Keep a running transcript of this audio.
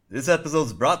This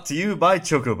episode's brought to you by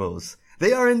Chocobos.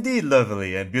 They are indeed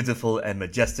lovely and beautiful and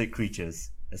majestic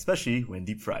creatures, especially when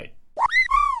deep fried.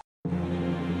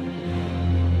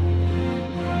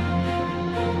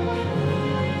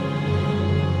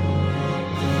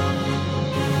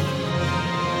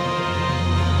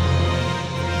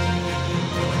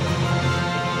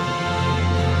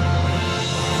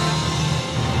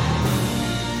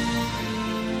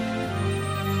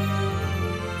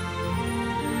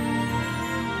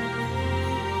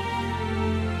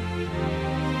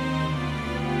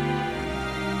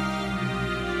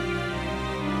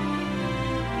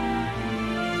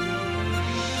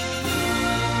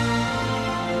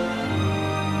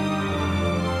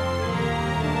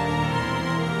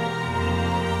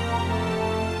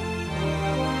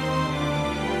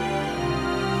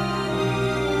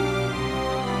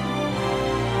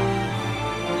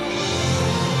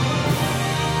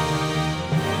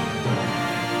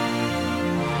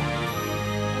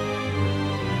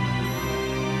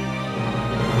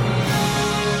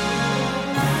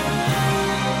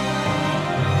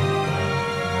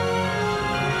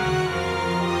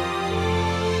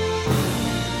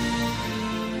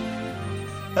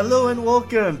 Hello and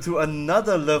welcome to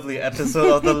another lovely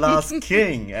episode of The Last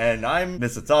King, and I'm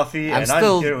Mr. Toffee, I'm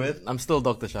here with... I'm still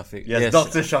Dr. Shafiq. Yes,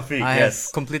 Dr. Shafiq, I have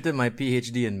completed my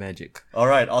PhD in magic.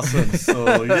 Alright, awesome.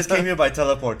 So, you just came here by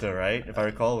teleporter, right? If I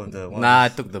recall, with the one. Nah, I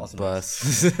took the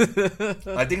bus.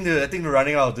 I think they're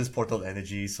running out of this portal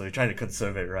energy, so you're trying to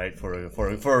conserve it, right? For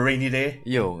a rainy day.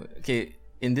 Yo, okay,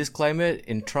 in this climate,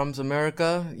 in Trump's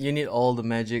America, you need all the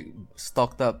magic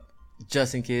stocked up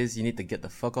just in case you need to get the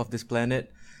fuck off this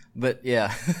planet. But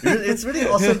yeah. It's really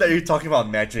awesome that you're talking about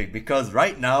magic, because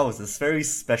right now is this very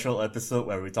special episode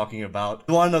where we're talking about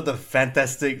one of the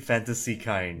fantastic fantasy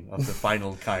kind of the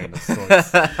final kind of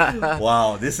sorts.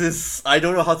 Wow, this is, I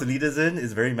don't know how to lead us in.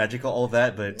 It's very magical, all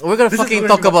that, but we're gonna fucking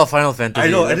talk about Final Fantasy.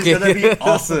 I know, and it's gonna be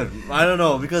awesome. I don't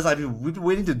know, because we've been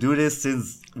waiting to do this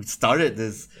since we started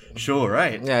this show,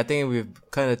 right? Yeah, I think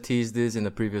we've kind of teased this in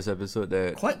the previous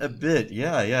episode. Quite a bit,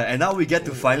 yeah. And now we get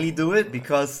to finally do it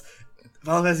because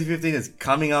Final Fantasy 15 is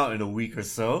coming out in a week or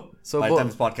so by the time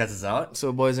this podcast is out.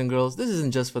 So boys and girls, this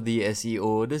isn't just for the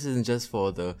SEO. This isn't just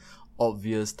for the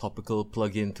obvious topical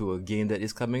plug-in to a game that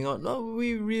is coming out. No,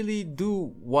 we really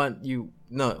do want you...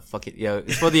 No, fuck it. Yeah,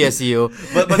 it's for the SEO.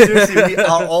 but seriously,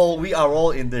 we are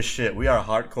all in this shit. We are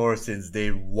hardcore since day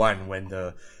one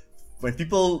when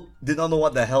people did not know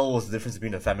what the hell was the difference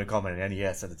between a Famicom and an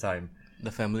NES at the time. The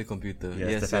family computer.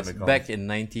 Yes, the Famicom. Back in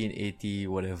 1980,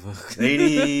 whatever.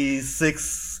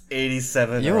 86,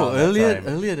 87.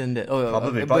 Earlier than that. Oh,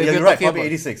 probably. Yeah, you're right. Probably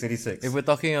 86. If we're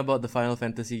talking about the Final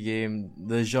Fantasy game,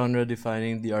 the genre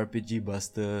defining the RPG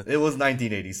buster. It was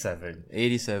 1987.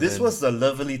 87. This was the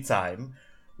lovely time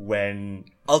when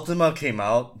Ultima came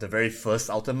out, the very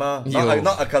first Ultima.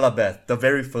 Not Akalabeth, the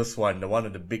very first one, the one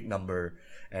with the big number.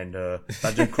 And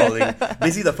dungeon crawling,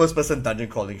 basically the first person dungeon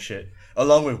crawling shit,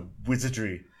 along with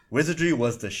Wizardry. Wizardry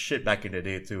was the shit back in the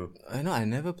day too. I know, I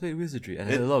never played Wizardry. I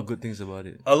heard a lot of good things about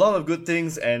it. A lot of good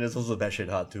things, and it's also bad shit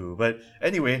hard too. But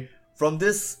anyway, from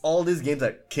all these games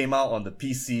that came out on the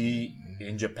PC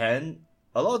in Japan,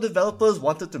 a lot of developers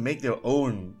wanted to make their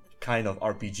own kind of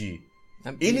RPG.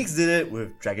 Enix did it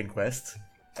with Dragon Quest,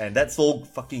 and that sold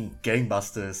fucking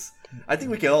gangbusters. I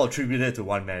think we can all attribute it to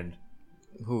one man.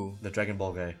 Who? The Dragon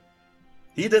Ball guy.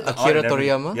 He did the Akira art and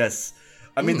Toriyama? Yes.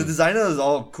 I mean, the designer is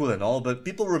all cool and all, but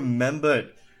people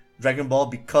remembered Dragon Ball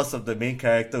because of the main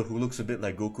character who looks a bit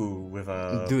like Goku with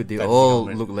a... Dude, they all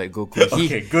look like Goku.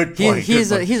 Okay, good point.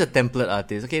 He's a template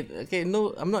artist. Okay,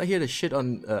 no, I'm not here to shit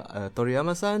on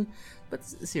Toriyama-san, but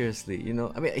seriously, you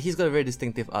know, I mean, he's got a very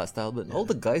distinctive art style, but all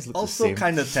the guys look also the same. Also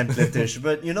kind of template-ish,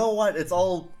 but you know what?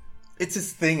 It's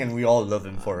his thing, and we all love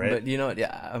him for it. But you know,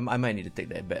 yeah, I might need to take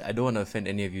that bet. I don't want to offend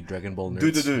any of you Dragon Ball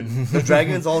nerds. Dude. The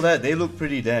dragons, all that, they look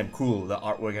pretty damn cool. The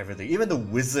artwork, everything. Even the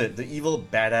wizard, the evil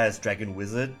badass dragon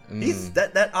wizard.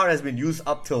 That art has been used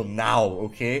up till now,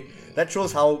 okay? That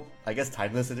shows how, I guess,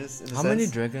 timeless it is, in a sense. How many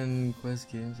Dragon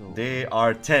Quest games? They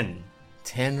are 10.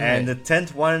 10, right? And the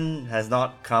 10th one has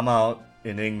not come out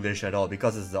in English at all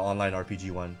because it's the online RPG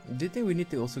one. Do you think we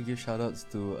need to also give shoutouts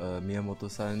to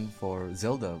Miyamoto-san for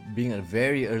Zelda being a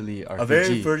very early RPG? A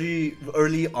very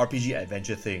early RPG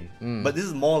adventure thing. But this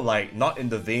is more like not in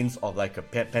the veins of like a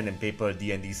pen and paper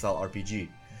D&D style RPG.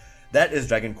 That is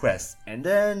Dragon Quest. And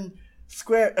then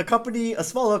Square, a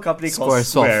smaller company called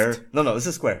Square. No, this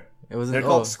is Square. They're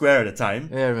called Square at the time.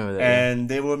 Yeah, I remember that. And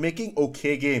they were making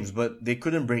okay games, but they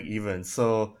couldn't break even.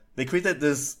 So they created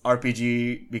this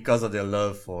RPG because of their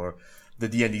love for the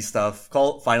D&D stuff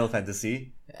called Final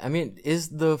Fantasy. I mean, is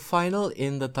the final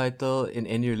in the title in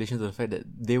any relation to the fact that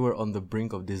they were on the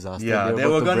brink of disaster? Yeah, they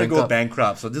were gonna go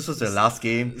bankrupt, so this was their last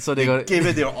game. So they gave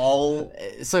it their all.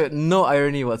 So no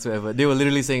irony whatsoever. They were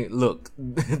literally saying, "Look,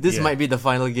 this might be the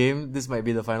final game. This might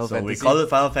be the final fantasy." So we call it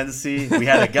Final Fantasy. We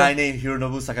had a guy named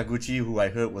Hironobu Sakaguchi who I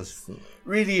heard was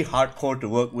really hardcore to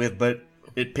work with, but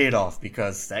it paid off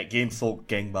because that game sold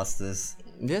gangbusters.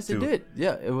 Yes, it did.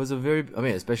 Yeah, it was a very. I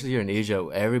mean, especially here in Asia,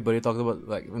 everybody talked about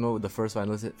the first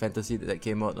Final Fantasy that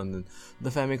came out on the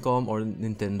Famicom or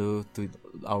Nintendo to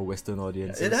our Western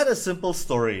audience. It had a simple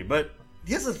story, but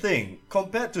here's the thing: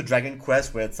 compared to Dragon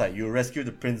Quest, where it's like you rescue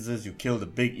the princess, you kill the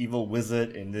big evil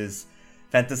wizard in this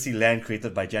fantasy land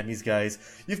created by Japanese guys,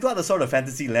 you've got a sort of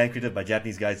fantasy land created by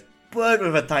Japanese guys, but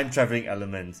with a time traveling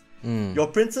element. Your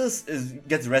princess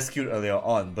gets rescued earlier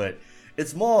on, but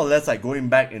it's more or less like going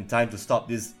back in time to stop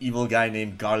this evil guy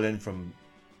named Garland from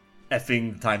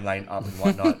effing the timeline up and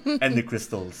whatnot, and the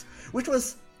crystals, which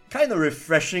was kind of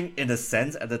refreshing in a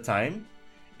sense at the time.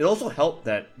 It also helped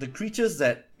that the creatures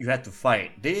that you had to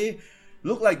fight, they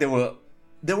looked like they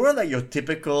weren't like your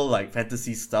typical like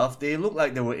fantasy stuff. They looked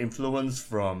like they were influenced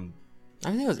from I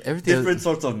think it was everything. Different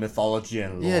sorts of mythology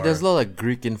and lore. Yeah, there's a lot of like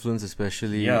Greek influence,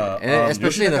 especially. Yeah, and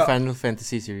especially in the Final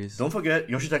Fantasy series. Don't forget,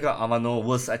 Yoshitaka Amano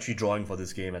was actually drawing for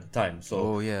this game at the time.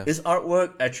 So yeah. his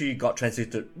artwork actually got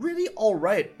translated really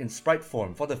alright in sprite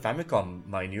form for the Famicom,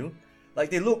 mind you. Like,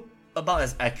 they look about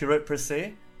as accurate per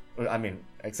se. I mean,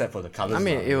 except for the colors. I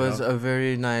mean, it was a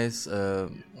very nice it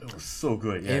was so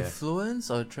good, yeah. influence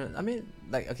or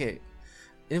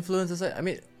influence aside, I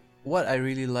mean, what I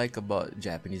really like about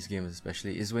Japanese games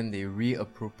especially is when they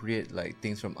reappropriate like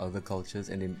things from other cultures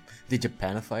and they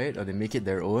Japanify it or they make it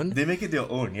their own. They make it their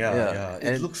own, yeah.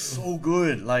 It looks so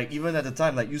good. Like, even at the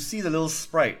time, like, you see the little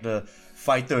sprite, the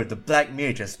fighter, the black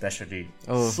mage especially.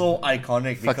 So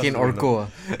iconic. Fucking Orko.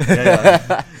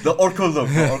 The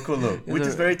Orko look, which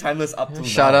is very timeless up to now.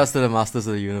 Shout outs to the masters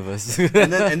of the universe.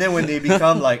 and then when they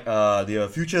become like their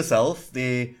future self,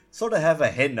 they sort of have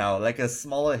a head now, like a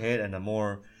smaller head and a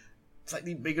more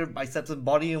slightly bigger biceps and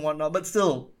body and whatnot, but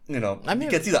still, you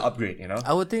can see the upgrade,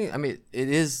 I would think, it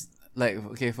is like,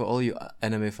 okay, for all you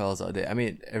anime files out there,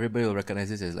 everybody will recognize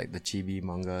this as like the chibi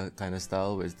manga kind of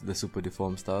style with the super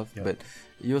deformed stuff, but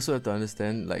you also have to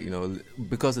understand, like,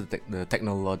 because of the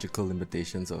technological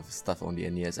limitations of stuff on the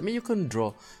NES, you couldn't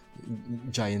draw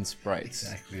giant sprites.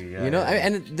 Exactly,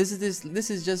 and this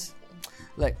is just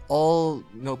like all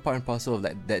part and parcel of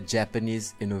like that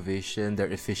Japanese innovation, their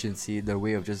efficiency, their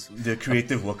way of just the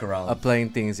creative workaround applying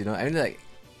things.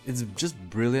 It's just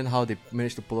brilliant how they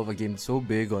managed to pull off a game so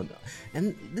big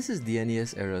and this is the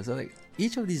NES era. So like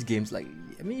each of these games, like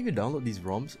if you download these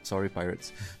ROMs, sorry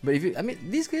pirates, but if you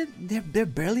these games, they're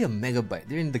barely a megabyte.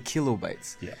 They're in the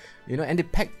kilobytes. Yeah. And they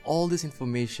pack all this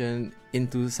information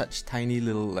into such tiny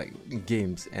little like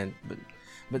games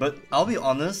But I'll be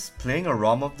honest, playing a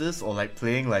ROM of this, or like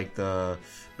playing like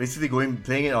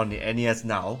playing it on the NES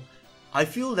now, I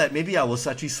feel that maybe I was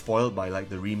actually spoiled by like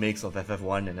the remakes of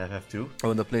FF1 and FF2.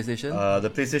 Oh, the PlayStation? The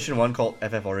PlayStation 1 called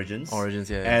FF Origins.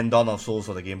 And Dawn of Souls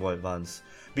for the Game Boy Advance.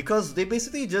 Because they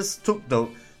basically just took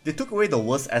away the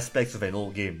worst aspects of an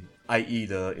old game, i.e.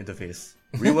 the interface.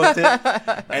 Reworked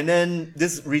it, and then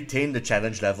this retained the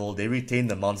challenge level, they retained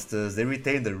the monsters, they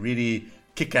retained the really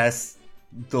kick-ass,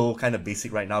 though kind of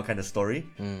basic right now kind of story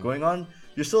going on.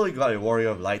 You still got your Warrior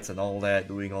of Lights and all that,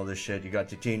 doing all this shit. You got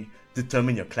to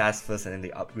determine your class first and then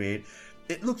they upgrade.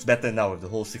 It looks better now with the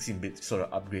whole 16-bit sort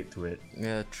of upgrade to it.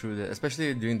 Yeah, true that.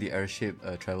 Especially during the airship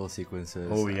travel sequences.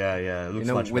 Oh yeah, it looks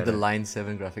much with better. the Line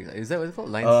 7 graphics. Is that what it's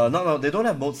called? No, they don't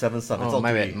have Mode 7 stuff. It's all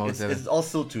 2D. Mode 7. It's all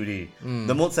still 2D.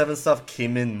 The Mode 7 stuff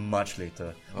came in much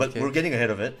later. But we're getting ahead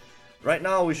of it. Right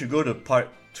now, we should go to part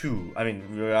 2.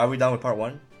 Are we done with part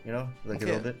 1? A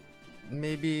little bit?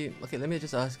 Maybe, let me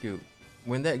just ask you,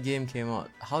 when that game came out,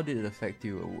 how did it affect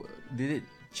you? Did it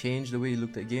change the way you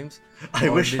looked at games? I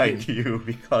wish I knew,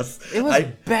 because it was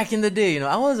back in the day,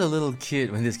 I was a little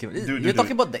kid when this came out. You're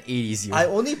talking about the 80s, I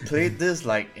only played this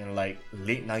in late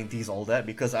 90s, all that,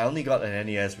 because I only got an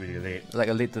NES really late. Like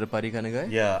a late to the party kind of guy?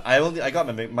 Yeah, I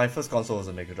got my first console was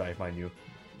a Mega Drive, mind you.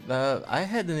 I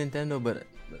had the Nintendo, but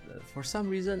for some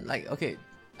reason,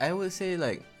 I would say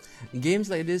games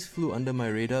like this flew under my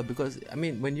radar because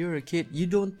when you're a kid, you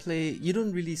don't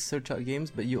really search out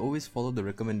games, but you always follow the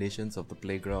recommendations of the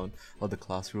playground or the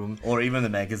classroom or even the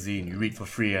magazine you read for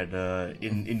free at the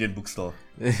Indian bookstore.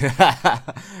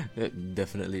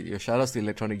 Definitely. Your shout outs to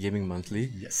Electronic Gaming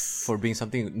Monthly. Yes. For being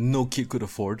something no kid could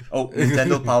afford. Oh,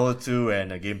 Nintendo Power 2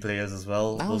 and Game Players as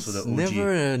well. I Those were was the OG.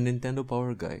 never a Nintendo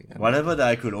Power guy. Whatever that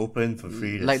I could open for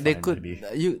free, that's Like they fine, could,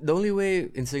 maybe. the only way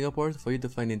in Singapore for you to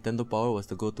find Nintendo Power was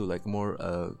to go to like more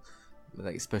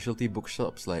like specialty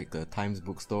bookshops like Times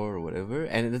Bookstore or whatever.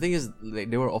 And the thing is, like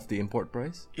they were off the import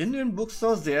price. Indian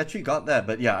bookstores, they actually got that,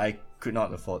 but yeah, I could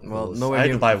not afford those. nowhere I had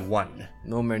near- to buy one.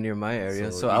 Nowhere near my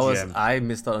area, So, so EGM. I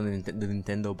missed out on the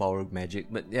Nintendo Power magic.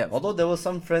 But yeah, Although there were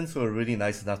some friends who were really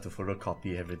nice enough to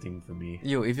photocopy everything for me.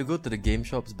 yo, if you go to the game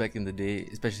shops back in the day,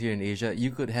 especially here in Asia, you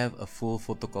could have a full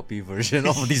photocopy version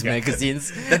of these Yeah.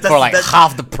 magazines That's- for like that's-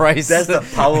 half the price. That's the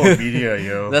power of media,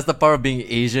 yo. That's the power of being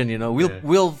Asian, you know. Yeah.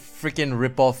 We'll freaking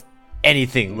rip off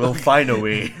anything. We'll find a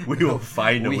way. We will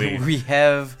find a way. we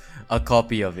have a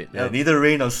copy of it. Yeah, neither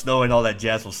rain or snow and all that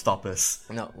jazz will stop us.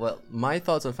 No, well, my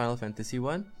thoughts on Final Fantasy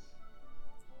 1,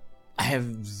 I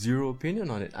have zero opinion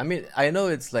on it. I mean, I know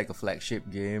it's like a flagship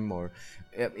game, or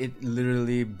it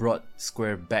literally brought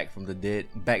Square back from the dead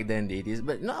back then in the 80s.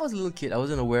 But I was a little kid. I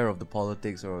wasn't aware of the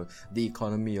politics or the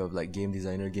economy of like game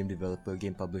designer, game developer,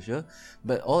 game publisher.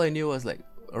 But all I knew was like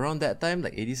around that time,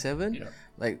 like 87, Yeah.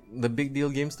 like the big deal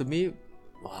games to me.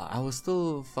 Wow, I was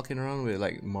still fucking around with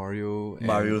like Mario, and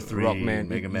Mario 3, Rockman,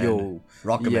 Mega Man, yo,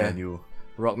 Rockman, yeah. you.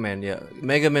 Rockman, yeah.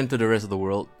 Mega Man to the rest of the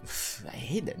world. I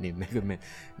hate that name, Mega Man.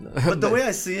 But the way I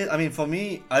see it, I mean, for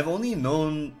me, I've only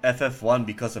known FF1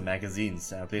 because of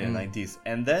magazines. I played in the 90s.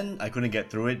 And then I couldn't get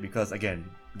through it because, again,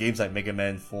 games like Mega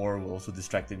Man 4 were also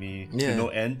distracted me Yeah. to no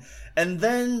end. And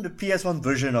then the PS1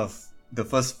 version of the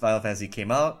first Final Fantasy came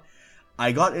out.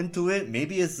 I got into it.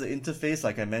 Maybe it's the interface,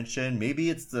 like I mentioned. Maybe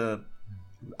it's the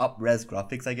up-res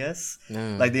graphics, I guess.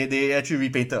 Like, they actually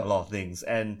repainted a lot of things.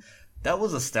 And that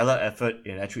was a stellar effort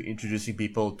in actually introducing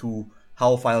people to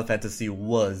how Final Fantasy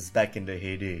was back in the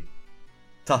heyday.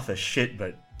 Tough as shit,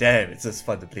 but damn, it's just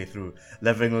fun to play through.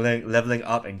 Leveling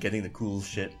up and getting the cool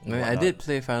shit. and I whatnot. did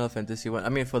play Final Fantasy 1. I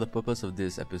mean, for the purpose of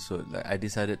this episode, like I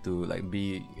decided to like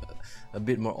be a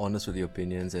bit more honest with the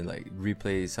opinions and like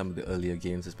replay some of the earlier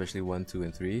games, especially 1, 2,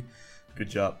 and 3. Good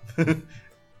job.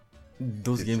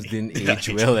 Those games didn't Yeah, age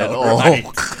well at right.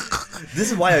 all.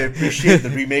 This is why I appreciate the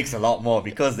remakes a lot more,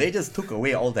 because they just took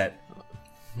away all that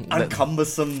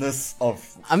uncumbersomeness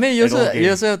of I mean, you an old game.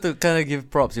 also have to kind of give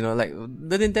props, you know, like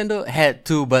the Nintendo had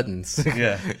 2 buttons.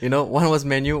 Yeah. You know, one was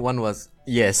menu, one was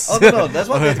yes. Oh no, that's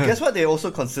what guess what they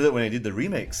also considered when they did the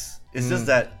remakes. It's just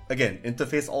that, again,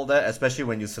 interface all that, especially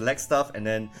when you select stuff and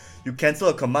then you cancel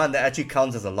a command that actually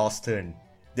counts as a lost turn.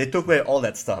 They took away all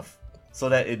that stuff so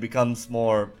that it becomes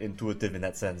more intuitive in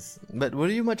that sense. But were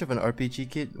you much of an RPG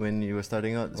kid when you were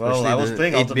starting out? Well, I was the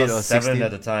playing 8-bit Ultima or 7 16?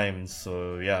 at the time,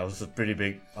 so yeah, I was a pretty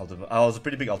big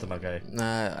Ultima guy.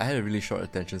 Nah, I had a really short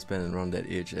attention span around that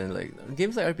age, and like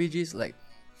games like RPGs, like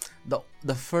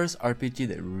the first RPG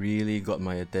that really got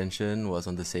my attention was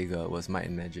on the Sega, was Might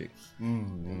and Magic.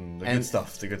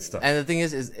 The good stuff. And the thing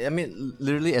is I mean,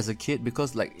 literally as a kid,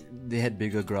 because like they had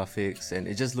bigger graphics and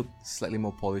it just looked slightly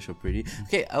more polished or pretty.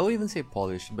 Okay, I won't even say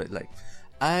polished, but like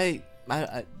I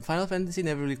Final Fantasy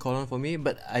never really caught on for me,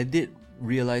 but I did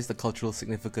realize the cultural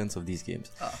significance of these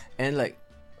games. And like,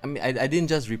 I mean, I didn't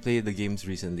just replay the games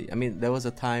recently. I mean, there was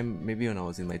a time, maybe when I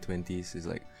was in my 20s, is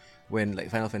like when like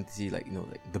Final Fantasy, like, you know,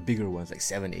 like the bigger ones, like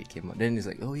 7, 8 came out. Then it's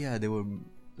like, oh yeah, there were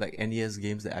like NES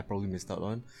games that I probably missed out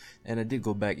on. And I did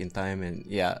go back in time, and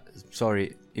yeah,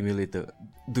 sorry, emulator.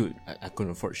 Dude, I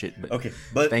couldn't afford shit, but Okay,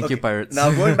 but thank you, okay, pirates.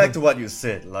 Now going back to what you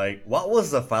said, like, what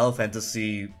was the Final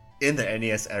Fantasy in the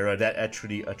NES era that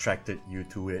actually attracted you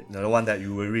to it? The one that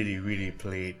you were really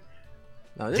played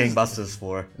Now, this is- gangbusters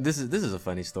for? This is a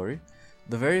funny story.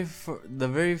 The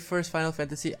very first Final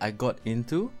Fantasy I got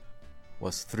into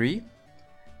was 3,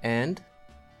 and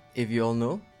if you all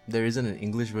know, there isn't an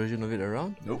English version of it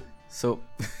around. Nope. So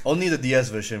Only the DS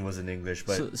version was in English,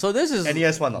 but so this is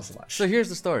NES one not so much. So here's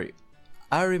the story.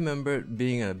 I remember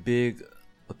being a big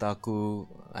otaku.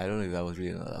 I don't know if I was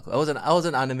really an otaku. I was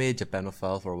an anime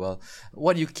Japanophile for a while.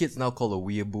 What you kids now call a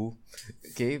weeaboo.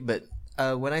 Okay, but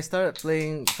when I started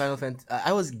playing Final Fantasy,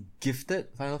 I was gifted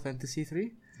Final Fantasy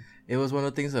 3. It was one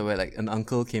of the things where like an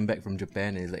uncle came back from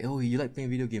Japan and he's like, "Oh, you like playing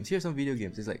video games? Here's some video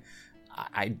games." It's like,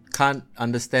 I can't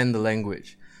understand the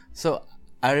language, so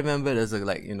I remember as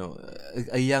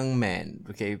a young man,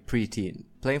 okay, preteen,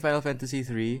 playing Final Fantasy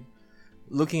 3,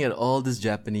 looking at all these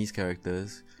Japanese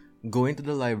characters, going to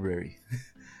the library,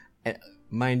 and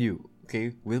mind you,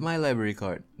 okay, with my library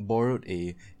card, borrowed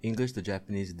a English to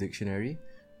Japanese dictionary,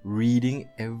 reading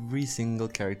every single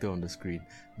character on the screen.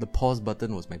 The pause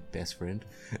button was my best friend.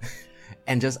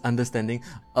 and just understanding,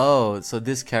 oh, so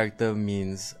this character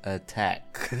means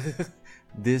attack.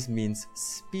 This means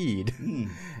speed.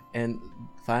 And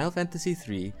Final Fantasy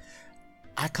III,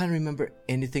 I can't remember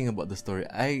anything about the story.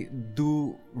 I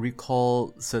do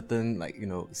recall certain, like, you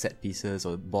know, set pieces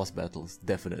or boss battles,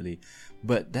 definitely.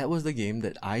 But that was the game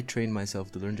that I trained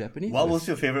myself to learn Japanese. What was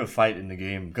your favorite fight in the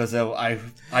game? Because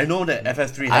I know that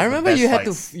FF3 has I remember the best you had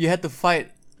fights. you had to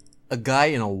fight a guy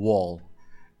in a wall,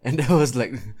 and that was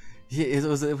like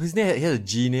his name. He had a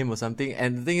G name or something.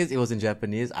 And the thing is, it was in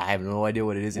Japanese. I have no idea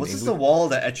what it is in Was this English. the wall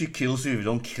that actually kills you if you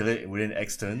don't kill it within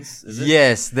X turns? Is it?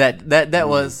 Yes, that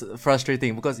was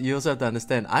frustrating because you also have to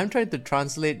understand. I'm trying to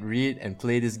translate, read, and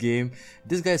play this game.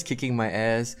 This guy's kicking my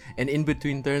ass, and in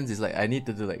between turns, it's like I need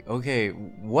to do like, okay,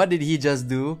 what did he just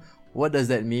do? What does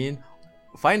that mean?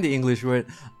 Find the English word.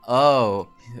 Oh,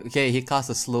 okay, he cast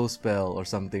a slow spell or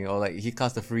something, or like he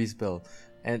cast a free spell,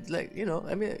 and like, you know,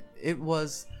 I mean, it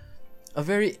was a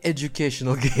very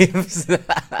educational game.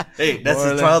 Hey, that's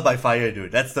the trial by fire, dude.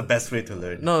 That's the best way to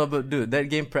learn. No, but dude, that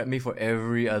game prepped me for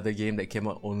every other game that came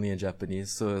out only in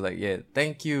Japanese. So like, yeah,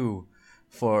 thank you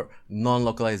for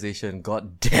non-localization.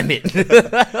 God damn it.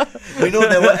 You know,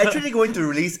 they were actually going to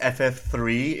release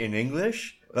FF3 in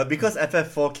English, but because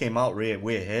FF4 came out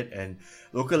way ahead and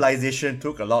localization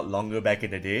took a lot longer back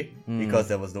in the day because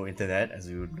there was no internet, as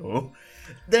you know,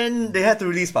 then they had to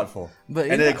release part 4. But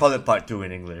and then they call it part 2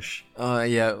 in English.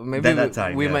 Yeah, maybe That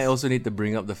time, we yes. might also need to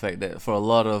bring up the fact that for a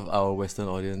lot of our Western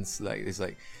audience, like, it's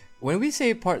like, when we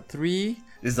say part 3,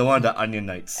 This is the one, the Onion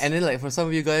Knights. and then like for some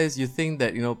of you guys, you think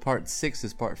that, you know, part 6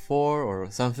 is part 4 or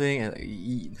something,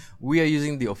 and we are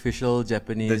using the official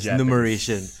Japanese Japanese,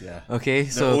 numeration. yeah. Okay,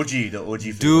 the so OG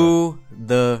flavor. do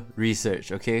the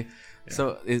research. Okay,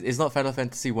 so it's not Final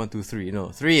Fantasy 1, 2, 3. No,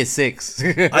 3 is 6.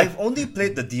 I've only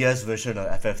played the DS version of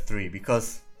FF3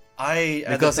 because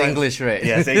because English, right?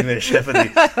 Yes, English,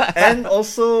 definitely. And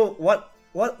also, what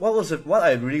was it? What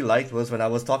I really liked was when I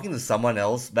was talking to someone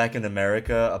else back in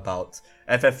America about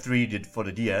FF3 did for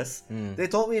the DS. They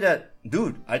told me that,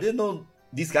 dude, I didn't know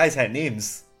these guys had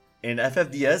names. In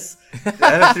FFDS,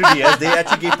 FF3DS, they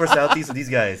actually gave personalities to these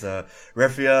guys.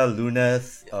 Refia,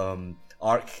 Luneth,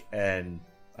 Ark, and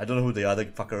I don't know who the other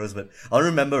fucker is, but I don't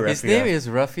remember Refia. His name is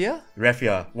Rafia?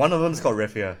 Refia. One of them is called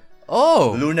Refia.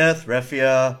 Oh! Luneth,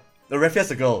 Refia. No, Refia's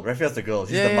the girl. Refia's the girl.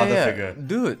 She's the mother figure.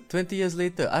 Dude, 20 years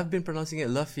later, I've been pronouncing it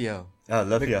Lafia. Ah,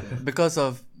 Lafia. Because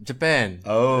of Japan.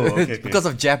 Oh, okay. Because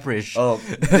of Japarish. Oh,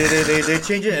 they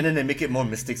change it and then they make it more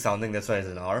mystic sounding. That's why it's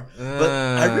an R. But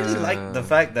I really like the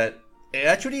fact that it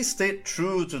actually stayed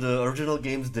true to the original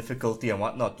game's difficulty and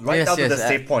whatnot, right down to the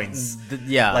save points.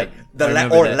 Yeah, like I the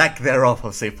remember that. lack thereof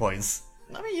of save points.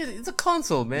 I mean, it's a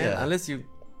console, man. Yeah. Unless you,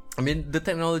 I mean, the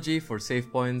technology for save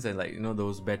points and, like, you know,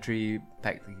 those battery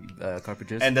packed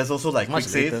cartridges. And there's also like quick much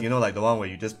save, later. you know, like the one where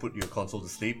you just put your console to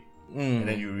sleep and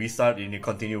then you restart and you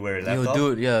continue where it left Yo, off.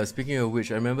 dude, yeah. Speaking of which,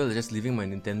 I remember just leaving my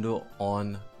Nintendo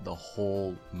on the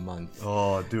whole month.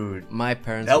 Oh, dude. My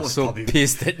parents That were was so probably-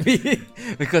 pissed at me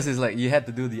because it's like you had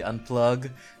to do the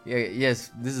unplug. Yeah,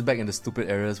 yes, this is back in the stupid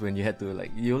eras when you had to,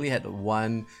 like, you only had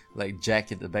one like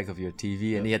jack at the back of your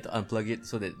TV and you had to unplug it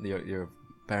so that your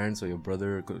parents or your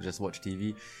brother could just watch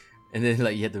TV. And then,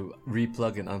 like, you had to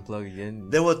replug and unplug again.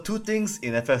 There were two things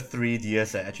in FF3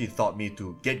 DS that actually taught me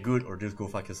to get good or just go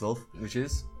fuck yourself. Which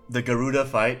is? The Garuda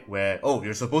fight, where,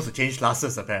 you're supposed to change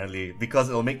classes apparently, because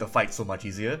it'll make the fight so much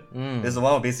easier. There's the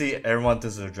one where basically everyone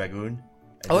turns to a dragoon.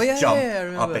 And just jump I up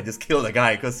remember. and just kill the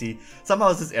guy, because he somehow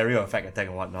has this area of effect attack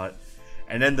and whatnot.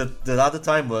 And then the other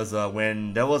time was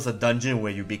when there was a dungeon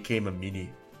where you became a mini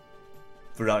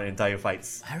throughout the entire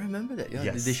fights. I remember that. Yeah,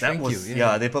 Yes, they that shrink was, you.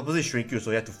 yeah, they purposely shrink you, so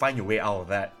you have to find your way out of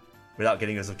that without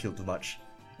getting yourself killed too much.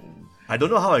 I don't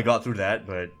know how I got through that,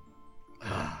 but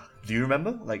do you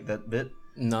remember like that bit?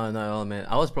 No, not at all, man.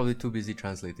 I was probably too busy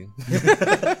translating.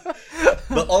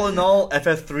 But all in all,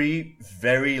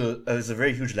 FF3 is a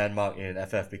very huge landmark in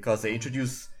FF because they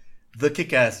introduced the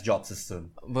kick-ass job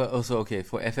system. But also, okay,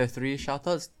 for FF3,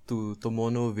 shoutouts to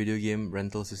Tomono Video Game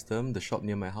Rental System, the shop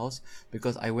near my house,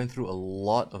 because I went through a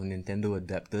lot of Nintendo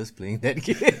adapters playing that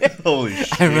game. Holy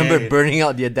shit! I remember burning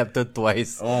out the adapter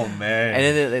twice. Oh man!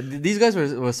 And then these guys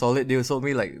were solid. They sold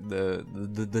me like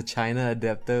the China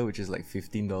adapter, which is like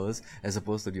 $15, as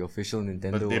opposed to the official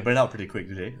Nintendo But they one. burn out pretty quick,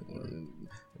 do they?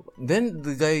 Then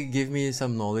the guy gave me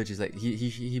some knowledge. He's like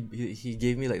he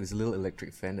gave me like this little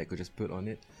electric fan that I could just put on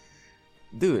it.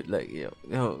 Dude, like, you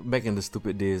know, back in the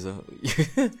stupid days,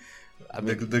 I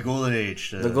mean, the golden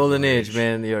age. The golden age,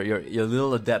 man. Your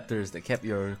little adapters that kept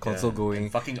your console going.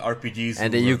 And fucking RPGs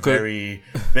And who then you were could- very,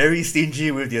 very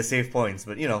stingy with their save points.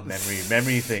 But,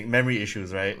 memory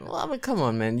issues, right? Well, I mean, come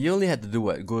on, man. You only had to do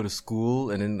what? Go to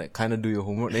school and then like kind of do your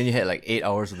homework. Then you had like 8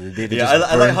 hours of the day to Yeah,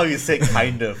 just I like burn. how you say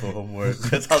kinda for homework.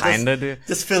 That's how Kinda do.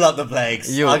 just fill out the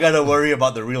blanks. Yo. I gotta worry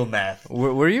about the real math.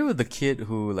 Were you the kid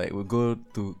who like would go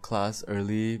to class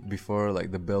early before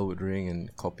like the bell would ring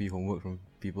and copy homework from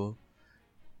people?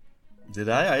 Did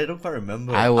I? I don't quite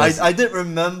remember. I was- I did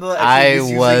remember I actually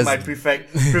misusing was- my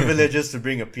prefect privileges to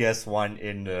bring a PS1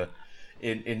 in the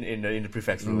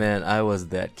prefect's room. Man, I was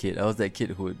that kid. I was that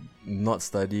kid who would not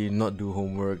study, not do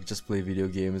homework, just play video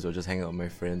games or just hang out with my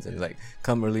friends and like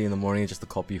come early in the morning just to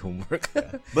copy homework.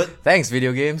 But Thanks,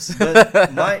 video games.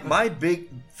 but my big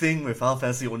thing with Final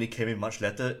Fantasy only came in much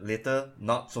later,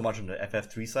 not so much on the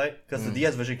FF3 side, because the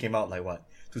DS version came out like what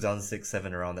 2006,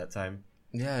 7 around that time.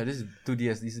 Yeah, this is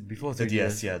 2DS. This is before 3DS. The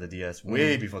DS, yeah, the DS,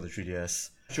 way before the 3DS.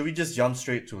 Should we just jump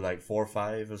straight to like 4 or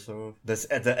 5 or so? That's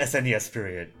at the SNES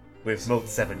period with Mode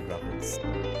 7 graphics.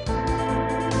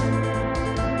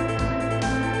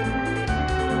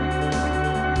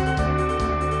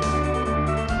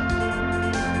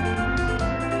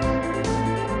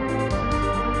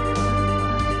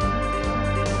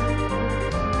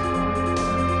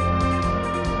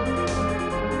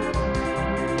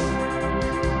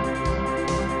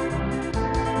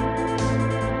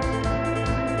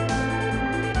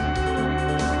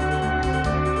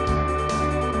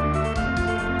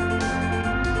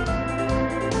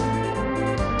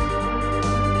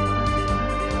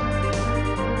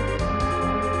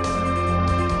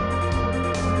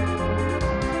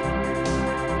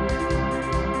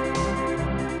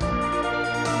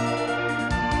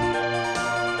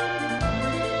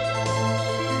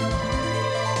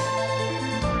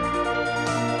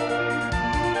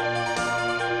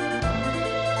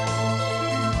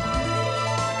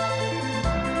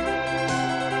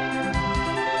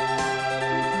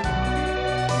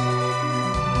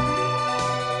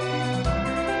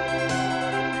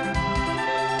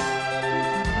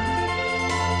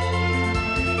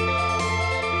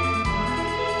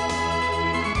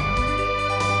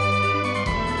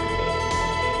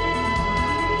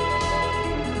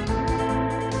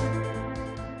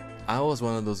 I was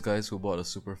one of those guys who bought a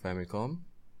Super Famicom.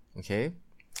 Okay.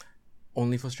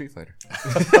 Only for Street Fighter.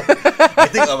 I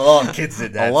think a lot of kids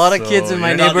did that. A lot of kids in my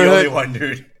you're not neighborhood. the only one,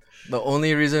 dude. The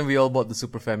only reason we all bought the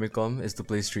Super Famicom is to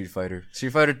play Street Fighter.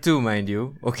 Street Fighter 2, mind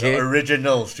you. Okay. The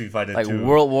original Street Fighter Like 2.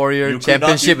 World Warrior You could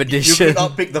Championship not, Edition. You could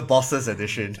not pick the bosses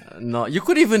edition. No, you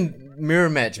could even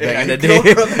mirror match back in the no day.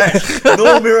 mirror match.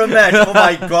 No mirror match. Oh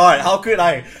my god. How could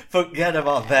I forget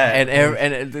about that? And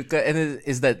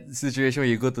it's that situation where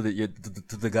you go to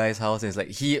the guy's house and it's like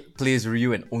he plays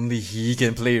Ryu and only he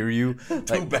can play Ryu.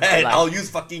 Too bad. I'll use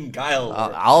fucking Guile.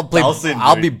 or I'll play. Dhalsim,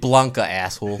 I'll dude. be Blanca,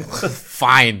 asshole.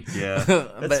 Fine. Yeah,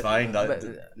 that's But- fine. but-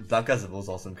 Blanca's the most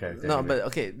awesome character. No, anyway. but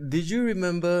okay. Did you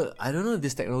remember? I don't know if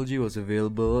this technology was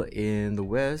available in the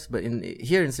West, but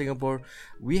here in Singapore,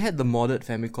 we had the modded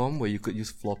Famicom where you could use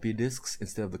floppy disks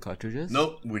instead of the cartridges.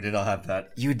 Nope, we did not have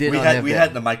that. You did we not had, have we that.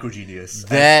 had the Micro Genius.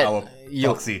 That as our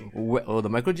proxy. the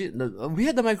Micro we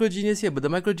had the Micro Genius here, but the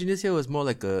Micro Genius here was more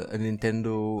like a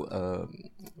Nintendo.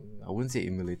 I wouldn't say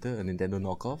emulator, a Nintendo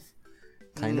knockoff,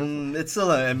 kind of. It's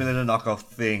still an emulator knockoff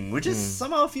thing, which is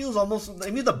somehow feels almost. I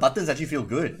mean, the buttons actually feel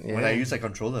good when I use a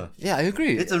controller. Yeah, I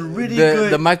agree. It's a really the,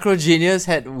 good. The Micro Genius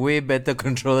had way better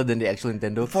controller than the actual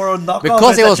Nintendo For a knockoff,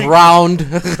 because it's it was actually- round.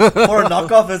 For a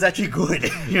knockoff, it's actually good.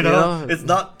 You know, know, it's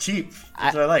not cheap.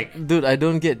 That's what I like. Dude, I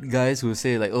don't get guys who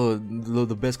say like, "Oh,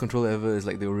 the best controller ever is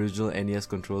like the original NES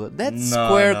controller." That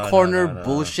square corner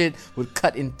bullshit would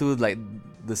cut into like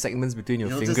the segments between your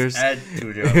It'll fingers. just add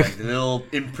to your like, the little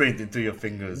imprint into your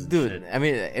fingers. and Dude, shit. I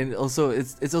mean, and also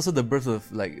it's also the birth of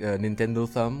like Nintendo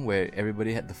Thumb, where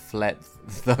everybody had the flat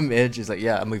thumb edge. It's like,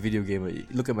 yeah, I'm a video gamer.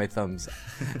 Look at my thumbs.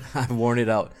 I've worn it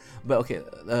out. But okay,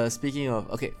 speaking of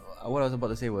what I was about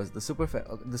to say was the Super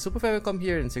Famicom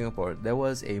here in Singapore. There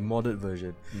was a modded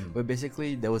version where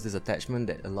basically there was this attachment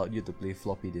that allowed you to play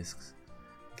floppy disks.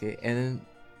 Okay, and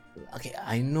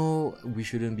I know we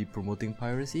shouldn't be promoting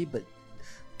piracy, but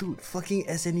dude, fucking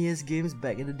SNES games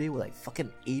back in the day were like fucking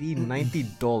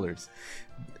 $80-$90.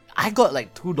 I got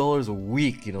like $2 a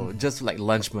week, you know, just like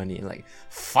lunch money. And like,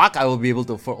 fuck, I will be able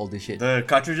to afford all this shit. The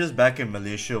cartridges back in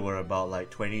Malaysia were about like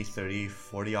 20, 30,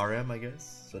 40 RM, I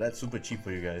guess. So that's super cheap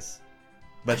for you guys.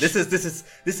 But this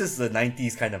is the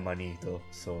 90s kind of money though.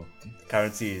 So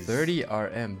currency is 30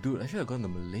 RM. Dude, I should have gone to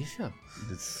Malaysia.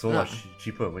 It's so much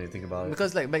cheaper when you think about it.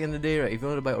 Because like back in the day, right, if you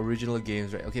want to buy original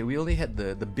games, right, okay, we only had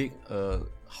the big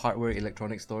hardware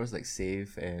electronic stores like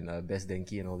Safe and Best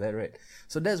Denki and all that, right?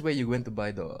 So that's where you went to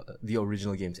buy the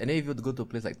original games. And then if you go to a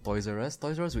place like Toys R Us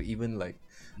were even like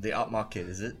the upmarket,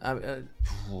 is it?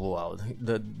 Wow,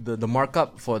 the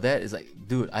markup for that is like,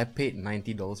 dude, I paid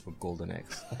 $90 for Golden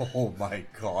Axe. Oh my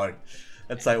god,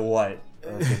 that's like what?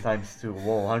 Okay, times 2.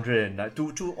 Whoa, 100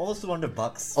 to almost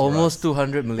 $200. Almost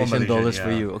 200 Malaysian dollars yeah.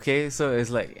 for you. Okay, so it's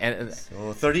like,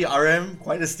 so 30 RM,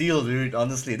 quite a steal, dude.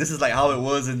 Honestly, this is like how it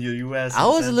was in the US. I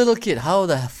was a little kid. How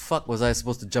the fuck was I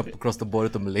supposed to jump across the border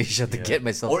to Malaysia to get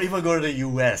myself? Or even go to the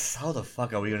US? How the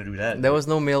fuck are we gonna do that? There was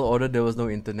no mail order. There was no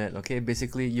internet. Okay,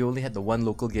 basically you only had the one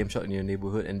local game shop in your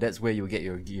neighborhood, and that's where you get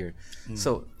your gear.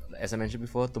 So, as I mentioned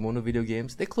before, Tomono Video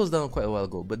Games, they closed down quite a while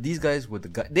ago. But these guys were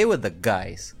they were the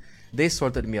guys. They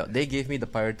sorted me out. They gave me the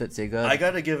pirated Sega. I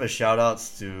gotta give a shout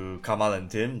outs to Kamal and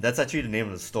Tim. That's actually the name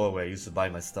of the store where I used to buy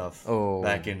my stuff. Oh.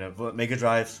 Back in Mega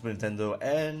Drive, Super Nintendo,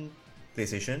 and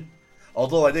PlayStation.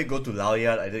 Although I did go to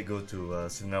Laoyat, I did go to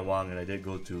Singawang, and I did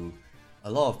go to a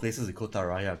lot of places in Kota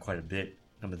Raya quite a bit.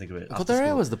 Come to think of it. Kota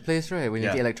Raya was the place, right? When you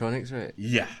Yeah. get electronics, right?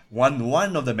 Yeah, one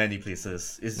of the many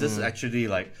places. It's just actually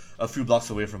like a few blocks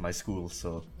away from my school.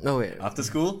 So No, wait. after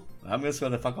school, I'm just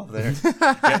gonna fuck off there.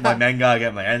 Get my manga,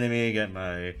 get my anime, get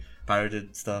my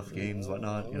pirated stuff, games,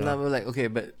 whatnot. You know? No, but like, okay,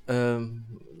 but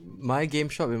my game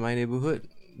shop in my neighborhood,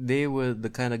 they were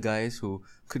the kind of guys who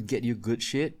could get you good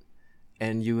shit,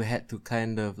 and you had to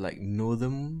kind of like know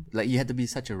them. Like you had to be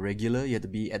such a regular. You had to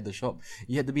be at the shop.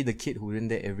 You had to be the kid who went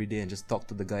there every day and just talk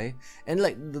to the guy. And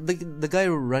like the guy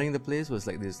running the place was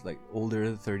like this like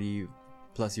older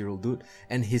 30-plus-year-old dude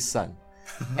and his son.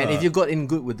 And if you got in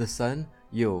good with the son,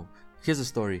 yo, here's a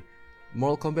story.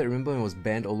 Mortal Kombat, remember when it was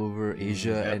banned all over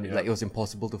Asia like it was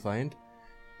impossible to find?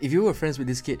 If you were friends with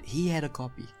this kid, he had a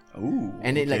copy. Ooh,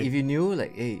 And it, like okay. if you knew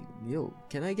like, hey, yo,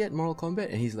 can I get Mortal Kombat?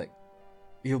 And he's like,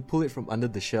 he'll pull it from under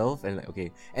the shelf and like,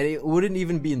 okay. And it wouldn't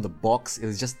even be in the box. It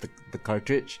was just the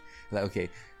cartridge. Like, okay,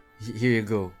 here you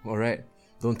go. All right.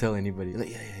 Don't tell anybody. Like,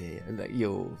 yeah. Like,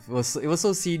 yo, it was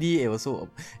so seedy. It was so,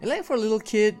 and like for a little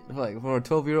kid, like for a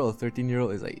 12-year-old or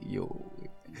 13-year-old, it's like, yo,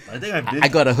 I think I've been. I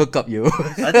gotta hook up, yo.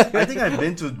 I think I've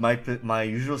been to my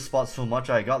usual spots so much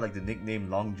I got like the nickname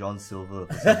Long John Silver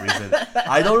for some reason.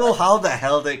 I don't know how the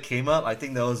hell that came up. I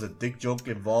think there was a dick joke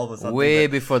involved or something. Way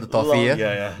before the toffee, yeah?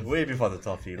 Yeah, way before the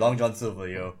toffee. Long John Silver,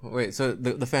 yo. Wait, so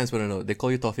the fans want to know. They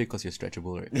call you toffee because you're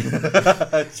stretchable, right?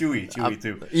 Chewy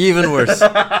too. Even worse.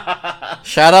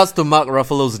 Shoutouts to Mark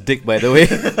Ruffalo's dick, by the way.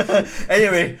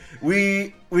 Anyway,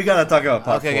 we gotta talk about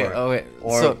part 4. Okay.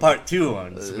 Or So- part 2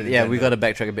 on Super Yeah, we Nintendo. gotta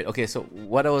backtrack a bit. Okay, so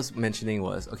what I was mentioning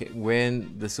was, okay,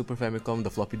 when the Super Famicom, the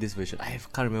floppy disk version, I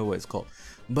can't remember what it's called,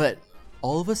 but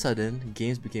all of a sudden,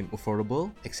 games became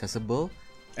affordable, accessible.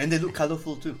 And they look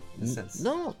colorful too, in a sense.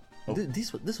 No, Oh.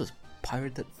 this was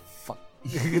pirated. Fuck.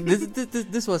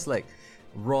 this was like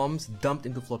ROMs dumped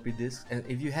into floppy disks, and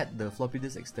if you had the floppy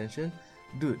disk extension,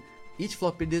 dude, each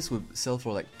floppy disk would sell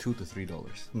for like $2 to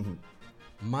 $3.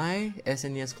 My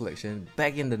SNES collection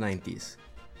back in the 90s,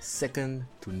 second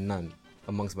to none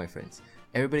amongst my friends.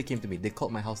 Everybody came to me. They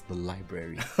called my house the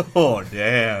library. Oh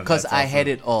damn! Because that's I awesome. had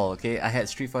it all, okay? I had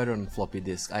Street Fighter on floppy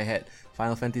disk. I had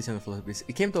Final Fantasy on floppy disk.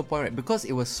 It came to a point, right? Because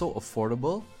it was so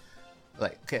affordable.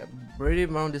 Like, okay, already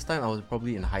around this time, I was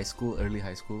probably in high school, early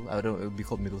high school. I don't know, it would be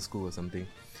called middle school or something.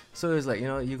 So it was like, you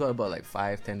know, you got about like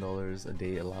 $5-10 a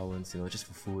day allowance, you know, just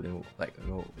for food and like, you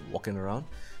know, walking around.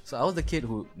 So I was the kid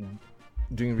who,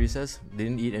 during recess,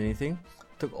 didn't eat anything.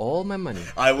 Took all my money.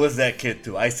 I was that kid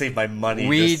too. I saved my money.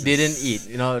 We just to didn't eat,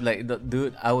 you know, like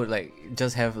dude. I would like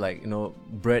just have like, you know,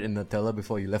 bread and Nutella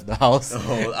before you left the house.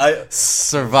 Oh, I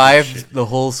Survived the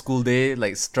whole school day,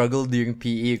 like struggled during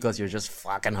PE because you're just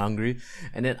fucking hungry,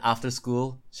 and then after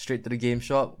school, straight to the game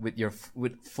shop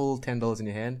with full $10 in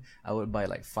your hand. I would buy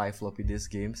like 5 floppy disk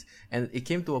games, and it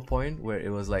came to a point where it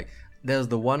was like there's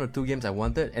the 1 or 2 games I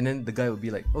wanted, and then the guy would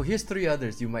be like, "Oh, here's 3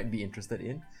 others you might be interested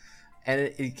in." And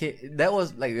it came, that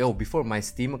was like, before my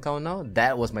Steam account now,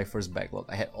 that was my first backlog.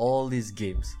 I had all these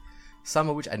games, some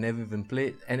of which I never even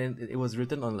played, and then it was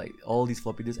written on like all these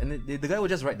floppy disks, and the guy would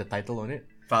just write the title on it.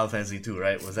 Final Fantasy 2,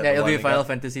 right? Was that Yeah, the it'll one be that Final got-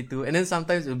 Fantasy 2, and then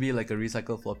sometimes it'll be like a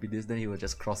recycled floppy disk. Then he would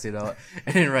just cross it out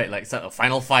and then write like a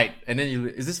Final Fight, and then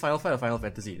is this Final Fight or Final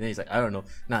Fantasy? And then he's like, I don't know.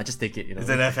 Nah, just take it. You know, It's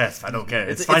an FS. I don't care.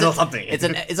 It's final something.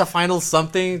 It's a final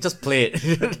something. Just play it.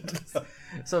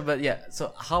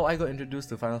 So how I got introduced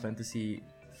to Final Fantasy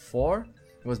 4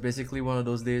 It was basically one of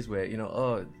those days where,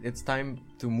 oh, it's time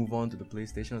to move on to the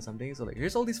PlayStation or something. So like,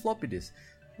 here's all these floppy disks.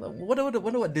 Wonder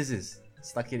what this is.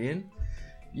 Stuck it in.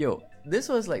 Yo, this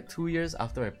was like 2 years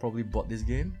after I probably bought this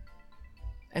game.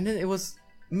 And then it was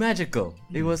magical.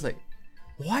 It was like,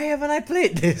 why haven't I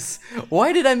played this?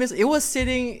 Why did I miss it? It was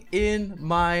sitting in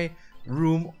my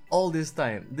room all this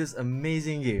time. This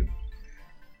amazing game.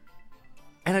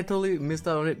 And I totally missed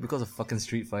out on it because of fucking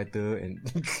Street Fighter and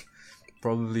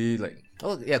probably like,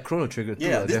 oh yeah, Chrono Trigger too.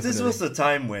 Yeah, this was the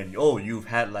time when, you've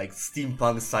had like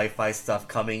steampunk sci-fi stuff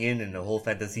coming in the whole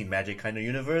fantasy magic kind of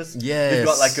universe. Yes, you've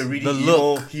got like a really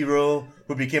emo hero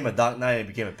who became a Dark Knight and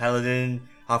became a Paladin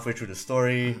halfway through the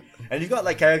story. And you've got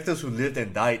like characters who lived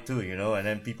and died too, and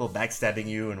then people backstabbing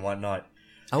you and whatnot.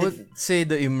 I would say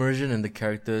the immersion and the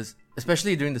characters,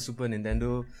 especially during the Super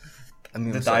Nintendo. I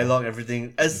mean, the dialogue,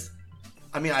 everything.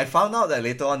 I found out that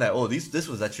later on that this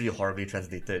was actually horribly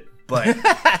translated, but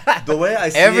the way I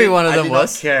see every it, one of I them did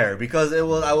was not care because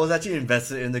I was actually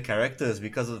invested in the characters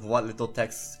because of what little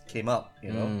text came up,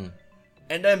 And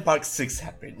then Part 6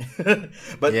 happened,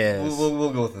 but yes.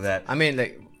 we'll go through that. I mean,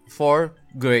 like 4,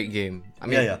 great game. I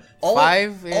mean, All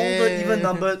 5, all the even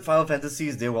numbered Final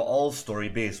Fantasies, they were all story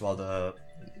based, while the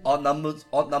odd number ones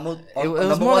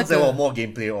they were more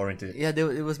gameplay oriented. Yeah,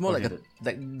 it was more like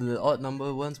the odd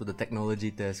number ones with the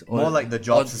technology test. More like the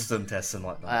job system tests and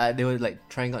whatnot. They were like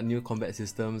trying out new combat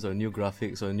systems or new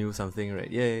graphics or new something,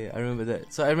 right? Yeah, I remember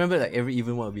that. So I remember like every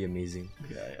even one would be amazing.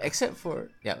 Yeah. Except for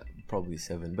probably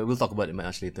 7, but we'll talk about it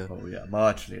much later. Oh yeah,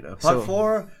 much later. Part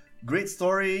 4, great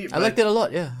story. I liked it a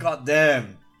lot. Yeah. God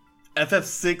damn,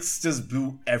 FF6 just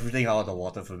blew everything out of the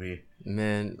water for me.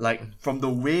 Man, like from the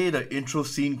way the intro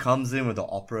scene comes in with the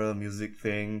opera music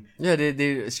thing. Yeah,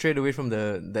 they strayed away from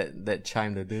that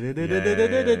chime. And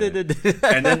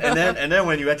then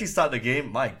when you actually start the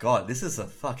game, my god, this is a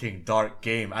fucking dark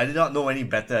game. I did not know any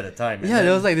better at the time. And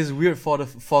there was like this weird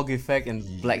fog effect and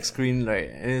black screen, right?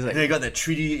 And it's like, then you got that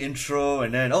 3D intro,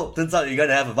 and then turns out you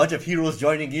gotta have a bunch of heroes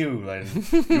joining you, and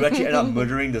you actually end up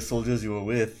murdering the soldiers you were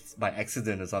with by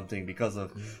accident or something because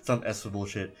of some S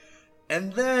bullshit.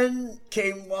 And then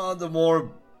came one of the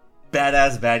more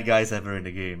badass bad guys ever in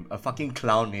the game. A fucking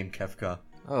clown named Kefka.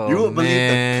 You would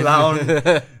believe the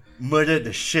clown murdered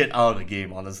the shit out of the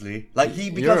game, honestly. Like, he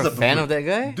becomes You're a fan of that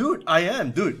guy? Dude, I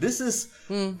am. Dude, this is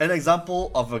an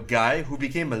example of a guy who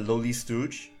became a lowly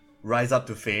stooge, rise up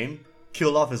to fame,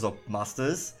 kill off his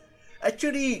masters,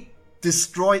 actually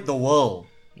destroyed the world,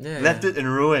 left it in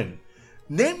ruin.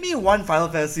 Name me one Final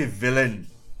Fantasy villain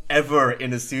ever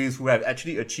in a series who have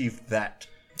actually achieved that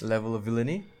level of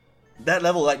villainy. That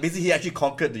level, like basically he actually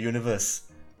conquered the universe.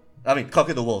 I mean,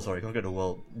 conquered the world. Conquered the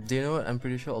world. Do you know what? I'm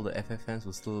pretty sure all the FF fans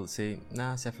will still say,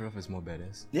 nah, Sephiroth is more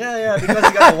badass. Yeah, because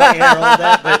he got the white hair and all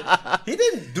that, but he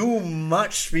didn't do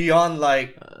much beyond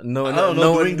like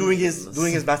doing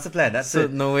his master plan. That's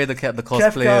it. No way the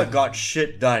cosplayer Kefka got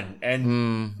shit done,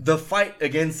 and the fight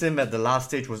against him at the last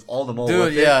stage was all the more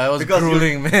worth it. Yeah, it was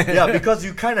grueling, man. Yeah, because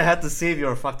you kind of had to save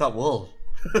your fucked up world,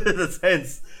 in a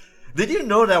sense. Did you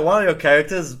know that one of your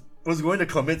characters was going to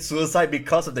commit suicide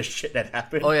because of the shit that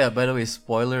happened? Oh yeah, by the way,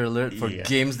 spoiler alert for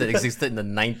games that existed in the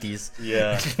 90s.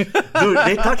 Yeah. Dude,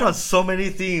 they touch on so many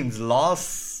themes.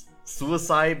 Loss,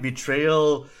 suicide,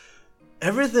 betrayal,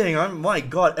 everything. My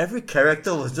god, every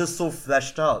character was just so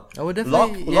fleshed out. I would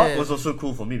definitely... Locke was also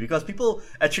cool for me because people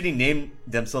actually named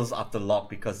themselves after Locke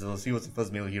because he was the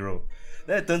first male hero.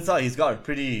 Then it turns out he's got a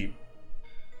pretty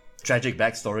tragic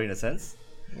backstory in a sense.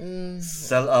 What's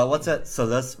that?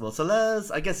 Celeste. Well,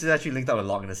 Celeste, I guess it's actually linked up with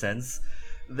Locke in a sense.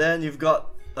 Then you've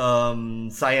got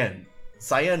Cyan.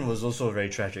 Cyan was also very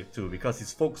tragic too because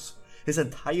his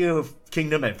entire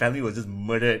kingdom and family was just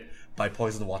murdered by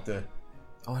poisoned water.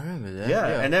 Oh, I remember that.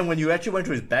 Yeah, and then when you actually went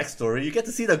through his backstory, you get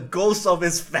to see the ghosts of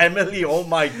his family. Oh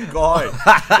my god.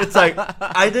 It's like,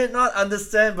 I did not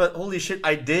understand, but holy shit,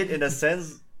 I did in a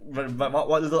sense. But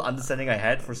what little understanding I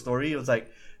had for story, it was like,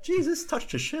 Jesus,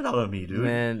 touched the shit out of me, dude.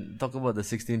 Man, talk about the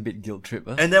 16-bit guilt trip,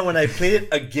 huh? And then when I played it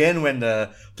again when the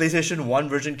PlayStation 1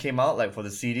 version came out, like for the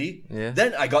CD,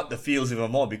 then I got the feels even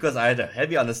more because I had a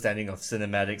heavy understanding of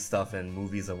cinematic stuff and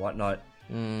movies and whatnot.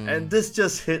 And this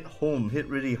just hit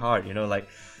really hard, like,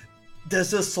 there's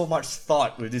just so much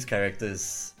thought with these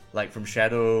characters, like from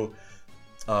Shadow,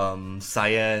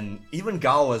 Cyan, even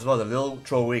Gao as well, the little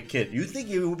throwaway kid. You think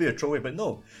he would be a throwaway, but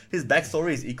no, his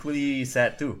backstory is equally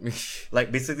sad too.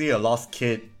 Like basically a lost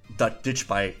kid ditched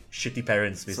by shitty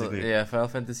parents, basically. So, yeah, Final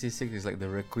Fantasy VI is like the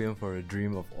requiem for a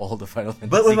dream of all the Final Fantasy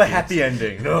But with a games. happy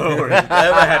ending. No, have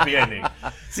a happy ending.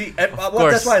 See,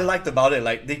 that's what I liked about it.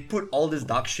 Like, they put all this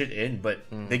dark shit in, but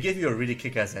they gave you a really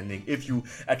kick-ass ending if you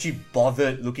actually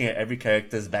bothered looking at every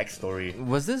character's backstory.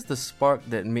 Was this the spark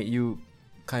that made you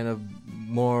kind of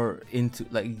more into,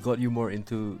 like, got you more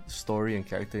into story and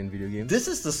character in video games? This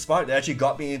is the spark that actually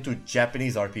got me into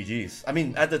Japanese RPGs. I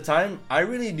mean, at the time, I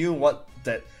really knew what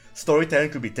that storytelling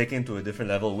could be taken to a different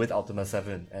level with Ultima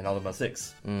 7 and Ultima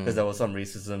 6. Because there was some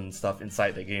racism stuff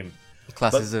inside the game.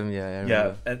 Classism, yeah, I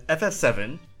remember. Yeah, and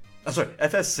FF6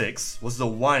 was the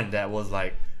one that was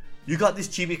like, you got these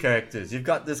chibi characters, you've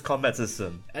got this combat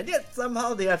system, and yet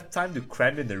somehow they have time to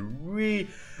cram in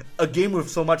a game with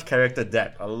so much character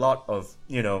depth, a lot of,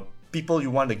 people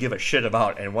you want to give a shit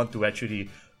about and want to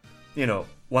actually,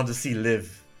 want to see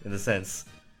live, in a sense.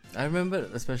 I remember,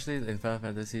 especially in Final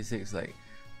Fantasy VI, like,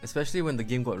 especially when the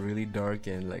game got really dark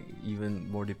and like even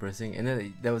more depressing, and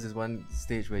then there was this one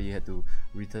stage where you had to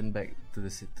return back to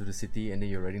the city, and then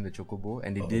you're riding the chocobo,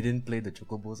 and they didn't play the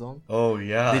chocobo song. Oh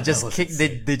yeah, they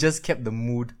just kept the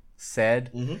mood sad.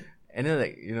 And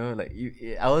then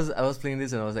I was playing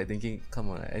this and I was like thinking, come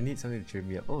on, I need something to cheer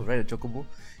me up. Oh, ride a chocobo.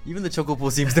 Even the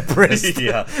chocobo seems depressed.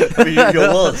 Yeah, I mean,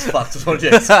 your world is fucked. What do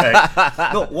you expect?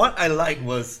 No, what I liked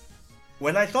was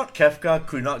when I thought Kefka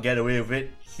could not get away with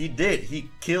it, he did. He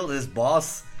killed his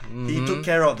boss. He took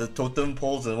care of the totem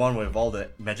poles, the one with all the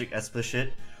magic esper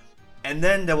shit. And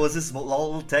then there was this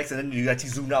little text, and then you actually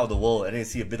zoomed out of the world, and then you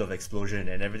see a bit of explosion,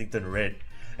 and everything turned red.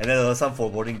 And then there was some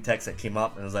foreboding text that came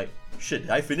up, and I was like, shit,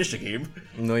 did I finish the game?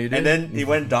 No, you didn't. And then it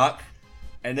went dark,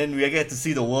 and then we get to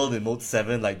see the world in mode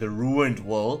 7, like the ruined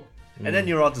world. And then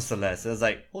you're on to Celeste, and it's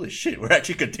like, holy shit, we're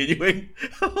actually continuing?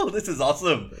 Oh, this is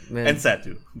awesome. Man. And sad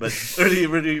too, but really,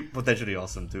 really potentially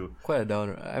awesome too. Quite a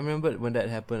downer. I remember when that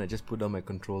happened, I just put down my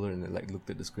controller and I looked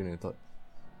at the screen and I thought,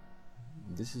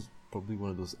 this is probably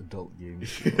one of those adult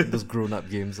games, those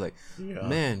grown-up games. Like,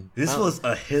 man, this was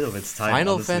ahead of its time.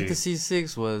 Final honestly. Fantasy VI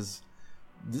was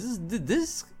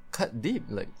this cut deep.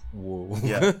 Like, whoa.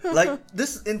 Yeah, like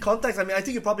this in context. I mean, I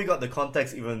think you probably got the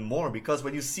context even more because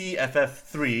when you see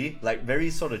FF3, like very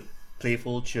sort of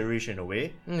playful, cheerish in a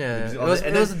way. Yeah, it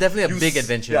was definitely a big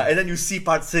adventure. Yeah, and then you see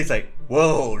part 6, like,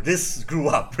 whoa, this grew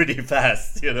up pretty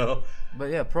fast, But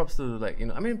yeah, props to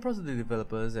props to the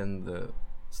developers and the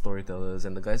storytellers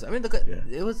and the guys. I mean,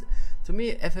 it was, to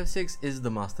me, FF6 is the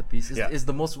masterpiece. It's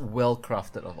the most well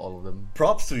crafted of all of them.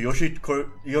 Props to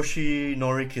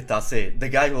Yoshinori Kitase, the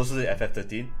guy who also did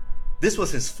FF13. This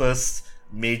was his first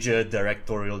major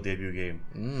directorial debut game.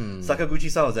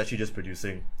 Sakaguchi-san was actually just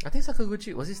producing. I think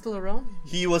Sakaguchi, was he still around?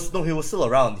 He was still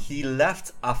around. He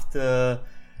left after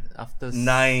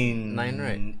 9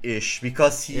 right? Ish,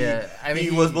 because he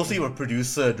was mostly a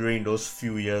producer during those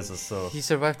few years or so. He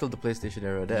survived till the PlayStation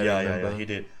era. Yeah, he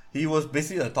did. He was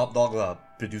basically a top dog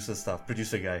producer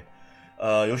guy.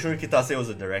 Yoshinori Kitase was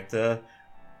a director.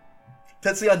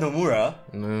 Tetsuya Nomura,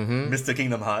 Mr.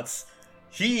 Kingdom Hearts,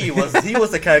 he was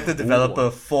the character developer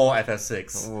for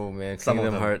FF6. Oh man,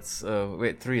 Kingdom Hearts.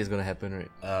 3 is gonna happen,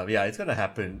 right? Yeah, it's gonna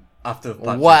happen after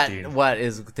part 15. What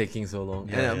is taking so long?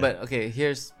 Yeah. But okay,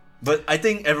 But I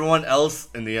think everyone else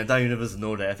in the entire universe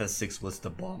know that FF6 was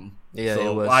the bomb. Yeah,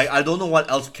 so it was. I don't know what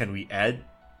else can we add.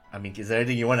 I mean, is there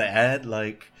anything you want to add?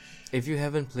 Like, if you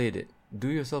haven't played it, do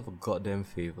yourself a goddamn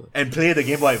favor and play the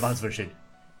Game Boy Advance version.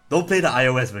 Don't play the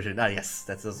iOS version. Yes,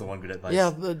 that's also one good advice. Yeah,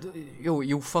 but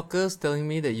you fuckers telling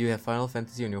me that you have Final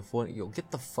Fantasy on your phone, get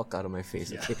the fuck out of my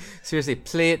face. Okay, seriously,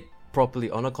 play it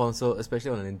properly on a console,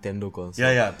 especially on a Nintendo console.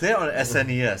 Yeah, play it on an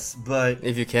SNES, but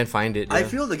if you can't find it, I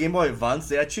feel the Game Boy Advance,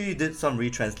 they actually did some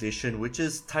retranslation, which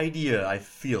is tidier, I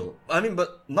feel. I mean,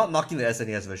 but not knocking the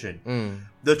SNES version.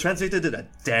 The translator did a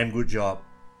damn good job.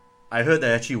 I heard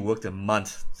they actually worked a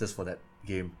month just for that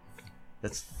game.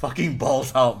 That's fucking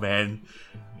balls out, man.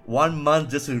 1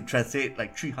 month just to translate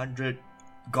like 300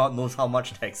 God knows how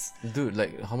much text. Dude,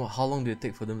 like how long did it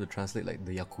take for them to translate like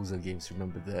the Yakuza games?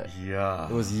 Remember that? Yeah.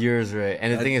 It was years, right?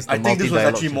 And the thing is, I think this was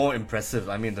actually more impressive.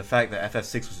 I mean, the fact that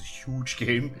FF6 was a huge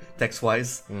game,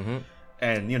 text-wise.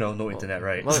 And, no internet,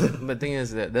 right? Well, but the thing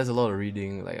is that there's a lot of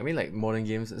reading. Like, I mean, like modern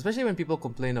games, especially when people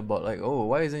complain about like, oh,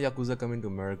 why isn't Yakuza coming to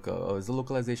America? Oh, it's the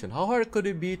localization. How hard could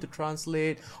it be to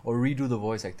translate or redo the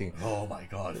voice acting? Oh my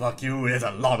god, fuck you. It's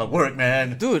a lot of work,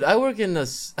 man. Dude, I work in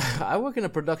a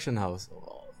production house.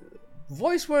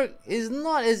 Voice work is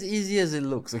not as easy as it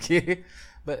looks, okay?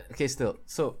 But, okay, still.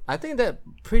 So, I think that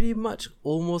pretty much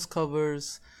almost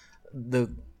covers the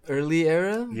early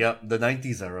era. Yeah, the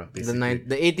 90s era, basically.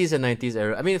 The 80s and 90s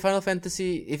era. I mean, Final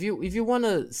Fantasy, if you want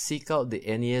to seek out the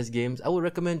NES games, I would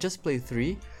recommend just play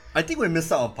 3. I think we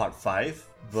missed out on part 5,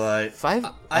 but 5?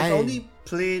 I've only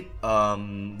played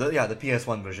the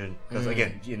PS1 version because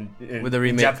again with the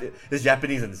remake, it's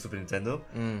Japanese and the Super Nintendo.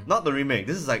 Not the remake.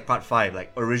 This is like part 5,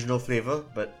 like original flavor,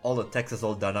 but all the text is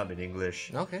all done up in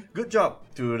English. Okay. Good job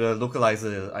to the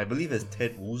localizer. I believe it's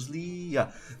Ted Woosley.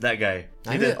 Yeah, that guy.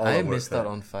 I missed out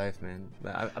on 5, man.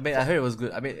 I mean, I heard it was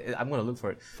good. I mean, I'm gonna look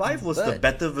for it. 5 was the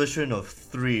better version of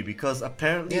 3 because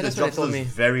apparently the that's what job they told is me.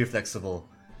 very flexible.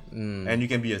 And you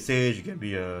can be a sage, you can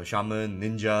be a shaman,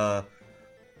 ninja,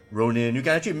 ronin. You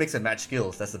can actually mix and match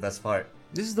skills. That's the best part.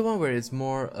 This is the one where it's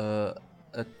more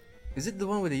is it the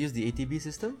one where they use the ATB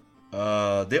system?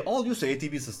 They all use the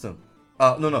ATB system.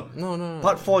 No.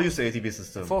 Part 4 used the ATB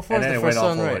system. 4 and is then the it went first on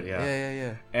one, forward, right? yeah.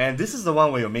 Yeah. And this is the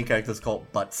one where your main character is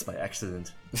called Butts by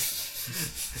accident.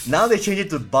 Now they changed it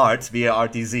to Bart,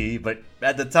 B-A-R-T-Z, but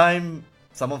at the time,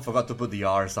 someone forgot to put the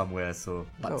R somewhere, so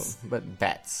Butts. Oh, but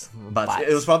bats. Butts.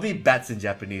 It was probably Bats in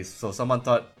Japanese, so someone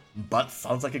thought Butts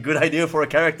sounds like a good idea for a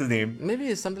character name. Maybe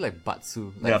it's something like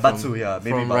Batsu. Yeah, Batsu, yeah.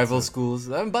 Maybe from Batsu. rival schools.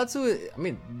 Batsu, I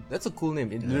mean, that's a cool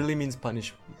name. It literally means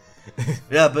punish.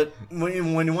 Yeah, but when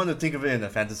you want to think of it in a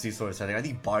fantasy sort of setting, I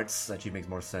think Bart's actually makes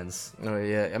more sense. Oh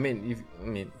yeah, I mean,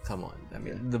 come on. I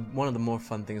mean, one of the more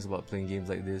fun things about playing games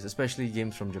like this, especially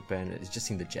games from Japan, is just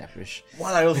seeing the Japish.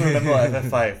 Well, I also remember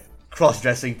FF5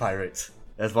 cross-dressing pirates.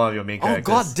 That's one of your main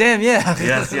characters. Oh god damn, yeah.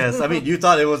 Yes. I mean, you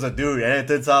thought it was a dude, and it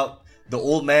turns out the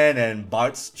old man and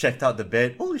Bart's checked out the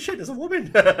bed. Holy shit, there's a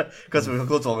woman! Because we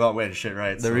clothes all got wet and shit,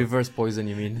 right? The reverse poison,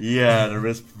 you mean? Yeah, the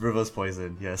reverse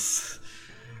poison. Yes.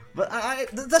 But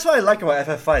that's what I like about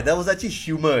FF5. There was actually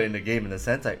humor in the game in a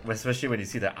sense, like especially when you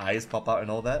see the eyes pop out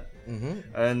and all that.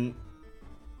 And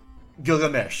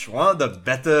Gilgamesh, one of the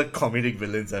better comedic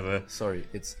villains ever. Sorry,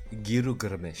 it's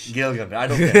Gilgamesh. Gilgamesh, I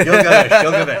don't care.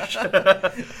 Gilgamesh.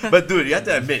 But dude, you have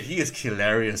to admit, he is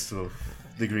hilarious to a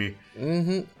degree.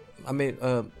 I mean,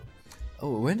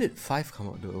 when did 5 come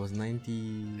out though? It was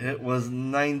 90... It was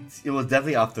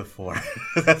definitely after 4.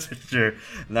 That's for sure.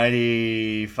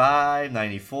 95,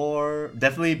 94,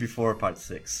 definitely before part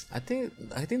 6. I think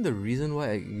the reason why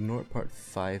I ignored part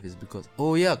 5 is because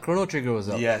Chrono Trigger was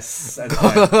out. Yes.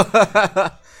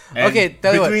 Okay,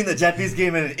 tell you what. Between the Japanese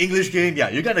game and the English game, yeah,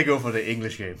 you gotta go for the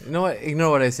English game. You know what?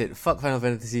 Ignore what I said. Fuck Final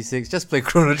Fantasy VI. Just play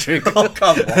Chrono Trigger. Oh,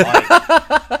 come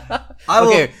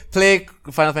on. Play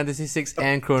Final Fantasy VI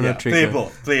and Chrono Trigger.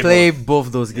 Play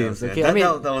both those games. Yes, okay,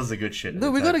 that was the good shit.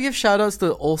 Dude, we gotta give shoutouts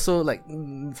to also like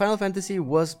Final Fantasy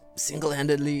was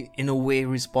single-handedly in a way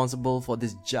responsible for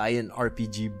this giant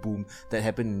RPG boom that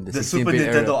happened in the 16-bit Super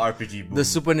era. Nintendo RPG boom. The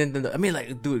Super Nintendo. I mean,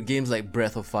 like, dude, games like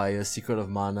Breath of Fire, Secret of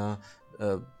Mana,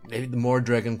 maybe more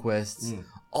Dragon Quests.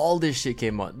 All this shit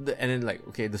came out, and then like,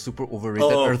 okay, the super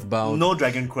overrated Earthbound. No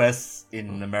Dragon Quests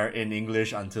in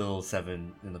English until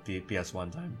 7 in the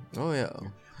PS1 time. Oh yeah.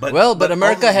 But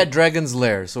America had Dragon's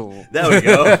Lair, so there we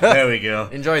go. There we go.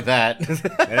 Enjoy that.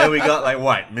 And then we got like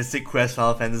what? Mystic Quest,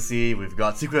 Final Fantasy. We've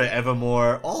got Secret of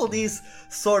Evermore. All these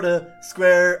sort of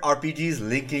Square RPGs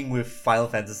linking with Final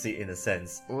Fantasy in a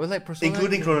sense, was like Persona,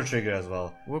 including Chrono Trigger as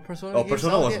well. Were Persona? Oh,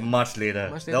 Persona was much later.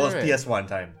 That was right? PS1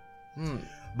 time.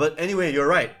 But anyway, you're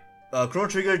right. Chrono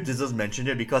Trigger deserves mention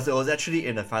here because it was actually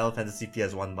in a Final Fantasy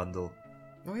PS1 bundle.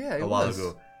 Oh yeah, a while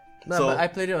ago. No, so but I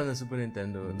played it on the Super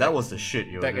Nintendo. That was the shit,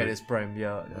 yo. Back at its prime,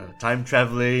 yeah. Time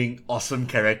traveling, awesome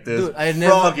characters.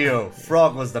 Dude,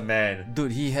 Frog was the man.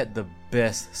 Dude, he had the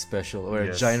best special where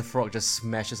a giant frog just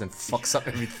smashes and fucks up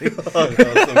everything. Oh,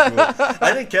 that was so cool.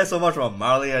 I didn't care so much about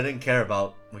Marley. I didn't care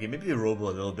about maybe Robo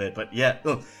a little bit, but yeah,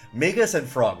 no, Magus and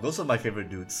Frog. Those are my favorite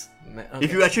dudes. Okay.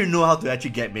 If you actually know how to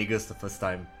actually get Magus the first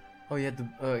time. Oh yeah,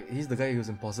 he's the guy who's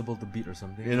impossible to beat or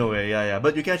something. In a way, yeah.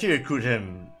 But you can actually recruit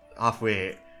him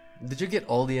halfway. Did you get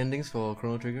all the endings for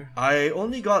Chrono Trigger? I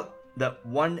only got that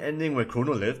one ending where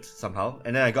Chrono lived somehow,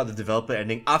 and then I got the developer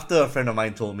ending after a friend of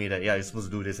mine told me that you're supposed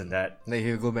to do this and that. Like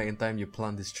you go back in time, you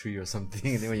plant this tree or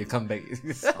something, and then when you come back,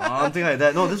 something like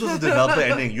that. No, this was the developer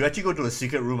ending. You actually go to a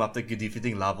secret room after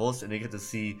defeating Lavos, and you get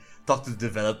to talk to the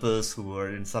developers who were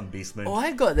in some basement. Oh,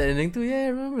 I got that ending too. Yeah, I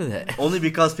remember that. Only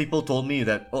because people told me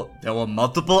that there were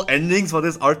multiple endings for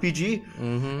this RPG,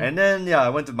 and then I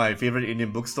went to my favorite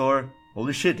Indian bookstore.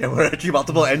 Holy shit, there were actually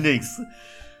multiple endings.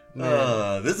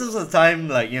 This is a time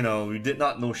we did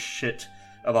not know shit.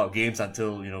 about games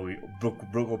until we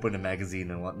broke open the magazine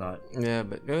and whatnot. Yeah,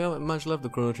 but much love to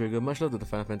Chrono Trigger, much love to the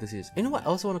Final Fantasies. You know what? I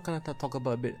also want to kind of talk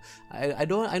about a bit. I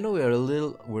know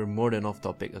we're more than off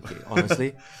topic. Okay,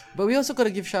 honestly, but we also gotta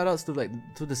give shout outs to the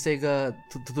Sega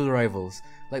to the rivals,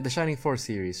 like the Shining Force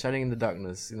series, Shining in the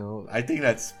Darkness. I think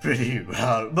that's pretty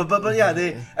wild. But yeah,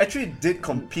 they actually did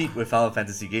compete with Final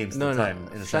Fantasy games. No,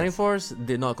 Shining sense. Force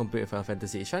did not compete with Final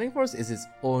Fantasy. Shining Force is its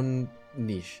own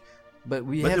niche. But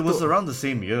it was around the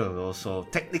same year though, so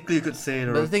technically you could say.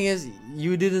 But the thing is,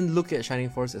 you didn't look at Shining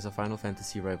Force as a Final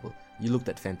Fantasy rival. You looked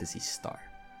at Phantasy Star.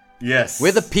 Yes.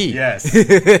 With a P. Yes.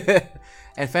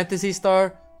 And Phantasy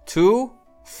Star 2,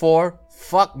 4,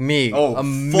 fuck me. Oh,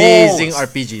 amazing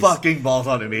RPGs. Fucking balls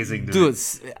on amazing, dude.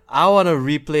 Dude, I want to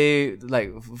replay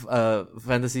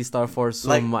Phantasy Star 4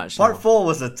 so much. Part 4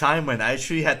 was a time when I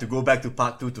actually had to go back to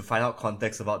Part 2 to find out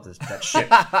context about that shit.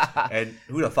 And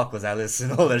who the fuck was Alice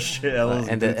and all that shit.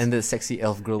 And the sexy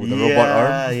elf girl with the robot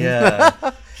arm.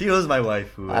 Yeah. She was my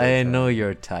wife. I know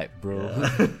your type, bro.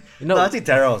 Yeah. No, I think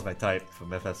Terra was my type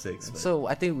from FF6. But. So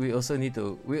I think we also need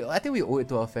to. I think we owe it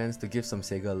to our fans to give some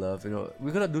Sega love.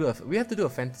 We have to do a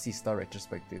Phantasy Star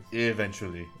retrospective.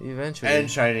 Eventually. And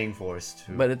Shining Force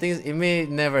too. But the thing is, it may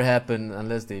never happen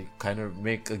unless they kind of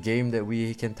make a game that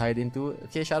we can tie it into.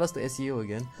 Okay, shout outs to SEO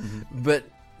again. Mm-hmm. But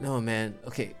no, man.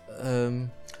 Okay.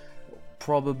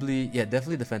 Probably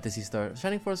definitely the Phantasy Star.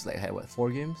 Shining Force had what, 4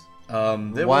 games?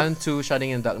 1, 2, Shining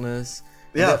in Darkness.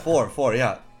 Yeah, 4.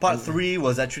 Yeah. Part 3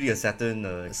 was actually a Saturn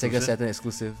Sega Saturn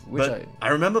exclusive. But I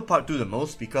remember Part 2 the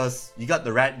most because you got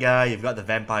the rat guy, you've got the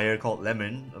vampire called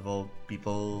Lemon, of all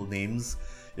people names.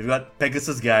 You've got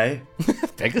Pegasus guy.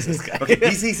 Pegasus guy? Okay,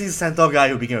 he's the centaur guy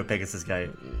who became a Pegasus guy.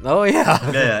 Oh,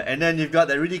 yeah. Yeah, and then you've got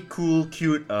that really cool,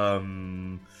 cute,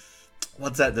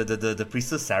 what's that, the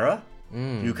priestess Sarah?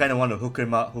 You kind of want to hook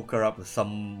her up with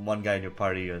one guy in your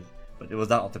party, but it was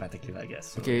done automatically, I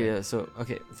guess. So,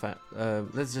 okay, fine.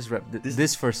 Let's just wrap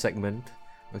this first segment.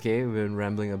 Okay, we've been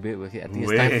rambling a bit. Okay, I think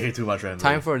it's too much rambling.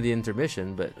 Time for the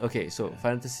intermission. But okay, so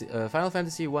Final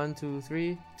Fantasy 1, 2,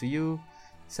 3 to you,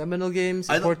 seminal games,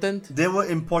 important. They were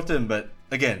important, but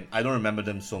again, I don't remember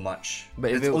them so much.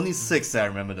 But it's only 6 that I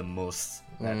remember the most.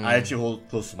 I actually hold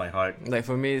close to my heart. Like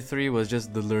for me, 3 was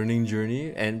just the learning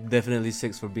journey, and definitely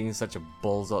 6 for being such a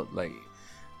balls out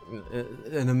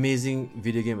an amazing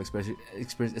video game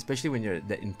experience, especially when you're at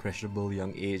that impressionable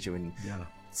young age, when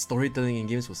storytelling in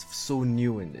games was so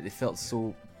new and it felt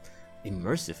so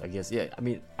immersive, I guess. Yeah, I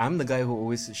mean, I'm the guy who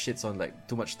always shits on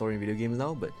too much story in video games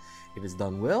now, but if it's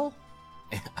done well,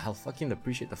 I'll fucking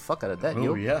appreciate the fuck out of that.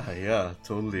 Yeah,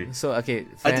 totally. So okay,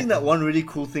 I think that one really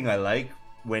cool thing I like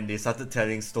when they started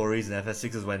telling stories in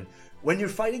FF6 is when you're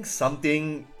fighting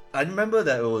something. I remember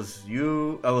that it was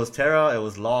you, it was Terra, it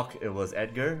was Locke, it was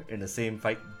Edgar in the same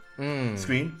fight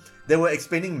screen. They were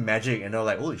explaining magic and they were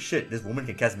like, holy shit, this woman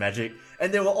can cast magic.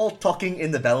 And they were all talking in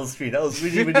the battle screen. That was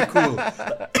really, really cool.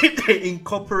 They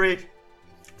incorporate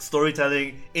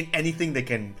storytelling in anything they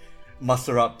can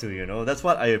muster up to, That's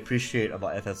what I appreciate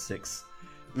about FF6.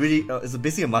 Really, it's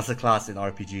basically a masterclass in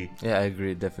RPG. Yeah, I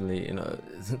agree, definitely.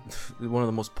 One of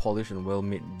the most polished and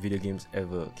well-made video games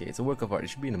ever. Okay, it's a work of art. It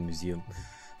should be in a museum.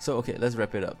 So, okay, let's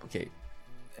wrap it up. Okay,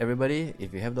 everybody,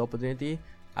 if you have the opportunity,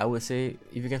 I would say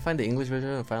if you can find the English version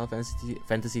of Final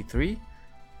Fantasy III,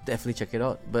 definitely check it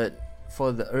out. But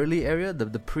for the early era,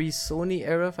 the pre-Sony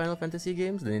era Final Fantasy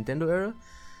games, the Nintendo era,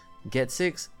 get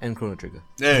 6 and Chrono Trigger.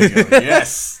 There you go.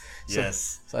 Yes.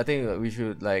 Yes. So I think we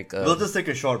should we'll just take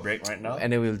a short break right now,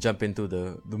 and then we'll jump into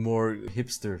the more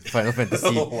hipster Final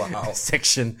Fantasy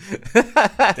section.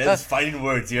 That's fighting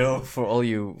words, yo. For all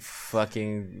you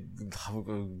fucking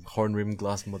horn rim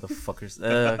glass motherfuckers.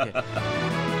 Okay.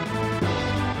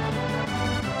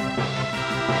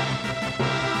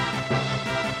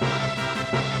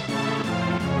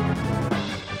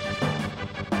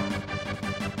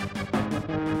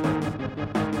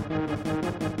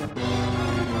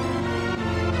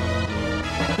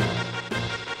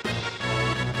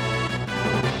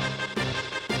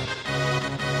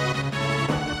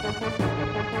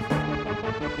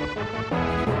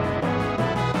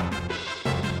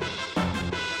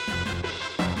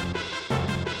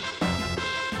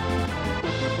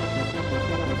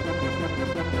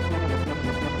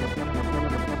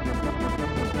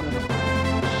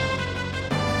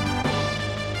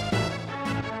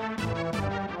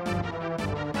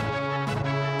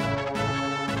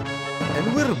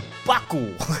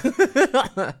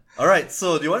 Alright,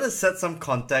 so do you want to set some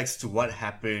context to what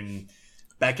happened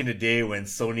back in the day when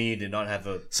Sony did not have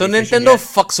a So PlayStation Nintendo yet.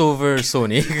 fucks over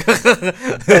Sony.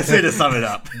 Best way to sum it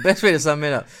up. Best way to sum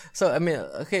it up. So I mean,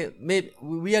 okay, maybe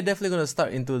we are definitely gonna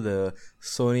start into the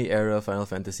Sony era Final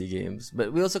Fantasy games,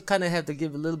 but we also kind of have to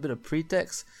give a little bit of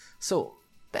pretext. So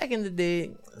back in the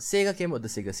day, Sega came out with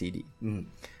the Sega CD.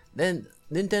 Then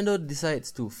Nintendo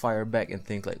decides to fire back and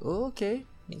think like, oh, okay,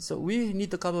 so we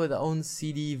need to come up with our own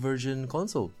CD version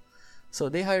console. So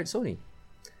they hired Sony,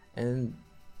 and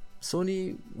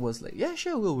Sony was like, yeah,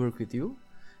 sure, we'll work with you.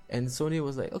 And Sony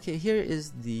was like, okay, here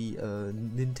is the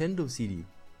Nintendo CD.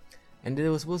 And it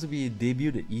was supposed to be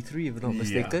debuted at E3, if I'm not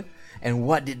mistaken. And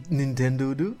what did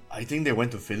Nintendo do? I think they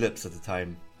went to Philips at the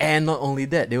time. And not only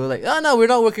that, they were like, oh no, we're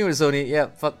not working with Sony. Yeah,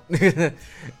 fuck.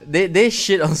 they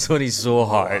shit on Sony so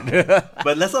hard.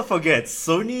 But let's not forget,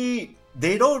 Sony,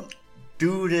 they don't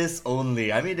do this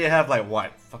only. I mean, they have like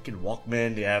what? Fucking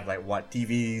Walkman, they have like what?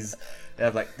 TVs.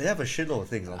 They have a shitload of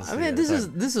things, honestly. I mean, this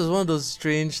is one of those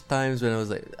strange times when I was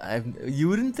like, you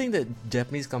wouldn't think that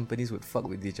Japanese companies would fuck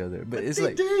with each other, but it's they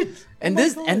like, did. and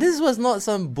this was not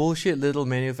some bullshit little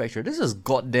manufacturer. This was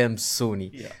goddamn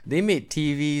Sony. Yeah. They made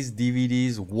TVs,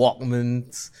 DVDs,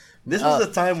 Walkmans. This was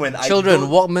the time when Children,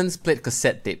 Walkmans played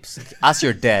cassette tapes. Ask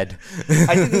your dad.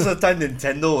 I think this was the time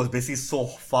Nintendo was basically so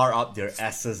far up their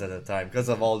asses at the time because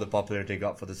of all the popularity they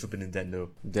got for the Super Nintendo.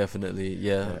 Definitely,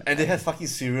 yeah. And they had fucking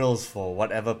cereals for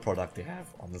whatever product they have,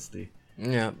 honestly.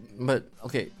 Yeah, but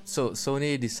okay, so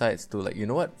Sony decides to like, you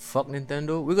know what? Fuck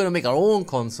Nintendo. We're gonna make our own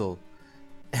console.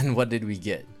 And what did we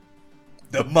get?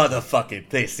 The motherfucking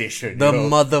PlayStation. The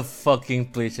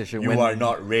motherfucking PlayStation. You are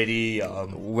not ready.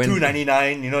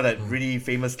 $2.99. You know that really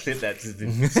famous clip that's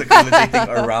been circulating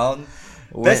around.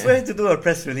 Best way to do a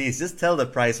press release: just tell the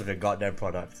price of your goddamn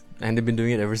product. And they've been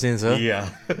doing it ever since, huh? Yeah.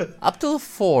 Up to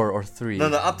 4 or 3. No,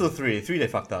 up to 3. 3 they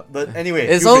fucked up. But anyway,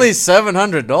 it's only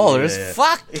 $700. Yeah.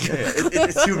 Fuck.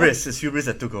 It's hubris. It's hubris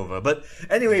that took over. But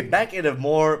anyway, back in a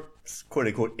more quote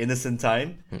unquote innocent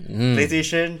time,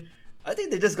 PlayStation. I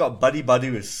think they just got buddy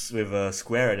with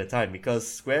Square at the time because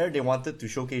Square, they wanted to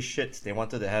showcase shit. They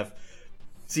wanted to have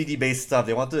CD based stuff.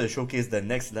 They wanted to showcase the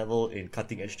next level in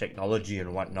cutting edge technology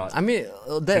and whatnot. I mean,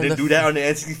 they do that on the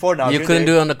N64 now. You couldn't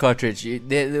do it on the cartridge.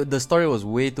 The story was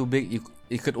way too big.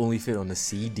 It could only fit on a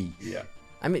CD. Yeah.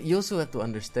 I mean, you also have to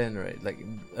understand, right? Like,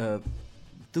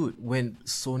 dude, when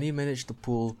Sony managed to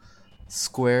pull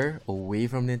Square away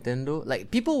from Nintendo,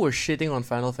 like people were shitting on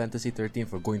Final Fantasy 13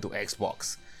 for going to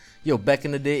Xbox. Yo, back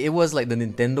in the day, it was like the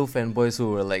Nintendo fanboys who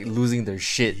were like losing their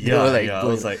shit. Yeah, they were like, I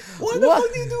was like, what the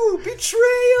fuck do you do?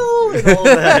 Betrayal and all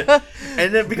that.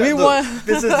 And then because the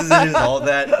business decisions and all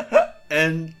that.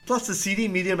 And plus the CD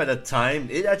medium at the time,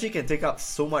 it actually can take up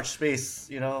so much space,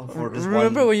 for this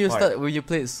Remember one when you part. when you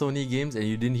played Sony games and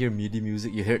you didn't hear MIDI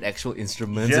music, you heard actual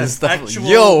instruments and Yes, stuff. actual.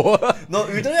 Yo! No,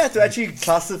 we don't have to actually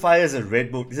classify it as a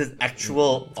red book. This is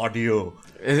actual audio.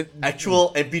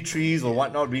 Actual MP3s or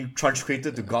whatnot being transcribed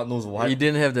to God knows what. You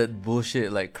didn't have that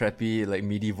bullshit like crappy like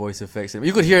MIDI voice effects.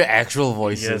 You could hear actual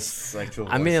voices. Yes, actual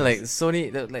voices. I mean, like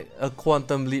Sony, like a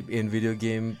quantum leap in video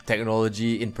game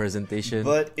technology in presentation.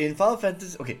 But in Final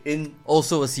Fantasy,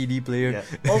 also a CD player.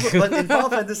 Yeah. But in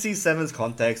Final Fantasy VII's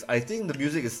context, I think the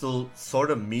music is still sort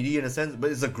of MIDI in a sense,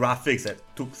 but it's the graphics that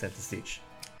took center stage.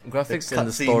 Graphics and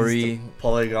the story, the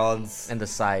polygons, and the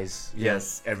size.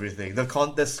 Yes, everything.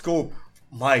 The scope.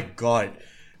 My God,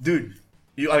 dude,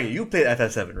 you played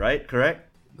FF7, right? Correct?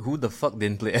 Who the fuck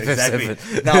didn't play FF7?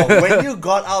 Exactly. Now, when you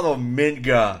got out of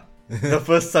Midgar, the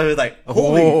first time, it was like,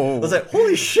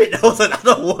 holy shit, that was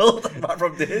another world apart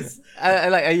from this.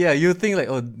 You think like,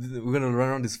 oh, we're gonna run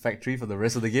around this factory for the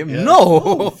rest of the game? Yeah. No!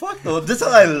 Oh, fuck no. This is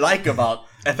what I like about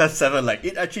FF7. Like,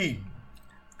 it actually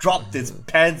dropped its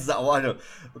pants down. I don't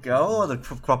know the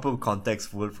proper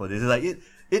context word for this. It's like,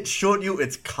 it showed you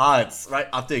its cards right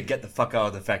after you get the fuck out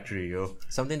of the factory, yo.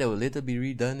 Something that will later be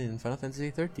redone in Final Fantasy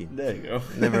 13. There you go.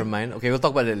 Never mind. Okay, we'll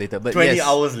talk about it later. But 20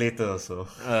 hours later or so.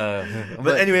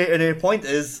 But anyway, the point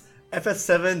is,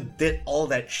 FF7 did all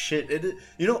that shit.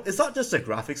 It's not just the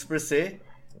graphics per se.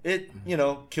 It,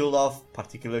 killed off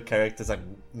particular characters like,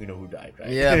 who died, right?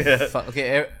 Yeah,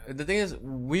 okay, the thing is,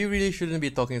 we really shouldn't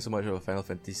be talking so much about Final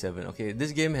Fantasy VII. Okay,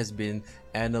 this game has been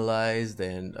analyzed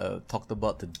and talked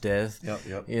about to death.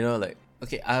 Yep.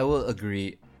 Okay, I will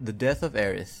agree. The death of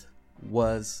Aerith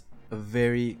was a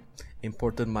very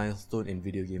important milestone in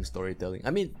video game storytelling.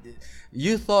 I mean,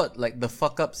 you thought like the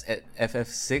fuck-ups at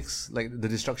FF6, like the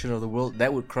destruction of the world,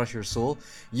 that would crush your soul.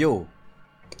 Yo,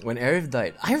 when Aerith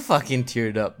died, I fucking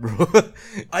teared up, bro.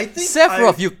 I think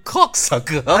Sephiroth, you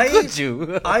cocksucker! How could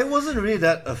you? I wasn't really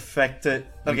that affected.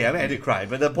 Okay, I mean I did cry,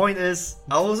 but the point is,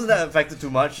 I wasn't that affected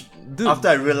too much. Dude, after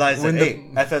I realized that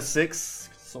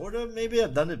FF6 sort of maybe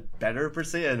have done it better per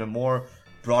se in a more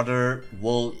broader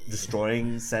world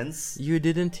destroying sense. You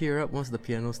didn't tear up once the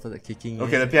piano started kicking.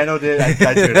 Okay, the piano did. I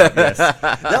teared up. Yes,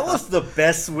 that was the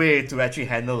best way to actually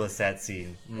handle a sad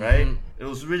scene, right? It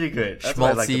was really good. That's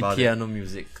what I liked Schmaltzy about piano it.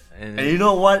 music. And you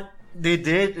know what they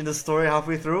did in the story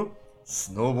halfway through?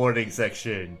 Snowboarding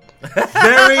section.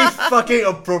 Very fucking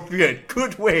appropriate.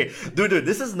 Good way. Dude,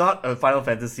 this is not a Final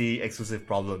Fantasy exclusive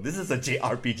problem. This is a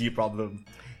JRPG problem.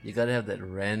 You gotta have that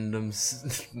random,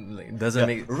 like, doesn't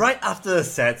make... Right after a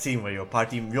sad scene where your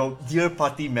dear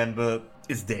party member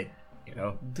is dead, you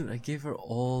know? Dude, I gave her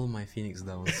all my Phoenix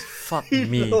Downs. Fuck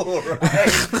me. know,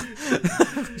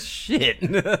 right? Shit.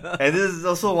 And this is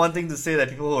also one thing to say that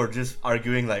people who are just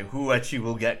arguing like who actually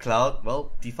will get Cloud.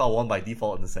 Well, default won by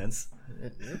default in a sense.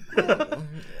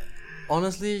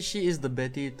 Honestly, she is the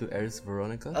Betty to Aerith's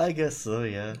Veronica. I guess so,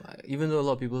 yeah. Even though a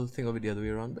lot of people think of it the other way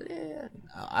around, but yeah,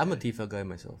 I'm a Tifa guy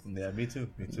myself. Yeah, me too.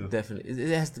 Definitely, it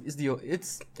has to,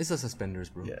 it's a suspenders,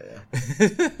 bro.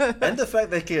 Yeah. And the fact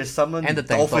that she has summoned And the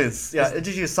tank dolphins. Yeah,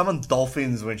 she has summoned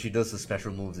dolphins when she does the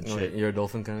special moves and shit. You're a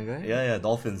dolphin kind of guy. Yeah,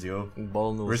 dolphins, yo.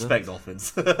 Ball nose. Respect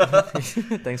dolphins.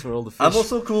 Thanks for all the fish. I'm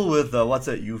also cool with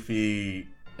Yuffie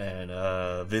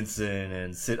and Vincent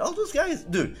and Sid. All those guys,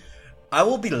 dude. I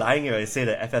will be lying if I say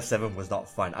that FF7 was not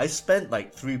fun. I spent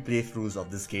like 3 playthroughs of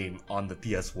this game on the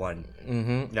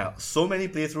PS1. Yeah, so many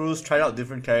playthroughs, tried out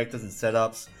different characters and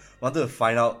setups, wanted to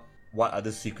find out what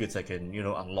other secrets I can,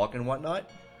 unlock and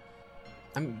whatnot.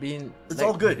 It's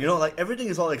all good, like everything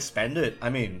is all expanded. I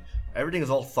mean, everything is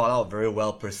all thought out very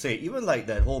well per se. Even like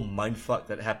that whole mindfuck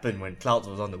that happened when Clouds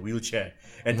was on the wheelchair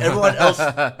and everyone else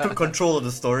took control of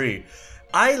the story.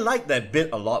 I like that bit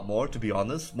a lot more, to be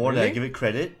honest, more than I give it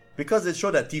credit. Because it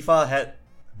showed that Tifa had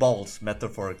balls,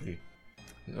 metaphorically.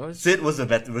 Sid was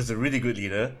a really good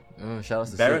leader. Shout out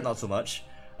to Barrett Sid. not so much.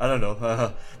 I don't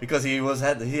know, because he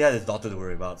had his daughter to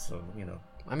worry about, so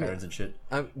parents and shit.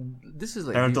 This is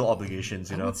like Parental obligations,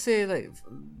 I would say like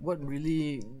what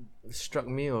really struck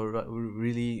me or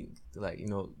really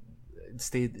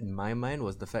stayed in my mind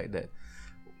was the fact that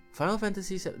Final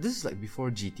Fantasy VII, this is like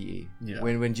before GTA. Yeah.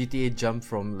 When GTA jumped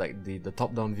from like the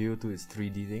top-down view to its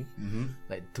 3D thing.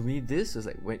 Like to me, this was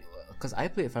like because I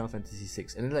played Final Fantasy VI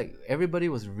and like everybody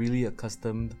was really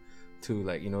accustomed to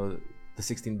like the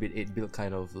 16-bit 8-bit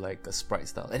kind of like a sprite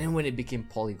style, and then when it became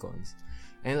polygons,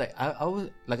 and like I was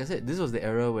like I said, this was the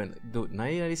era when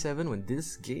 1997 when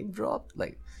this game dropped.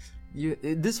 Like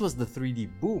this was the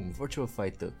 3D boom. Virtua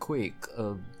Fighter, Quake.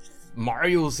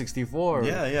 Mario 64.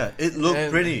 Yeah. It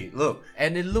looked pretty.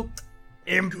 And it looked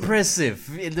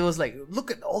impressive. It was like,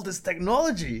 look at all this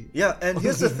technology. Yeah, and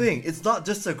here's the thing. It's not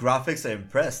just the graphics that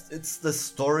impressed. It's the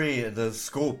story, the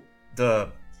scope,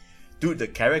 the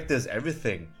characters,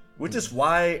 everything. Which is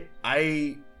why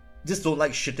I just don't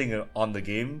like shitting on the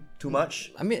game too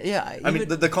much. I mean, yeah.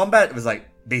 The combat was like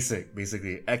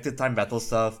basically active time battle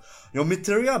stuff.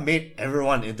 Materia made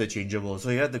everyone interchangeable, so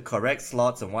you had the correct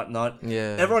slots and whatnot.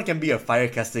 Yeah. Everyone can be a fire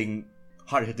casting,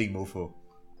 hard hitting mofo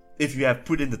if you have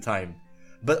put in the time.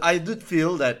 But I did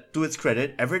feel that, to its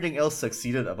credit, everything else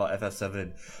succeeded about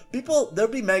FF7.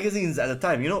 There'll be magazines at the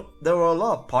time. There were a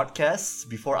lot of podcasts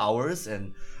before ours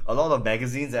and a lot of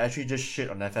magazines that actually just shit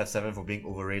on FF7 for being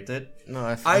overrated.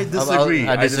 No, I disagree.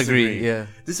 I disagree. Yeah.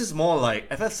 This is more like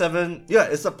FF7. Yeah,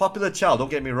 it's a popular child.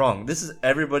 Don't get me wrong. This is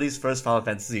everybody's first Final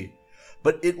Fantasy,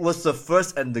 but it was the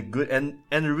first and the good and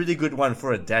a really good one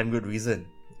for a damn good reason.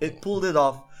 It pulled it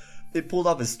off. It pulled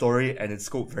off its story and it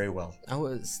scoped very well. I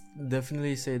would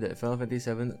definitely say that Final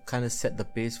Fantasy VII kind of set the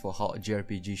pace for how a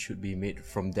JRPG should be made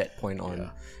from that point on. Yeah.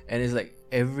 And it's like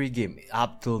every game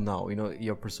up till now,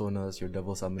 your Personas, your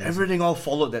Devil Summoners, everything all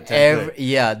followed that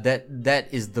template. That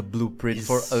is the blueprint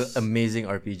for an amazing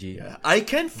RPG. Yeah. I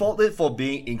can fault it for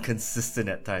being inconsistent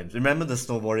at times. Remember the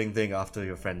snowboarding thing after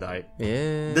your friend died?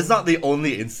 Yeah. That's not the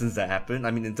only instance that happened.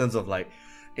 I mean, in terms of like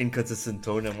inconsistent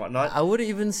tone and whatnot. I wouldn't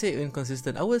even say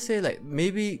inconsistent. I would say like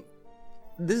maybe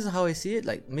this is how I see it.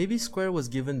 Like maybe Square was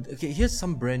given, okay, here's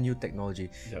some brand new technology.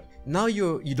 Yep. Now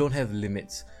you don't have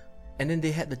limits, and then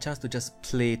they had the chance to just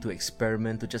play, to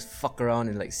experiment, to just fuck around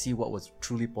and like see what was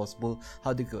truly possible,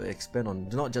 how they could expand on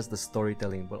not just the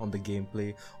storytelling but on the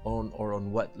gameplay,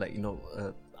 on what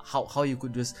how you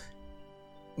could just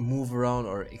move around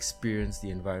or experience the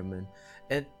environment.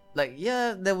 And like,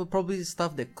 yeah, there were probably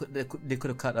stuff they could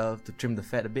have cut out to trim the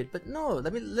fat a bit, but no,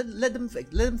 let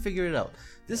them figure it out.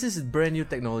 This is brand new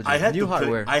technology, new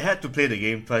hardware. I had to play the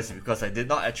game twice because I did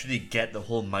not actually get the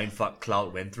whole mindfuck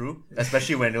Cloud went through,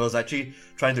 especially when it was actually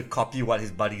trying to copy what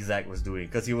his buddy Zack was doing,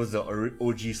 because he was the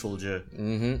OG soldier.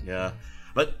 Yeah,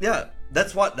 but yeah,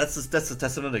 that's the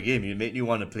testament of the game. It made you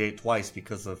want to play it twice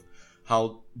because of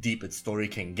how deep its story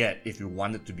can get if you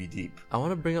want it to be deep. I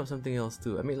want to bring up something else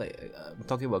too. I mean, like, I'm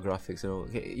talking about graphics, you know.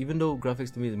 Okay, even though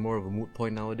graphics to me is more of a moot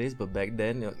point nowadays, but back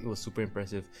then it was super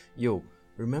impressive. Yo,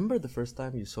 remember the first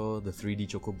time you saw the 3D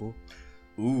Chocobo?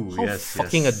 Ooh, How yes,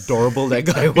 fucking yes. adorable that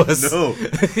guy was. No.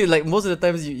 Like, most of the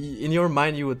times, in your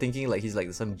mind, you were thinking like he's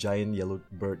like some giant yellow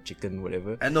bird, chicken,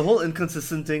 whatever. And the whole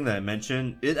inconsistent thing that I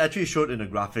mentioned, it actually showed in the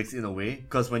graphics in a way,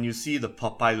 because when you see the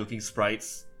Popeye-looking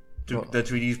sprites, the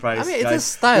 3D sprites, I mean, it's guys a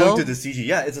style. going to the CG.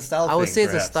 Yeah, it's a style thing, I would say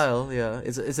it's perhaps. a style, yeah.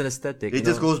 It's an aesthetic. It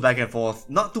just goes back and forth.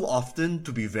 Not too often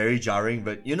to be very jarring,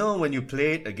 but you know, when you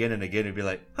play it again and again, you'll be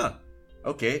like, huh,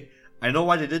 okay. I know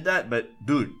why they did that, but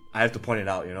dude, I have to point it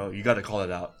out, you know? You gotta call it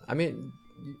out. I mean,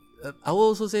 I will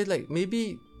also say, like,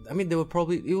 maybe... I mean, there were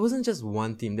probably... It wasn't just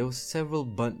one team. There were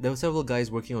several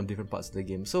guys working on different parts of the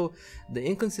game. So, the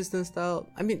inconsistent style...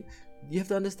 I mean, you have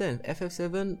to understand,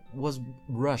 FF7 was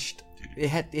rushed. It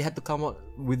had to come out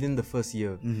within the first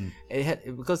year. Mm-hmm. It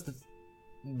had... Because...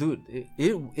 Dude,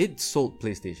 it sold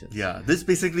PlayStations. Yeah, this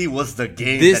basically was the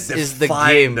game This that is the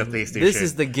defined game. the PlayStation. This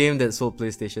is the game that sold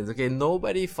PlayStations. Okay,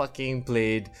 nobody fucking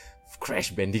played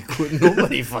Crash Bandicoot.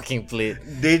 Nobody fucking played.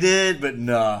 They did, but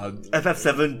nah.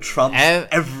 FF7 trumps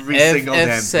every single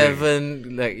damn thing.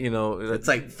 FF7, like, you know, It's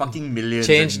like fucking millions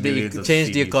changed and millions of the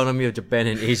CDs. economy of Japan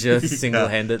and Asia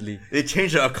single-handedly. It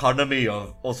changed the economy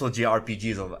of also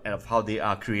JRPGs of how they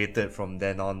are created from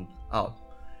then on out.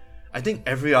 I think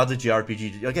every other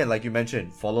JRPG, again, like you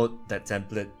mentioned, followed that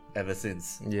template ever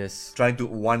since. Yes. Trying to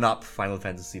one-up Final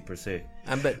Fantasy per se.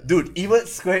 But Dude, even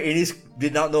Square Enix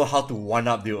did not know how to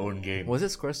one-up their own game. was it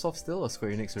Squaresoft still or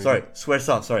Square Enix? Sorry,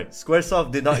 Squaresoft.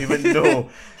 Squaresoft did not even know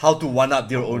how to one-up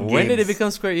their own games. When did it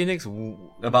become Square Enix?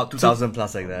 About 2000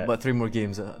 plus like that. But 3 more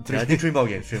games. Yeah, I think 3 more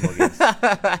games.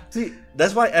 See,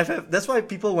 that's why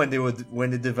people when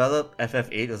they developed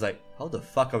FF8, it was like, how the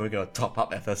fuck are we gonna top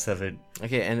up FF7?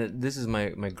 Okay, and this is my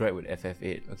gripe with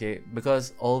FF8, okay?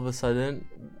 Because all of a sudden,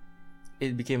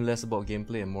 it became less about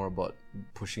gameplay and more about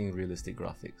pushing realistic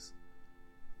graphics.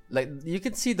 Like, you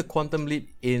can see the quantum leap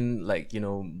in, like, you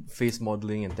know, face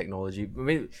modeling and technology. I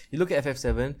mean, you look at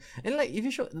FF7, and like, if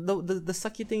you show... The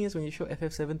sucky thing is when you show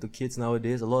FF7 to kids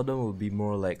nowadays, a lot of them will be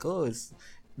more like, oh,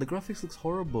 the graphics looks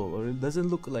horrible, or it doesn't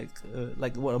look like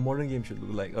what a modern game should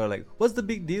look like, or like, what's the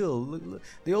big deal? Look,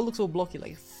 they all look so blocky.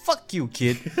 Like, fuck you,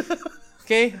 kid.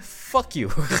 Okay? Fuck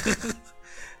you.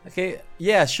 Okay,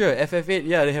 yeah, sure, FF8,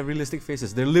 yeah, they have realistic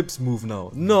faces. Their lips move now.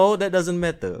 No, that doesn't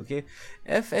matter, okay?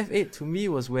 FF8 to me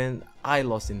was when I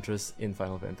lost interest in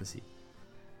Final Fantasy.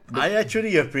 I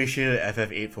actually appreciated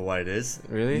FF8 for what it is.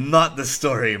 Really? Not the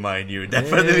story, mind you.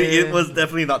 Definitely, Yeah. it was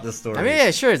definitely not the story. I mean,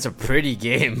 yeah, sure, it's a pretty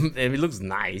game, and it looks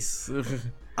nice.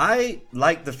 I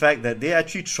like the fact that they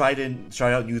actually tried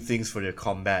out new things for their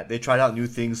combat. They tried out new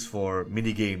things for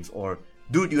mini games. Or,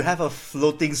 dude, you have a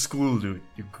floating school, dude,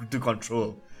 to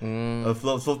control. A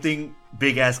floating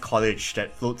big ass college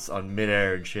that floats on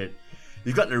midair and shit.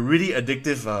 You've got a really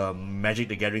addictive Magic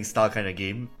the Gathering style kind of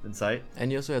game inside.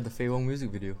 And you also had the Fei Wong music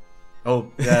video.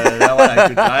 Oh, yeah, that one I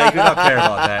could not care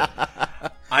about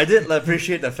that. I did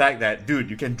appreciate the fact that, dude,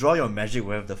 you can draw your magic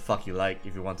wherever the fuck you like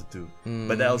if you wanted to.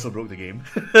 But that also broke the game.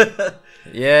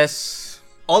 Yes.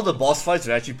 All the boss fights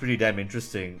are actually pretty damn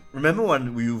interesting. Remember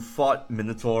when you fought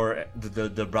Minotaur,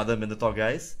 the brother Minotaur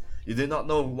guys? You did not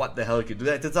know what the hell you could do.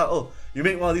 It turns out, oh, you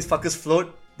make one of these fuckers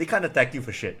float, they can't attack you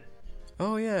for shit.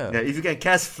 Oh, yeah. Yeah, if you can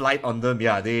cast flight on them,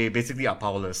 yeah, they basically are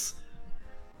powerless.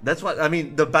 That's what, I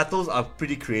mean, the battles are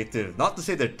pretty creative. Not to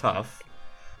say they're tough,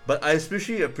 but I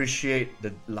especially appreciate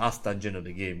the last dungeon of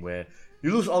the game where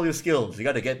you lose all your skills. You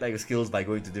gotta get back your skills by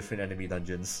going to different enemy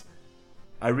dungeons.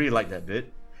 I really like that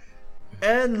bit.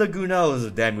 And Laguna was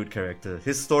a damn good character.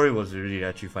 His story was really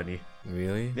actually funny.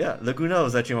 Really? Yeah, Laguna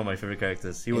was actually one of my favorite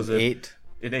characters. He was in 8?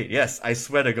 In 8, yes. I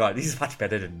swear to God, he's much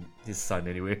better than his son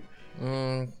anyway.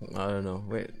 I don't know.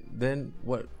 Wait, then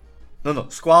what? No,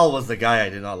 Squall was the guy I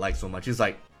did not like so much. He's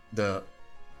like the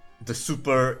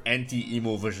super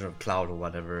anti-emo version of Cloud or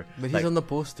whatever. But he's like, on the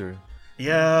poster.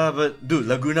 Yeah, but dude,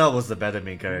 Laguna was the better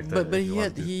main character. But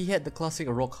he had the classic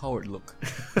Rock Howard look.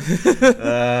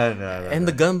 No. And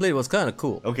the gunblade was kind of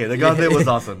cool. Okay, the gunblade was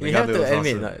awesome. You have to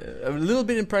admit, a little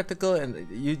bit impractical, and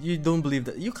you don't believe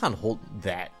that you can't hold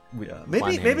that. With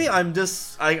maybe I'm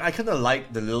just I kind of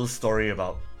like the little story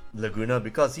about Laguna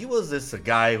because he was this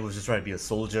guy who was just trying to be a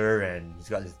soldier and he's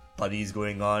got his buddies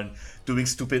going on doing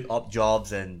stupid odd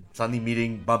jobs and suddenly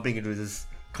bumping into this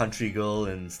country girl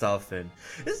and stuff, and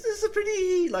it's a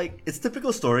pretty, like, it's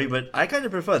typical story, but I kind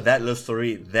of prefer that love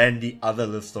story than the other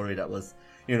love story that was,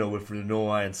 with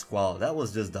Renoa and Squall. That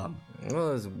was just dumb.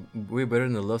 Well, it's way better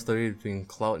than the love story between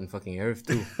Cloud and fucking Aerith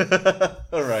too.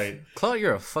 Alright. Cloud,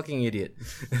 you're a fucking idiot.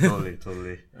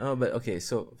 Totally. Oh, but okay,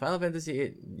 so Final Fantasy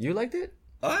VIII, you liked it?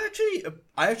 I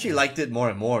actually liked it more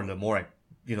and more the more I,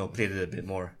 played it a bit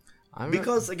more.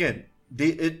 Because again,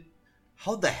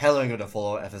 how the hell are you gonna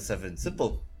follow FF7?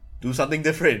 Simple. Do something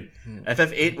different.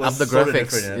 FF8 was Up the sort of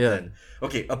graphics, different. yeah.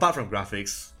 Okay, apart from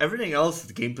graphics, everything else,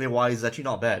 gameplay wise, is actually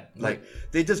not bad. Like,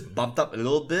 they just bumped up a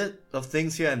little bit of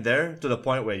things here and there to the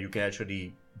point where you can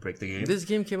actually break the game. This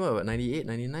game came out, what, 98,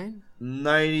 99?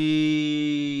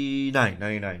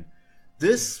 99.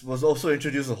 This was also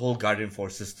introduced a whole Guardian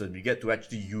Force system. You get to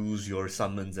actually use your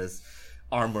summons as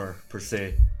armor, per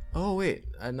se. Oh, wait.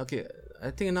 Okay, I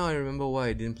think now I remember why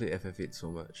I didn't play FF8 so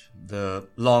much. The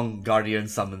long Guardian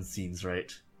summon scenes,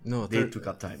 right? No, they took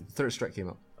up time. Third Strike came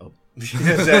out. Oh,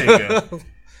 there you go.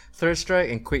 Third Strike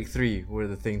and Quake 3 were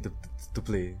the thing to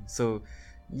play. So,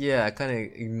 yeah, I kind of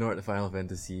ignored the Final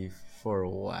Fantasy for a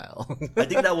while. I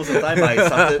think that was the time I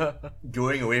started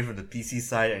going away from the PC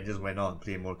side and just went on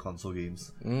playing more console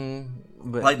games.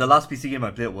 But like the last PC game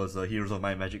I played was Heroes of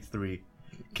Might and Magic 3.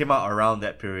 Came out around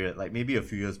that period, like maybe a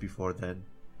few years before then.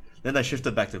 Then I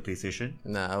shifted back to PlayStation.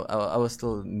 Nah, I was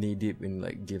still knee deep in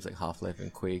like games like Half-Life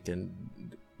and Quake and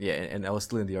I was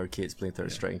still in the arcades playing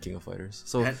Third Strike and King of Fighters.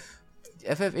 So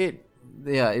FF8,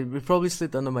 it probably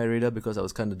slid under my radar because I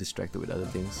was kind of distracted with other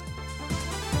things.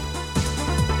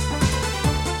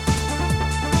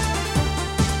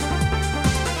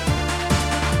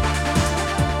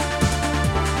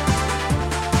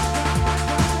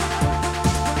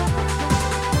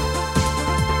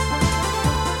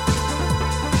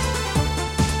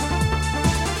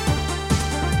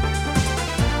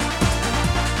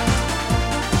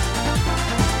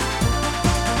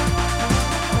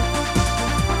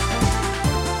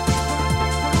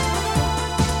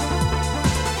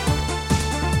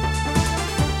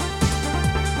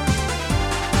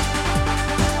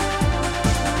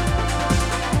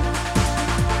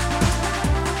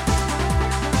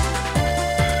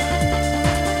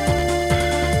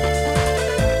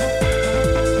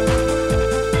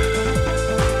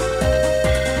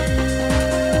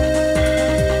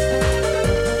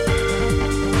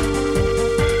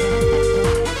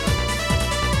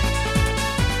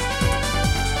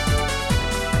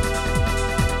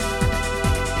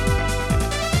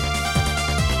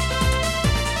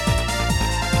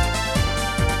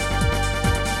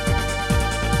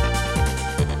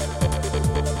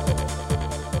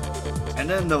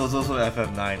 There was also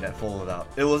FF9 that followed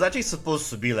up. It was actually supposed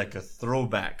to be like a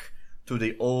throwback to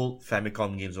the old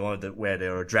Famicom games, where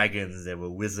there were dragons, there were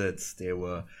wizards, there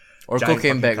were Orko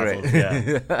came back, castles.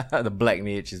 right? Yeah. The Black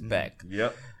Mage is back.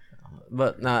 Yep.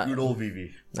 But good old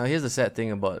VV. Now here's the sad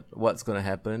thing about what's gonna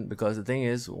happen, because the thing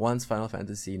is, once Final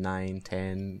Fantasy 9,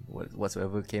 10,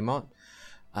 whatsoever came out,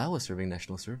 I was serving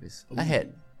national service. Ooh. I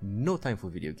had no time for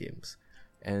video games,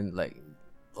 and like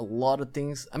a lot of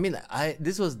things. I mean,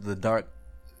 this was the dark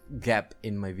gap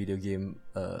in my video game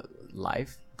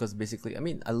life, because basically, I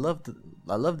mean, I loved it,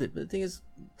 but the thing is,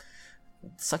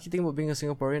 sucky thing about being a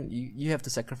Singaporean, you have to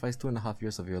sacrifice 2.5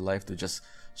 years of your life to just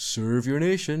serve your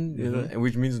nation, you know, and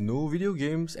which means no video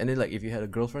games. And then, like, if you had a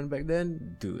girlfriend back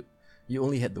then, dude, you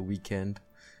only had the weekend,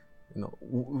 you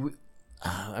know.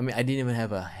 I mean, I didn't even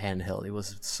have a handheld. It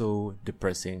was so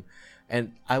depressing,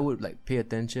 and I would like pay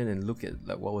attention and look at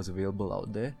like what was available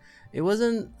out there. It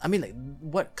wasn't. I mean, like,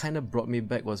 what kind of brought me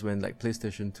back was when like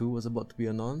PlayStation 2 was about to be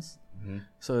announced.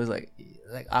 So it was like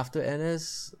after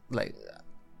NS, like,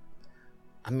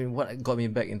 I mean, what got me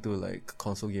back into like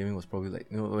console gaming was probably like,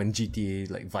 you know, when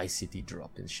GTA like Vice City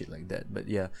dropped and shit like that. But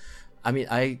yeah, I mean,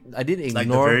 I didn't ignore like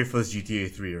the very first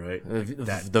GTA 3, right?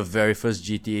 The very first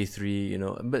GTA 3, you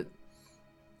know. But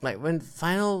like when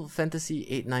Final Fantasy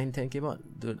 8, 9, 10 came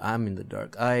out, dude, I'm in the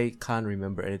dark. I can't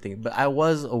remember anything, but I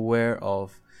was aware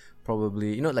of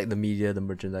probably, you know, like the media, the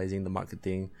merchandising, the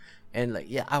marketing, and like,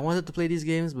 yeah, I wanted to play these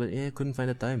games, but yeah, couldn't find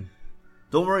the time.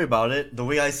 Don't worry about it. The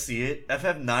way I see it,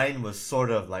 FF9 was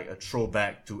sort of like a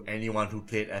throwback to anyone who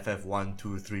played FF1,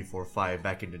 2, 3, 4, 5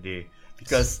 back in the day.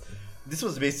 Because this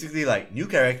was basically like new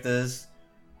characters,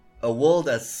 a world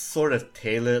that's sort of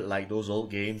tailored like those old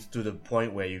games, to the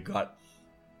point where you got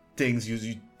things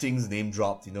name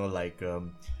dropped, you know, like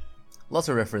lots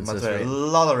of references, Matoya, right? A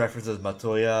lot of references.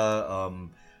 Matoya,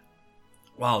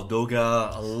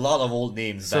 Doga, a lot of old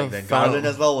names back then. Garland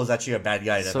as well was actually a bad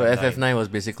guy. So FF9 was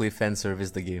basically fan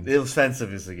service the game. It was fan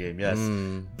service the game, yes.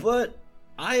 But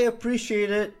I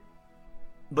appreciate it,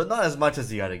 but not as much as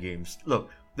the other games. Look,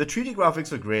 the 3D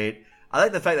graphics were great. I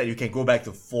like the fact that you can go back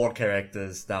to 4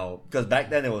 characters now, because back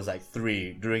then it was like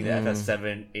 3 during the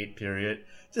FF7, 8 period.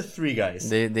 Just 3 guys.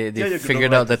 They Here you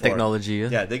figured go out the back to 4. technology.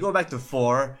 Yeah, they go back to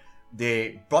 4.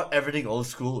 They brought everything old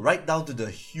school, right down to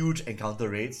the huge encounter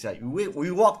rates. Like,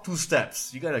 we walk 2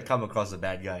 steps, you gotta come across a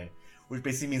bad guy, which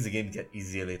basically means the game gets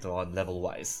easier later on,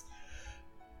 level-wise.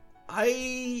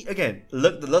 I, again,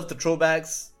 love the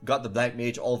throwbacks, got the Black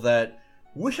Mage, all that.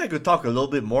 Wish I could talk a little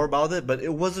bit more about it, but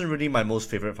it wasn't really my most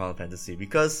favorite Final Fantasy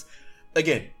because,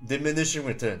 again, diminishing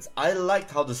returns. I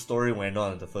liked how the story went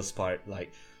on in the first part.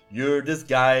 Like, you're this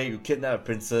guy, you kidnap a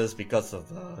princess because of,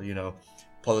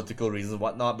 political reasons,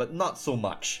 whatnot, but not so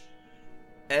much.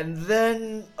 And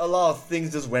then a lot of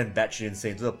things just went batshit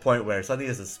insane to the point where suddenly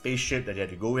there's a spaceship that you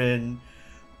had to go in.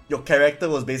 Your character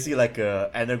was basically like an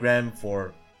anagram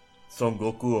for Son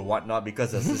Goku or whatnot,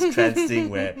 because there's this trans thing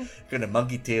where you're gonna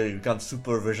monkey tail, you become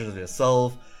super versions of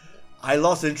yourself. I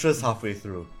lost interest halfway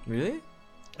through. Really?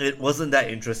 It wasn't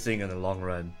that interesting in the long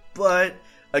run. But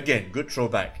again, good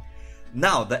throwback.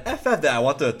 Now, the FF that I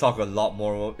wanted to talk a lot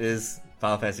more about is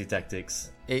Final Fantasy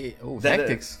Tactics.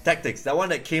 Tactics? Tactics, that one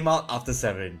that came out after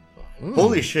 7.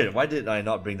 Holy shit, why did I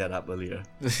not bring that up earlier?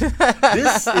 This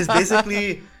is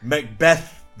basically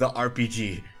Macbeth, the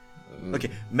RPG.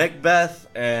 Okay, Macbeth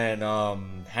and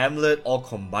Hamlet all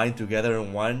combined together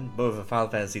in one, but with a Final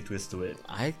Fantasy twist to it.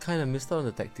 I kind of missed out on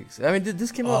the tactics. I mean,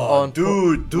 this came out on...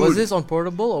 Dude. Was this on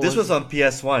portable? Or this was on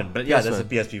PS1, but yeah, PS1. that's a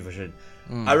PSP version.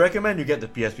 I recommend you get the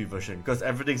PSP version, because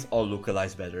everything's all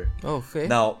localized better. Okay.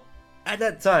 Now, at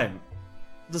that time,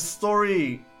 the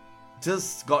story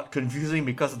just got confusing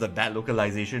because of the bad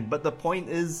localization, but the point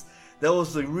is, there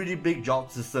was a really big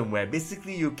job system where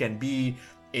basically you can be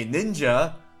a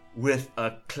ninja with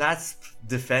a clasp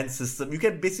defense system. You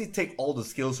can basically take all the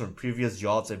skills from previous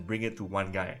jobs and bring it to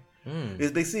one guy.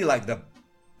 It's basically like the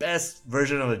best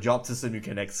version of a job system you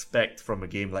can expect from a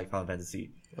game like Final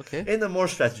Fantasy. Okay. In a more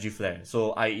strategy flair.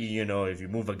 So, i.e., if you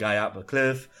move a guy up a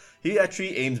cliff, he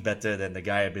actually aims better than the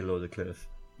guy below the cliff.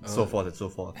 So forth and so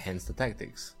forth. Hence the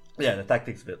tactics. Yeah, the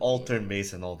tactics bit. All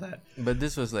turn-based and all that. But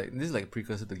this is like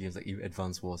precursor to games like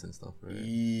Advance Wars and stuff, right?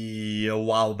 Yeah, a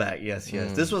while back, yes.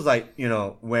 This was like,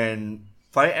 when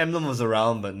Fire Emblem was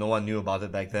around, but no one knew about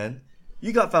it back then.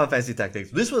 You got Final Fantasy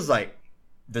Tactics. This was like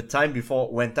the time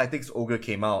before when Tactics Ogre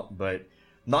came out, but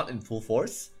not in full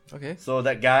force. Okay. So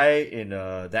that guy in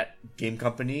that game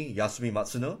company, Yasumi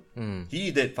Matsuno,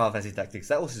 he did Final Fantasy Tactics.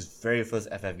 That was his very first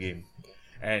FF game.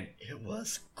 And it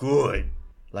was good.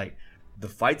 Like, the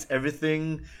fights,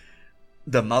 everything,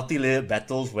 the multi-layered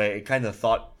battles where it kind of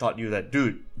taught you that,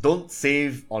 dude, don't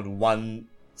save on one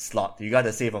slot. You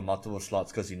gotta save on multiple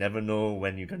slots because you never know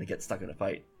when you're gonna get stuck in a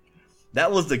fight.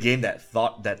 That was the game that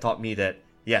taught me that,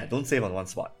 yeah, don't save on one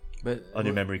spot. But on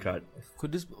your memory card.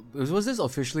 Was this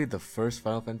officially the first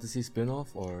Final Fantasy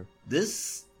spin-off, or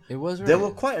this? It was, right? There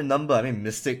were quite a number. I mean,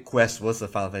 Mystic Quest was a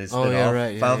Final Fantasy spin-off. Oh, yeah,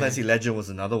 right. Final Fantasy Legend was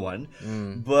another one.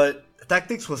 But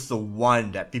Tactics was the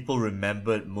one that people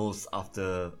remembered most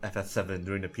after FF7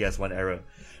 during the PS1 era,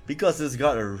 because it's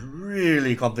got a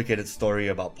really complicated story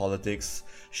about politics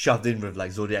shoved in with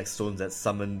like zodiac stones that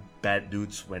summon bad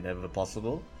dudes whenever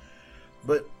possible.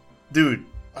 But dude,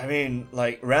 I mean,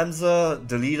 like Ramza,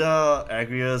 Delita,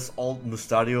 Agrias, all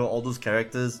Mustadio, all those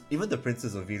characters, even the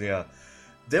Princess of Velia,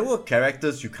 there were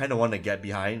characters you kind of want to get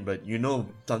behind, but you know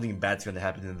something bad's going to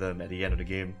happen to them at the end of the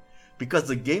game, because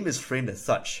the game is framed as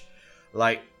such.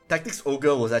 Like, Tactics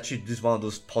Ogre was actually just one of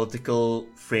those political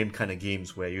framed kind of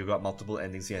games where you got multiple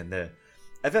endings here and there.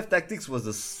 FF Tactics was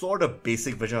the sort of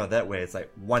basic version of that where it's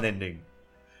like one ending,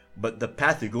 but the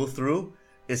path you go through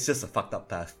is just a fucked up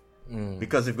path.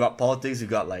 Because you've got politics, you've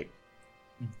got like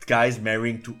guys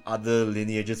marrying to other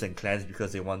lineages and clans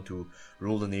because they want to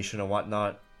rule the nation and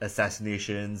whatnot,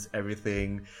 assassinations,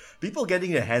 everything, people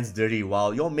getting their hands dirty,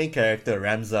 while your main character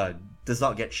Ramza does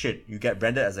not get shit. You get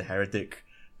branded as a heretic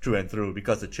through and through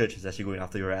because the church is actually going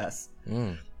after your ass.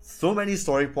 So many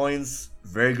story points,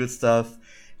 very good stuff.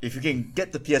 If you can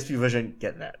get the PSP version,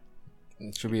 get that.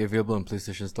 It should be available on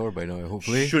PlayStation Store by now,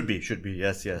 hopefully. Should be,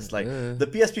 yes. Like, the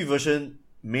PSP version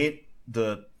made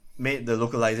the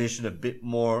localization a bit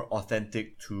more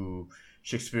authentic to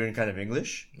Shakespearean kind of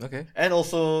English. Okay. And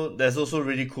also, there's also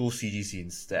really cool CG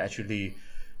scenes that actually,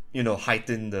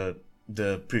 heighten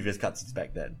the previous cutscenes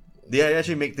back then. They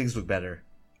actually make things look better.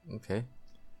 Okay.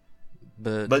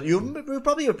 But you'll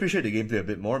probably appreciate the gameplay a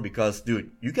bit more because,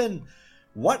 dude,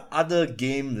 what other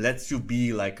game lets you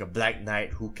be like a Black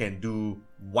Knight who can do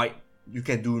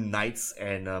knights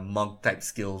and monk type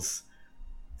skills,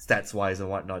 stats wise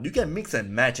and whatnot? You can mix and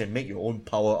match and make your own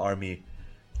power army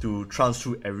to trounce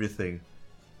through everything.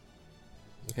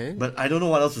 Okay. But I don't know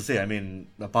what else to say. I mean,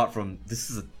 apart from this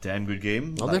is a damn good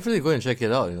game. I'll definitely go and check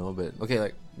it out, but okay,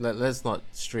 like let's not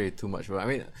stray too much. But I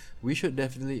mean, we should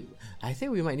definitely. I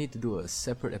think we might need to do a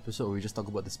separate episode where we just talk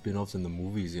about the spin-offs and the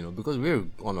movies, because we're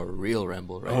on a real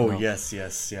ramble right now. Oh yes,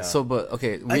 yeah. So, but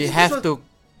okay, we have to.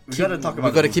 We gotta talk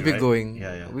about. We gotta the keep movie, it going.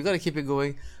 Yeah. We gotta keep it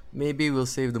going. Maybe we'll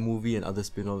save the movie and other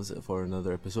spin-offs for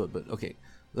another episode. But okay,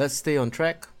 let's stay on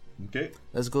track. Okay.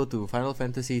 Let's go to Final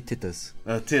Fantasy Titus.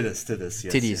 Titus, yes.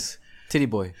 Titties. Yes. Titty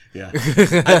boy. Yeah.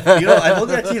 I've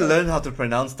only actually learned how to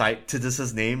pronounce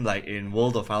Titus's name like in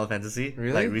World of Final Fantasy.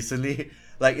 Really? Like recently.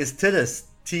 Like it's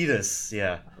Titus,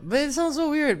 yeah. But it sounds so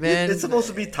weird, man. It's supposed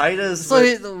to be Titus. So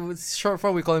it's short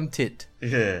form, we call him Tit.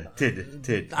 Yeah,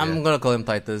 Tid. I'm gonna call him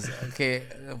Titus. Okay.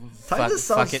 Titus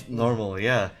fuck sounds it. normal,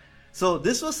 yeah. So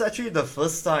this was actually the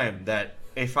first time that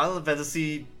a Final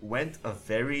Fantasy went a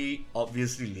very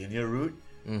obviously linear route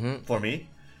for me.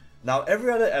 Now,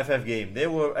 every other FF game, they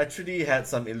were actually had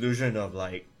some illusion of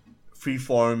like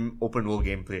free-form open-world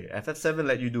gameplay. FF7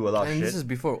 let you do a lot of And shit. this is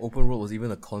before open world was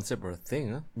even a concept or a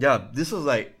thing, huh? Yeah, this was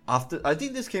like after. I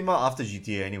think this came out after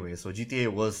GTA anyway. So GTA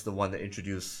was the one that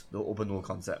introduced the open-world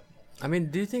concept. I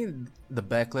mean, do you think the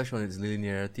backlash on its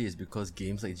linearity is because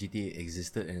games like GTA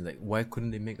existed and like why couldn't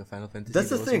they make a Final Fantasy? That's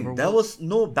the that was thing. overworld? There was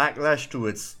no backlash to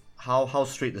its how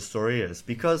straight the story is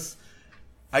because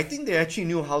I think they actually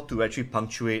knew how to actually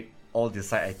punctuate all the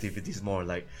side activities more.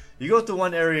 Like, you go to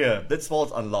one area,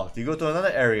 Blitzball's unlocked. You go to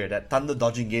another area, that thunder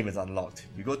dodging game is unlocked.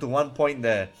 You go to one point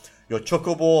there, your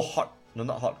chocobo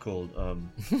cold.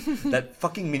 That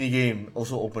fucking minigame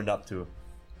also opened up too.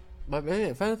 But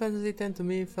maybe Final Fantasy X to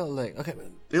me felt like okay.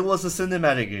 It was a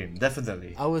cinematic game,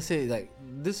 definitely. I would say like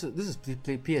this is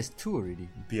PS2 already.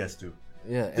 PS2.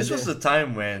 Yeah. This was the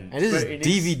time when... And this is Square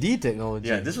Enix- DVD technology.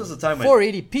 Yeah, this was the time when...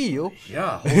 480p, yo.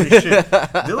 Yeah, holy shit.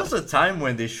 There was a time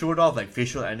when they showed off like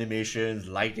facial animations,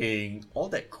 lighting, all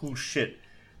that cool shit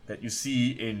that you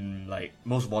see in like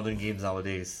most modern games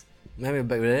nowadays. I mean,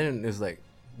 back then it was like,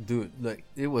 dude, like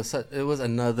it was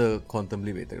another quantum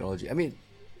leap in technology. I mean,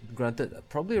 granted,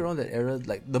 probably around that era,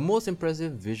 like the most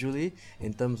impressive visually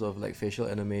in terms of like facial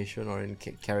animation or in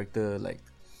character like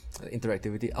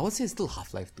interactivity, I would say it's still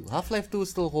Half-Life 2. Half-Life 2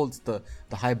 still holds the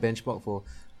high benchmark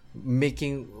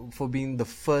for being the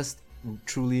first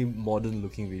truly modern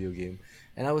looking video game.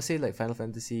 And I would say like Final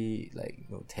Fantasy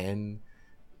 10,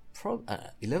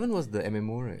 11 was the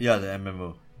MMO, right? Yeah, the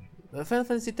MMO. Final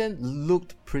Fantasy X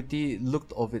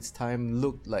looked of its time,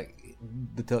 looked like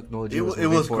the technology It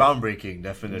was groundbreaking,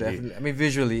 definitely. I mean,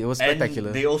 visually, it was spectacular.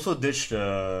 And they also ditched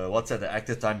the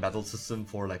active time battle system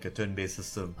for like a turn-based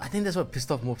system. I think that's what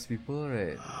pissed off most people,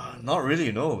 right? Not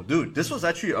really, no. Dude, this was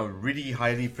actually a really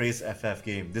highly praised FF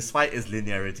game, despite its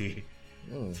linearity.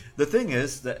 The thing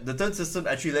is that the turn system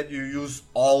actually let you use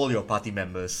all your party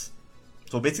members.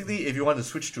 So basically, if you want to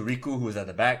switch to Riku, who's at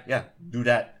the back, yeah, do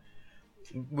that.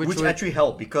 Which actually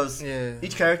helped because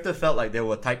each character felt like they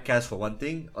were typecast for one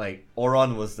thing. Like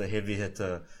Auron was the heavy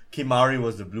hitter, Kimari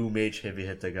was the blue mage heavy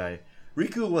hitter guy,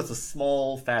 Riku was a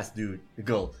small fast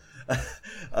girl.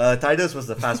 Tidus was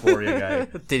the fast warrior guy.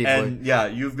 And yeah,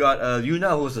 you've got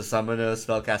Yuna who's the summoner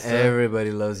spellcaster.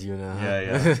 Everybody loves Yuna.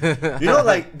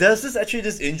 Yeah. There's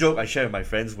this in-joke I share with my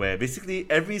friends where basically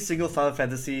every single Final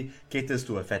Fantasy caters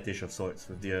to a fetish of sorts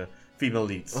with their female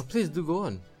leads. Oh, please do go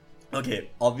on. Okay,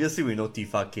 obviously we know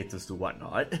Tifa caters to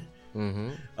whatnot.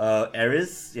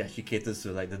 Ares, yeah, she caters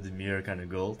to like the demure kind of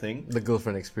girl thing. The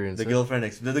girlfriend experience. The girl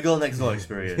next door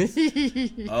experience.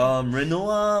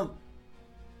 Renoa,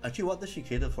 actually, what does she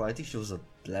cater for? I think she was a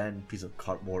bland piece of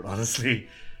cardboard, honestly.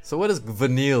 So what does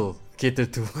Vanille cater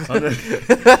to?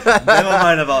 Never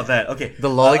mind about that. Okay, the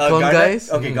lolicon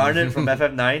guys. Okay, Garnet from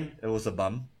FF9. It was a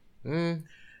bum.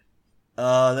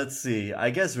 Let's see.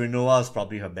 I guess Renoa is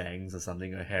probably her bangs or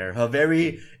something, her hair. Her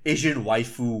very Asian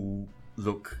waifu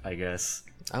look, I guess.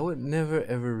 I would never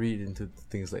ever read into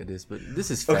things like this, but this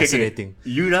is fascinating.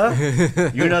 Okay.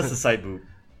 Yuna's the side boob.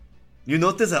 You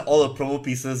notice that all the promo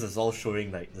pieces is all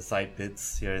showing like the side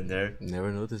bits here and there.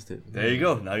 Never noticed it. There you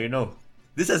go. Now you know.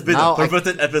 This has been a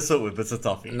perverted episode with Mr.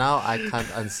 Toffee. Now I can't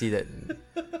unsee that.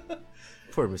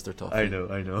 Poor Mr. Toffee. I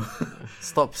know.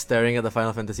 Stop staring at the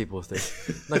Final Fantasy poster.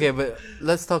 Okay, but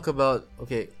let's talk about...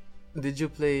 Okay, did you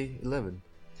play 11?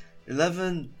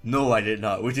 11? No, I did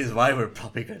not, which is why we're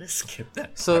probably going to skip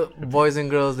that. So, boys and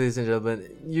girls, ladies and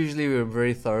gentlemen, usually we're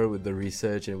very thorough with the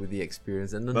research and with the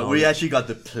experience. And but we actually got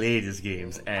to play these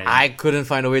games. And I couldn't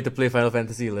find a way to play Final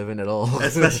Fantasy 11 at all.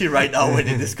 Especially right now when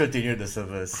they discontinued the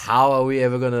servers. How are we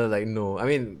ever going to, know? I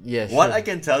mean, yeah, What sure. I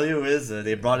can tell you is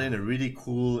they brought in a really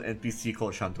cool NPC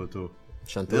called Shantoto.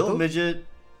 Shantoto? Little midget.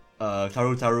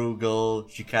 Taru girl.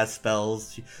 She casts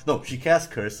spells. She casts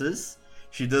curses.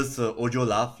 She does the Ojo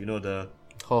laugh, you know, the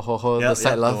the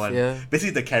side laugh, one. yeah.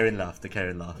 Basically the Karen laugh.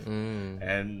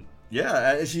 And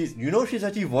yeah, she's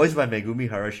actually voiced by Megumi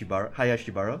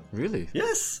Hayashibara. Really?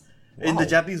 Yes. Wow. In the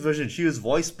Japanese version, she was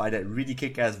voiced by that really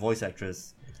kick-ass voice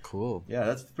actress. Cool. Yeah,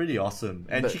 that's pretty awesome.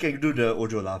 And she can do the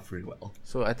Ojo laugh pretty well.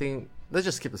 So I think let's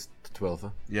just skip this to 12. Huh?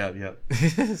 Yeah.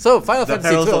 So Final The Fantasy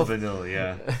Perils 12. of Vanilla,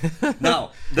 yeah.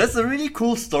 Now, there's a really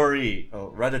cool story, or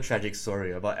rather tragic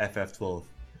story about FF12.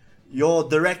 Your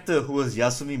director, who was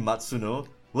Yasumi Matsuno,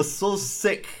 was so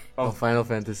sick of Final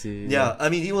Fantasy. Yeah, I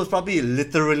mean, he was probably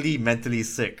literally mentally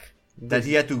sick that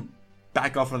he had to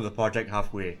back off from the project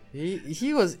halfway.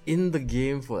 He was in the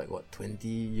game for like what 20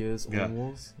 years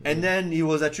almost. And then he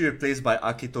was actually replaced by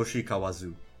Akitoshi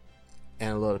Kawazu.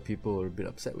 And a lot of people were a bit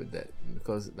upset with that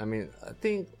because I mean I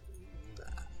think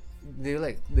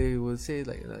they would say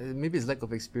like maybe it's lack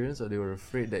of experience or they were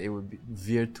afraid that it would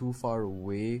veer too far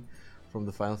away from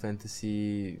the Final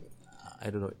Fantasy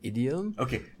idiom.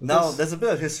 Okay, now there's a bit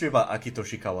of history about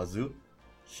Akitoshi Kawazu.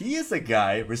 He is a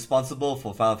guy responsible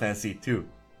for Final Fantasy II.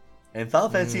 And Final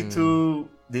Fantasy II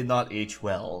did not age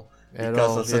well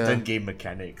because of certain game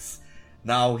mechanics.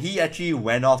 Now, he actually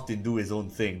went off to do his own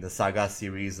thing. The Saga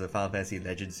series, the Final Fantasy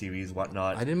Legend series,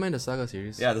 whatnot. I didn't mind the Saga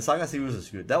series. Yeah, the Saga series was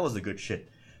good. That was the good shit.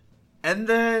 And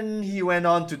then he went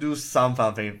on to do some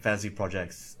Final Fantasy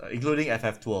projects, including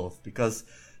FF12, because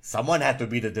someone had to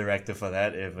be the director for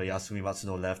that if Yasumi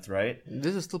Matsuno left, right?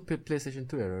 This is still PlayStation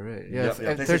 2 era, right? Yeah,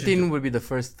 Yep, F13 would be the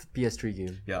first PS3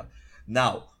 game. Yeah.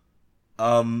 Now,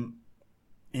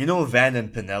 you know Van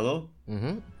and Pinello?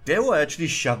 Mm-hmm. They were actually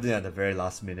shoved in at the very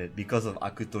last minute because of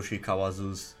Akitoshi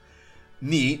Kawazu's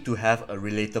need to have a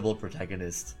relatable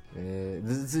protagonist.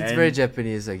 It's very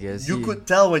Japanese, I guess. You could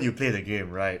tell when you play the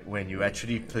game, right? When you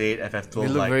actually played FF12. They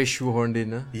look very shoehorned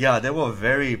in, huh? Yeah, they were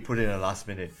very put in at the last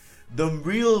minute. The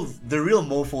real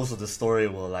mofos of the story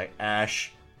were like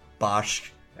Ash,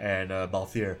 Bash, and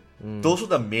Balthier. Those were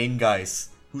the main guys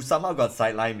who somehow got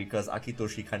sidelined because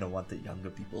Akitoshi kind of wanted younger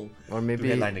people or maybe to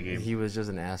headline the game. He was just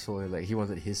an asshole, like he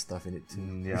wanted his stuff in it too.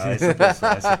 Yeah,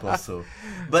 I suppose so.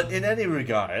 But in any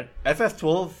regard,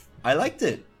 FF12, I liked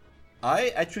it. I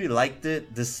actually liked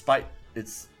it despite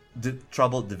its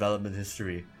troubled development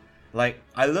history. Like,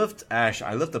 I loved Ash.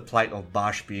 I loved the plight of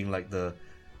Bash being like the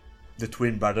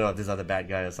twin brother of this other bad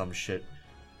guy or some shit.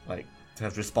 Like, to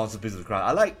have responsibilities of the crowd.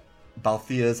 I like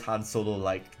Balthier's Han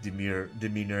Solo-like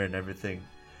demeanor and everything.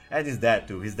 And his dad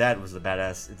too. His dad was a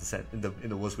badass in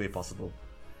the worst way possible.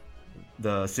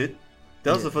 The Sid.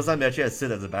 That was the first time they actually had Sid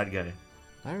as a bad guy.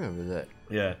 I remember that.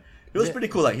 Yeah. It was pretty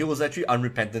cool. Like, he was actually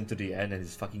unrepentant to the end and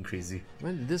he's fucking crazy.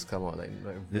 When did this come out? Like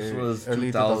this was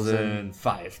early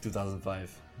 2005.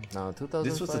 No,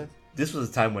 2005. This was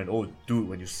the time when, oh dude,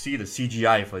 when you see the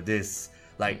CGI for this,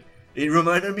 like, it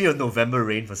reminded me of November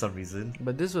Rain for some reason.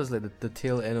 But this was like the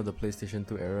tail end of the PlayStation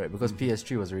 2 era, right? Because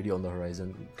PS3 was already on the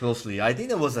horizon. Closely. I think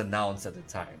that was announced at the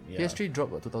time. Yeah. PS3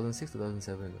 dropped, what, 2006,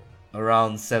 2007?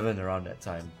 Around that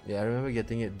time. Yeah, I remember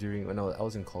getting it during when I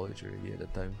was in college already at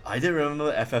that time. I did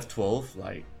remember FF12,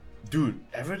 like, dude,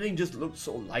 everything just looked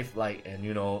so lifelike and,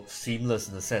 you know, seamless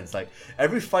in a sense. Like,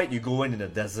 every fight you go in the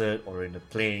desert or in the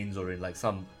plains or in, like,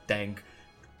 some dank,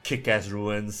 kick-ass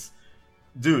ruins,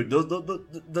 dude,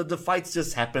 the fights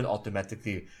just happen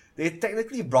automatically. They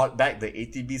technically brought back the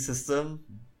ATB system,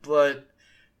 but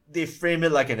they frame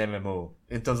it like an MMO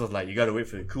in terms of like you gotta wait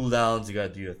for your cooldowns, you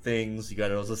gotta do your things, you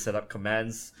gotta also set up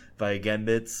commands by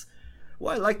gambits.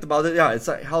 What I liked about it, yeah, it's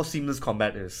like how seamless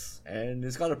combat is, and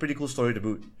it's got a pretty cool story to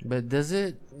boot. But does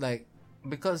it like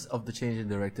because of the change in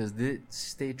directors, did it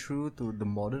stay true to the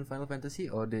modern Final Fantasy,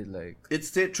 or did like it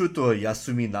stayed true to a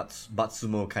Yasumi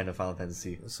Matsumo kind of Final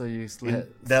Fantasy? So you still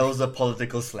there was a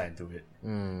political slant to it.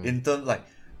 In terms like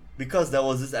because there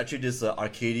was this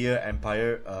Arcadia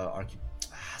Empire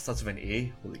starts with an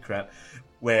A, holy crap,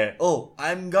 where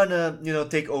I'm gonna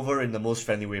take over in the most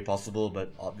friendly way possible,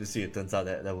 but obviously it turns out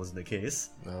that that wasn't the case.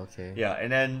 Okay. Yeah,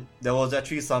 and then there was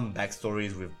actually some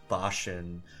backstories with Bash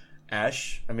and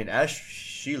Ash. I mean, Ash,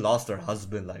 she lost her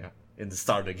husband like in the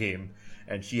start of the game,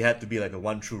 and she had to be like the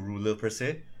one true ruler per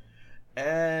se.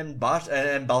 And Bash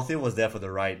and Balthier was there for the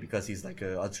ride because he's like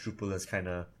a unscrupulous kind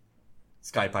of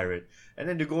sky pirate. And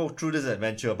then to go through this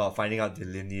adventure about finding out the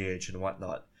lineage and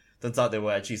whatnot. Turns out there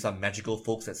were actually some magical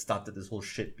folks that started this whole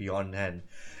shit beyond hand,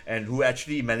 and who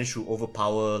actually managed to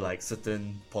overpower like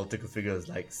certain political figures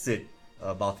like Sid,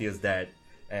 Balthier's dad,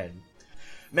 and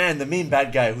man, the main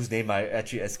bad guy whose name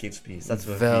actually escapes me. That's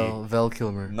Val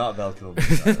Kilmer. Not Val Kilmer.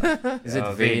 Is it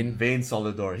Vane? Vane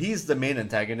Solidor. He's the main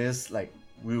antagonist. Like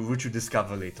which you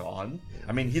discover later on.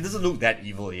 I mean, he doesn't look that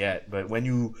evil yet, but when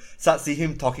you start seeing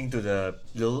him talking to the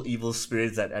little evil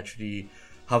spirits that actually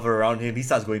hover around him, he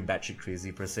starts going batshit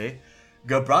crazy per se.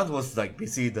 Gerbrand was like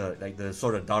basically the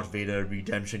sort of Darth Vader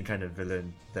redemption kind of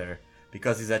villain there,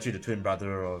 because he's actually the twin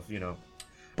brother of, you know,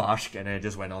 Bashk, and then it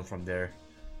just went on from there.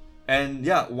 And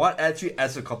yeah, what actually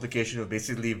adds a complication of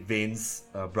basically Vane's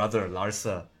brother,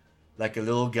 Larsa, like a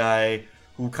little guy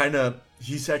who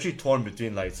he's actually torn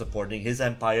between like supporting his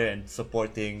empire and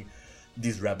supporting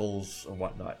these rebels and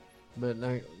whatnot. But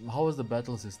like, how was the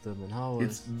battle system and how was...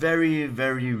 It's very,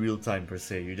 very real time per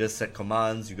se. You just set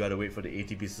commands, you gotta wait for the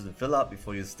ATB system to fill up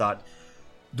before you start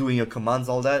doing your commands,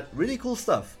 all that. Really cool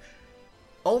stuff.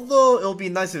 Although it'll be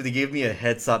nice if they gave me a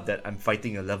heads up that I'm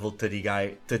fighting a level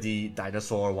 30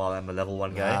 dinosaur while I'm a level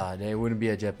 1 guy. Ah, there wouldn't be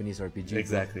a Japanese RPG.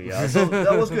 Exactly, yeah. So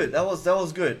that was good. That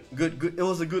was good. Good. It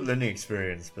was a good learning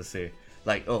experience per se.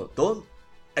 Like, don't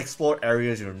explore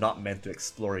areas you're not meant to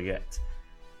explore yet.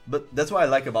 But that's what I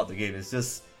like about the game. It's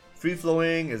just free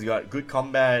flowing. It's got good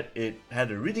combat. It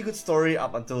had a really good story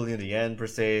up until near the end per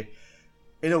se.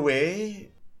 In a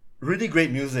way, really great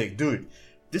music, dude.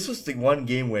 This was the one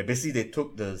game where basically they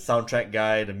took the soundtrack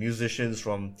guy, the musicians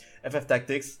from FF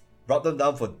Tactics, brought them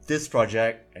down for this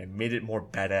project and made it more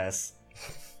badass.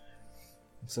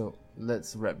 So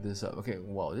let's wrap this up. Okay,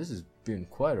 wow, this has been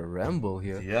quite a ramble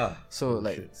here. Yeah. So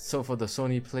so for the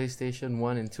Sony PlayStation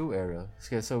 1 and 2 era,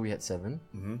 okay, so we had 7,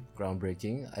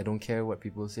 groundbreaking. I don't care what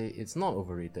people say, it's not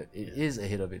overrated. It is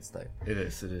ahead of its time. It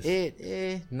is.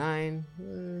 8,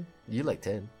 9, you like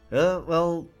 10.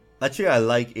 Well, actually I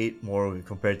like 8 more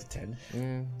compared to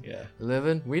 10. Yeah.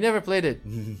 11, we never played it.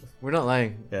 We're not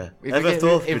lying. Yeah.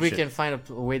 If we can find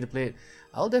a way to play it,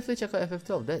 I'll definitely check out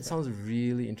FF12. That sounds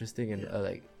really interesting,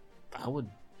 and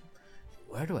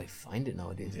where do I find it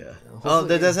nowadays? Yeah. Oh,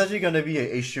 there's actually gonna be an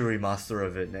HD remaster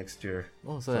of it next year.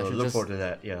 Oh, so I look forward to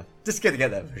that. Yeah, just get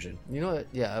that version. You know what?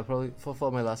 Yeah, I'll probably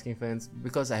for my Last King fans,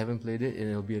 because I haven't played it and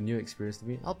it'll be a new experience to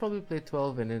me. I'll probably play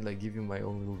 12 and then like give you my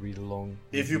own little read along.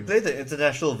 If you play the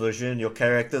international version, your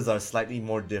characters are slightly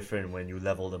more different when you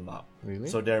level them up. Really?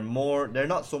 So they're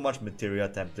not so much materia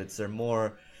templates. They're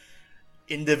more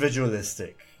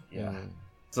individualistic. Yeah.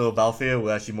 So Balthier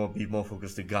will actually be more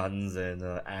focused to guns, and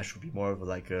Ash will be more of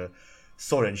like a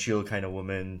sword and shield kind of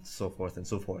woman, so forth and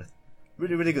so forth.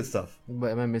 Really, really good stuff.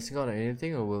 But am I missing out on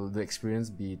anything, or will the experience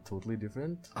be totally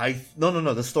different?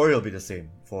 No. The story will be the same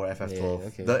for FF12. Yeah,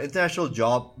 okay. The international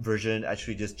job version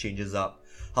actually just changes up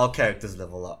how characters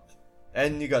level up,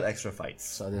 and you got extra fights.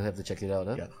 So they'll have to check it out,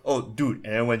 huh? Yeah. Oh, dude,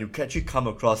 and when you actually come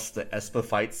across the Esper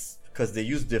fights, because they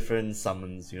use different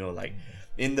summons, you know, like.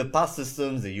 In the past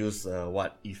systems, they use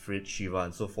Ifrit, Shiva,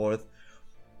 and so forth.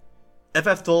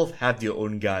 FF12 have their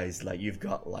own guys, like you've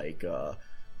got like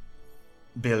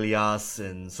Belias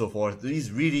and so forth.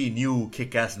 These really new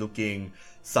kick-ass looking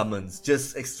summons,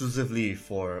 just exclusively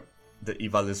for the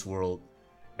Ivalice world.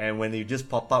 And when they just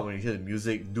pop up, when you hear the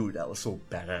music, dude, that was so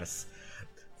badass.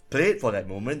 Play it for that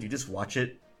moment. You just watch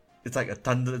it. It's like a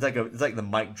thunder. It's like the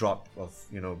mic drop of,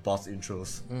 you know, boss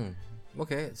intros.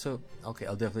 Okay,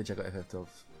 I'll definitely check out FF12.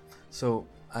 So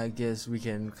I guess we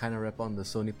can kind of wrap on the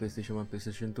Sony PlayStation 1,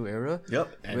 PlayStation 2 era.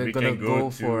 Yep. And we're gonna go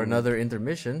for another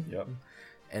intermission. Yep.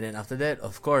 And then after that,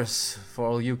 of course, for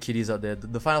all you kiddies out there,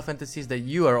 the Final Fantasies that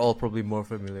you are all probably more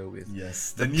familiar with.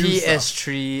 Yes. The new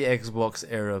PS3, Xbox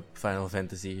era Final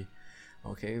Fantasy.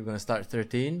 Okay, we're gonna start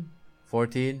 13,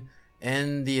 14,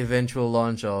 and the eventual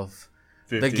launch of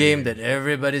 15. The game that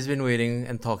everybody's been waiting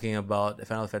and talking about,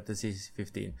 Final Fantasy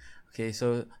 15. Okay,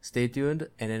 so stay tuned,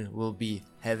 and then we'll be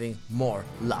having more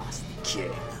Last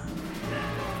King.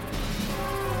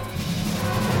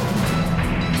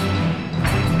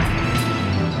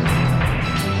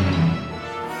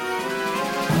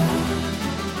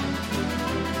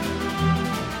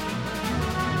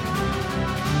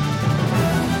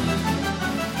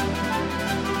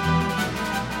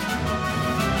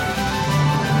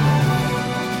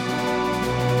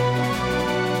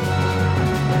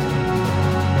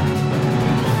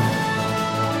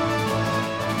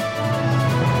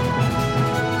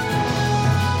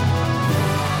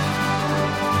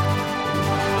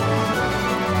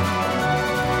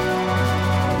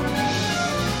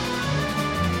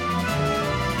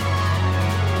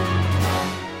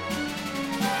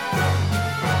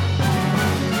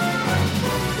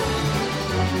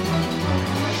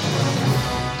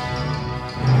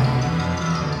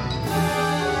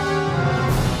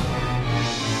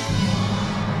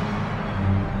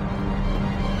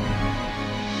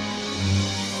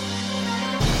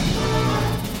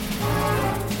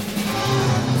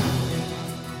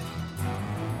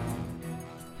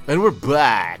 And we're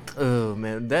back. Oh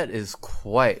man, that is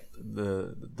quite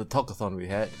the talkathon we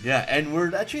had. Yeah, and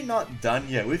we're actually not done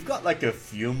yet. We've got like a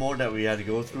few more that we had to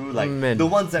go through, like Man. the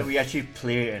ones that we actually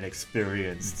played and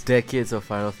experienced. Decades of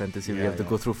Final Fantasy we Yeah, have to yeah.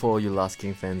 go through for all you Last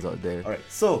King fans out there. Alright,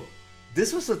 so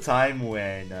this was a time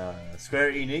when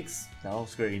Square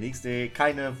Enix, they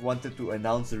kind of wanted to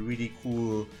announce a really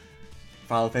cool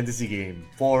Final Fantasy game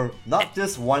for not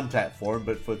just one platform,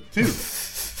 but for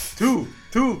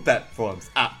two platforms.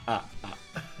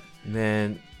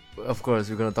 Man, of course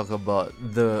we're gonna talk about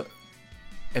the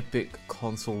epic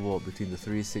console war between the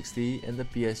 360 and the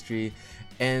PS3,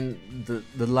 and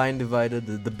the line divider,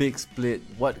 the big split,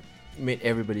 what made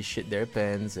everybody shit their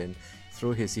pants and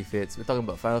throw hissy fits. We're talking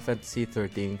about Final Fantasy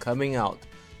 13 coming out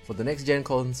for the next gen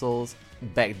consoles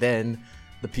back then,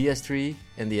 the PS3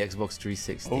 and the Xbox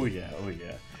 360. Oh yeah.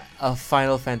 A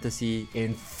Final Fantasy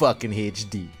in fucking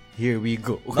HD. Here we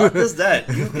go. Not just that,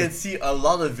 you can see a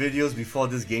lot of videos before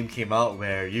this game came out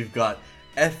where you've got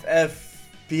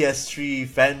FFPS3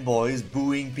 fanboys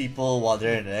booing people while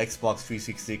they're in an Xbox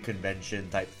 360 convention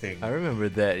type thing. I remember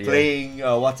that, yeah. Playing,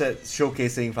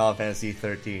 showcasing Final Fantasy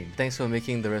 13. Thanks for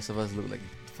making the rest of us look like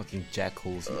fucking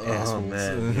jackholes, you assholes.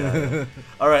 Man, yeah.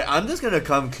 Alright, I'm just gonna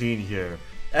come clean here.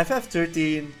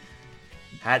 FF13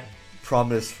 had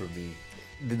promise for me.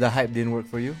 The hype didn't work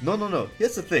for you? No.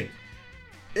 Here's the thing.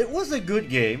 It was a good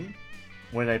game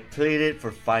when I played it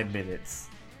for 5 minutes.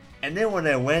 And then when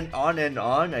I went on and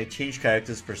on, I changed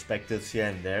characters' perspectives here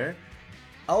and there.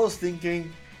 I was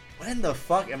thinking, when the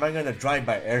fuck am I gonna drive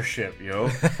by airship, yo?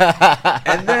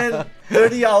 And then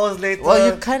 30 hours later...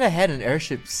 Well, you kind of had an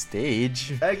airship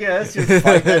stage. I guess you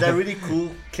find that really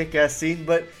cool kick-ass scene,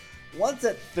 but once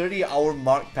that 30-hour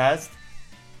mark passed,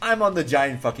 I'm on the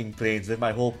giant fucking planes with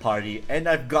my whole party, and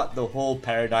I've got the whole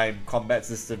paradigm combat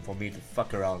system for me to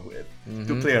fuck around with,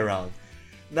 to play around.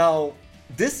 Now,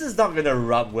 this is not gonna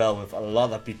rub well with a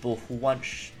lot of people who want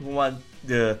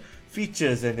the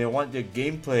features and they want your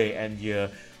gameplay and your,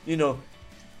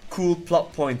 cool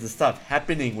plot points and stuff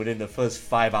happening within the first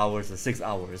 5 hours or 6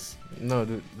 hours. No,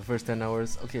 dude, the first 10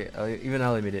 hours, okay, even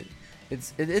I'll admit it.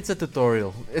 It's a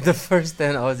tutorial. The first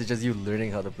 10 hours is just you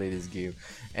learning how to play this game.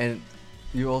 And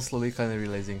you're all slowly kind of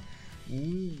realizing,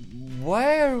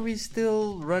 why are we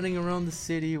still running around the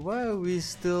city? Why are we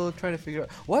still trying to figure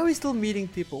out? Why are we still meeting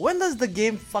people? When does the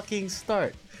game fucking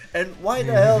start? And why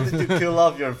the hell did you kill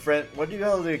off your friend? Why the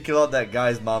hell did you kill off that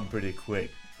guy's mom pretty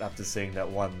quick after saying that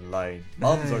one line?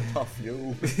 Moms are tough,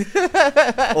 yo.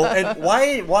 Oh, and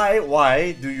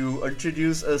why do you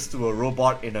introduce us to a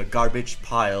robot in a garbage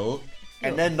pile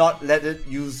and then not let it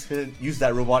use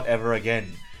that robot ever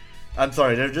again? I'm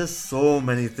sorry, there are just so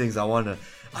many things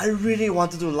I really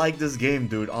wanted to like this game,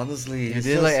 dude, honestly. You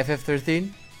didn't like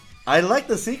FF13? I like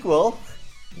the sequel.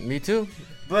 Me too.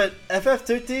 But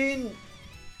FF13,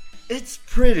 it's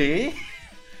pretty.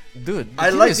 Dude, I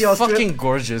like the fucking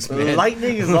gorgeous, man.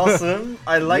 Lightning is awesome.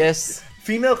 I like Yes.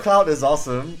 Female Cloud is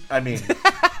awesome. I mean,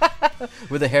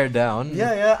 with the hair down.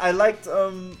 yeah. I liked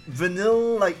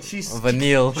Vanille. Like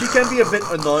Vanille. She can be a bit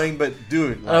annoying, but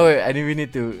dude. Oh wait, I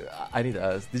need to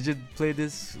ask. Did you play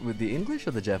this with the English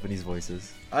or the Japanese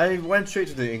voices? I went straight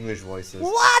to the English voices.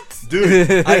 What?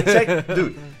 Dude, I checked.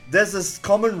 Dude, there's this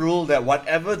common rule that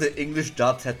whatever the English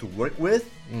dubs had to work with,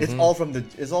 it's all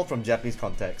from Japanese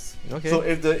context. Okay. So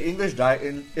if the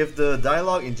if the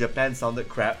dialogue in Japan sounded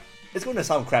crap, it's going to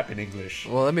sound crap in English.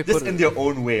 Well, let me just put in their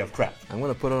own way of crap. I'm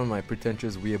gonna put on my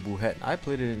pretentious weeaboo hat. I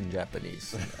played it in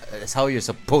Japanese. That's how you're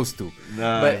supposed to.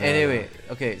 Anyway,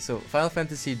 okay. So Final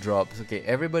Fantasy drops. Okay,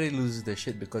 everybody loses their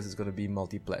shit because it's gonna be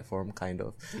multi-platform, kind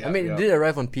of. Yep, I mean, yep. it did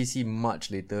arrive on PC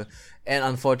much later, and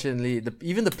unfortunately,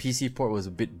 even the PC port was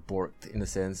a bit borked in a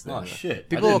sense. Oh shit!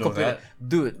 People I were didn't know complaining, that.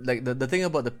 dude. Like the thing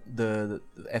about the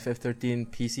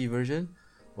FF13 PC version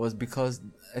was because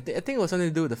I think it was something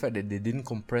to do with the fact that they didn't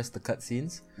compress the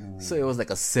cutscenes, so it was like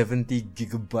a 70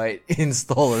 gigabyte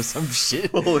install or some shit.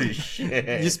 Holy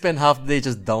shit! You spend half the day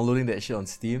just downloading that shit on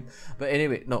Steam. But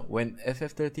anyway, no, when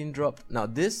FF13 dropped, now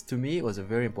this to me was a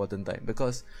very important time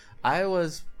because I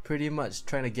was pretty much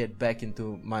trying to get back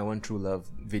into my one true love,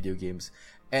 video games,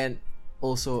 and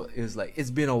also it was like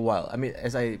it's been a while. I mean,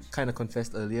 as I kind of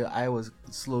confessed earlier, I was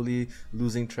slowly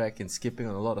losing track and skipping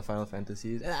on a lot of Final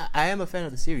Fantasies, and I am a fan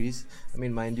of the series. I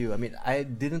mean, mind you, I mean, I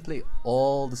didn't play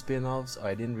all the spin-offs, or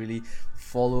I didn't really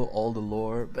follow all the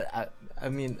lore, but I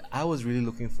mean, I was really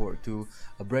looking forward to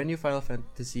a brand new Final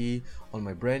Fantasy on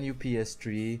my brand new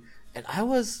PS3, and I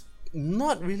was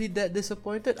not really that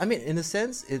disappointed. I mean, in a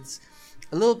sense,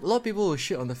 a lot of people will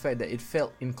shit on the fact that it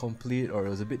felt incomplete or it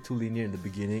was a bit too linear in the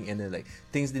beginning, and then like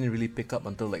things didn't really pick up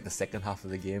until like the second half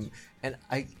of the game. And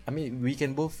I mean, we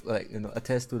can both like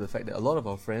attest to the fact that a lot of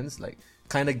our friends like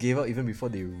kind of gave up even before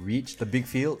they reached the big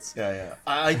fields. Yeah.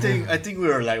 I think we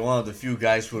were like one of the few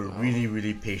guys who were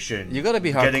really patient. You gotta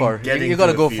be hardcore. You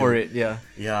gotta go for it. Yeah.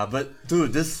 Yeah, but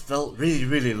dude, this felt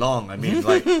really long. I mean,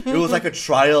 like it was like a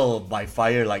trial by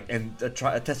fire, like and a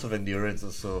test of endurance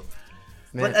or so.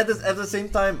 Man. But at the same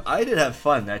time, I did have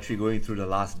fun actually going through the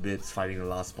last bits, fighting the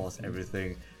last boss,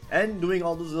 everything, and doing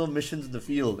all those little missions in the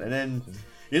field. And then,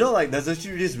 like there's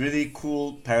actually this really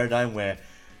cool paradigm where,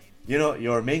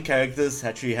 your main characters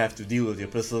actually have to deal with your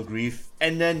personal grief,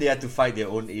 and then they have to fight their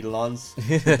own eidolons,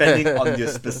 depending on your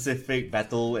specific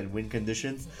battle and win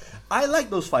conditions. I like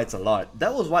those fights a lot.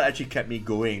 That was what actually kept me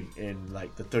going in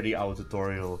like the 30-hour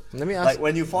tutorial. Let me ask. Like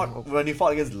when you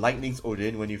fought against Lightning's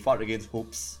Odin, when you fought against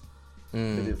Hope's.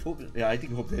 Yeah, I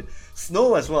think Hope did.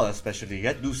 Snow as well, especially. You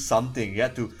had to do something. You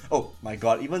had to. Oh my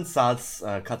god! Even Saad's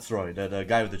Katsroy, the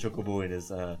guy with the chocobo in his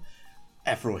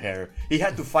afro hair, he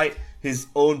had to fight his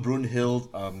own Brunhild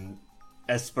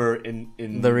Esper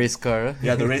in the race car.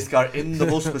 Yeah, the race car in the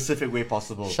most specific way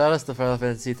possible. Shout out to Final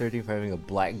Fantasy 13 for having a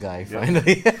black guy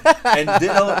finally.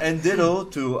 and ditto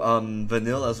to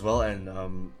Vanille as well,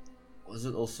 and was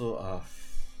it also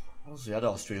what was the other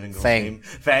Australian girl's name?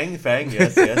 Fang,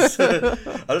 yes.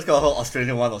 I'll just call her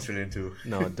Australian 1, Australian 2.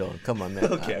 No, don't. Come on, man.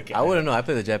 Okay. I wouldn't know. I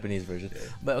played the Japanese version. Yeah.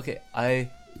 But okay, I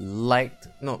loved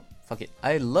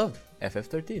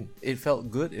FF13. It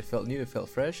felt good, it felt new, it felt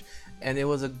fresh, and it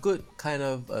was a good kind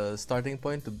of starting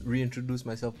point to reintroduce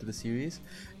myself to the series.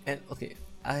 And okay,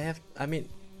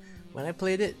 when I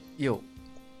played it,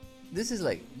 this is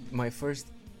like my first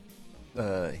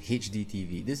HD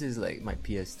TV. This is like my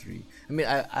PS3. I mean,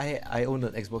 I own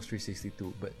an Xbox 360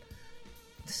 too, but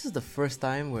this is the first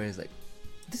time where it's like,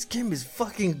 this game is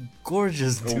fucking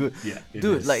gorgeous, dude. Yeah,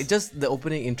 dude, like just the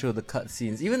opening intro, the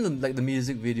cutscenes, even the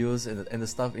music videos and the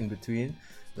stuff in between.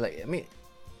 Like, I mean,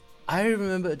 I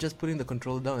remember just putting the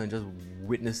controller down and just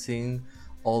witnessing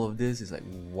all of this. It's like,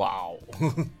 wow,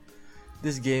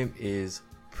 this game is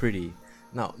pretty.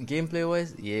 Now, gameplay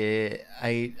wise, yeah,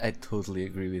 I totally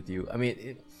agree with you. I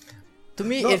mean, to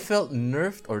me, it felt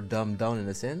nerfed or dumbed down in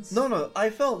a sense. No, I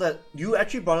felt that you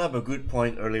actually brought up a good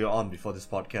point earlier on before this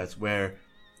podcast, where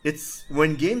it's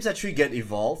when games actually get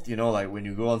evolved, like when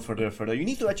you go on further, you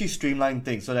need to actually streamline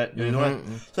things so that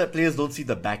so that players don't see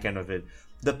the back end of it.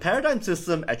 The paradigm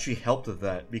system actually helped with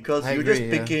that because you're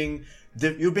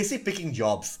basically picking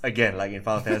jobs again, like in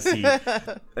Final Fantasy,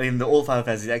 in the old Final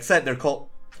Fantasy, except they're called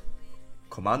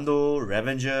Commando,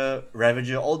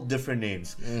 Ravager, all different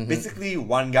names. Basically,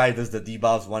 one guy does the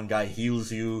debuffs, one guy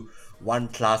heals you, one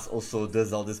class also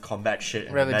does all this combat shit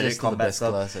and magic combat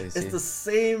stuff. Class,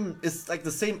 it's like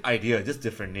the same idea, just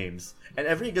different names. And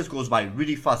everything just goes by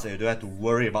really fast and you don't have to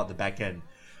worry about the back end.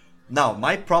 Now,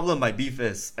 my beef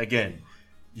is, again,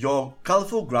 your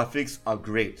colorful graphics are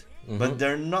great. But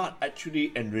they're not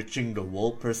actually enriching the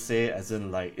world per se, as in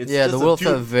like it's just the world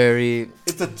felt very.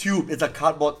 It's a tube. It's a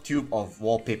cardboard tube of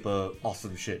wallpaper,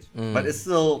 awesome shit. But it's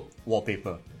still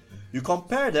wallpaper. You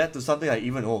compare that to something like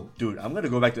I'm gonna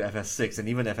go back to FF6 and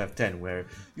even FF10, where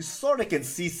you sort of can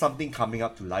see something coming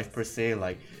up to life per se,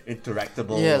 like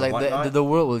interactable. Yeah, like the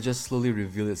world will just slowly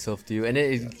reveal itself to you, and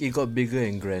then it got bigger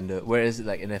and grander. Whereas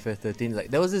like in FF13,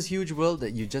 like there was this huge world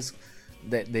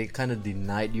that they kind of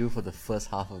denied you for the first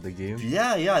half of the game.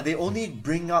 Yeah, they only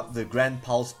bring up the Grand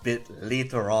Pulse bit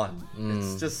later on.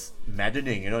 It's just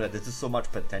maddening, that there's just so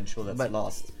much potential that's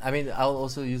lost. I mean, I'll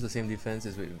also use the same defense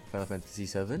as with Final Fantasy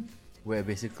VII, where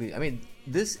basically, I mean,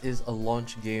 this is a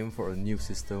launch game for a new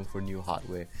system, for new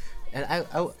hardware. And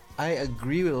I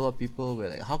agree with a lot of people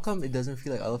where like, how come it doesn't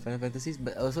feel like other Final Fantasies?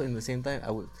 But also in the same time, I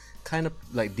would kind of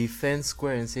like defend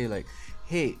Square and say like,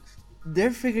 hey,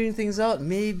 they're figuring things out.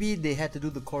 Maybe they had to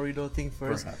do the corridor thing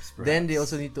first. Perhaps. Then they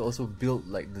also need to also build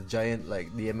like the giant,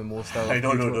 like the MMO style.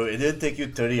 No. It didn't take you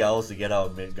 30 hours to get out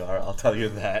of Midgar. I'll tell you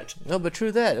that. No, but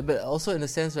true that. But also in a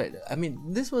sense, right? I mean,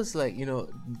 this was like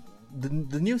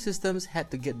the new systems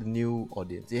had to get the new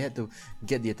audience. They had to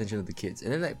get the attention of the kids.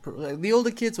 And then like the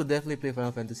older kids would definitely play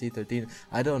Final Fantasy 13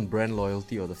 either on brand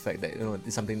loyalty or the fact that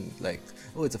it's something like,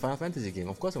 oh, it's a Final Fantasy game.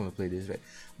 Of course I'm gonna play this, right?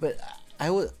 But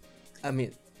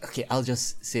okay, I'll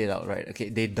just say it out, right? Okay,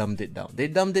 they dumbed it down. They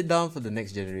dumbed it down for the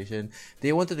next generation.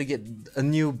 They wanted to get a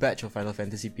new batch of Final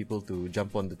Fantasy people to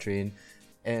jump on the train.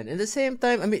 And at the same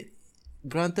time, I mean,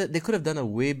 granted, they could have done a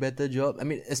way better job. I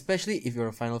mean, especially if you're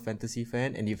a Final Fantasy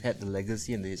fan and you've had the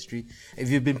legacy and the history.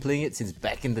 If you've been playing it since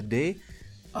back in the day,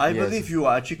 I Yes. believe you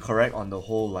are actually correct on the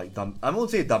whole like I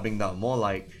won't say dumbing down, more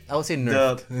like I would say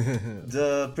nerfed.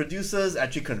 the producers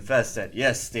actually confessed that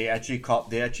yes, they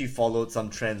actually followed some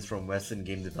trends from Western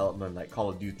game development like Call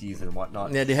of Duties and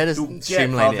whatnot. Yeah, they had to to get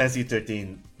streamline Final it. Fantasy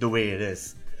 13 the way it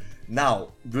is. Now,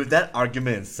 with that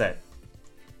argument said,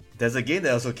 there's a game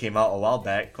that also came out a while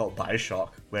back called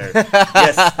Bioshock, where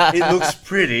yes, it looks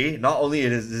pretty. Not only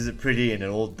is it pretty in an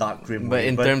old dark grim But way,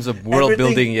 in terms of world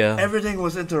building, yeah. everything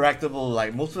was interactable.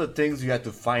 Like most of the things you had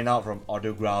to find out from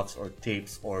autographs or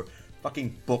tapes or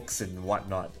fucking books and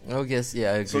whatnot. I guess,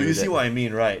 yeah, I agree So you with see that. what I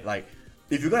mean, right? Like,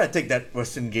 if you're gonna take that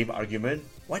Western game argument,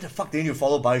 why the fuck didn't you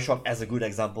follow Bioshock as a good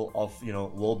example of, you know,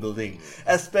 world building,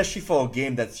 especially for a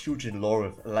game that's huge in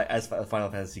lore, like as a Final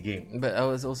Fantasy game? But I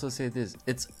would also say this: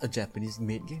 it's a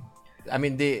Japanese-made game. I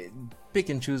mean, they pick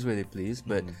and choose where they please,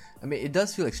 but I mean, it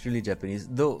does feel extremely Japanese.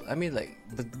 Though, I mean, like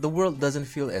the world doesn't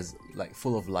feel as like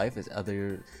full of life as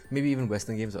other, maybe even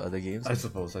Western games or other games. I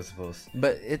suppose.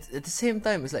 But it's at the same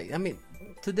time, it's like, I mean,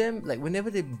 to them, like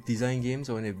whenever they design games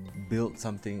or when they build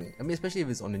something, I mean, especially if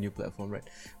it's on a new platform, right?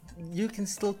 You can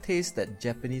still taste that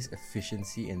Japanese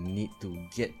efficiency and need to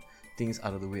get things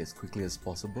out of the way as quickly as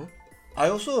possible. I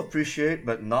also appreciate,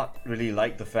 but not really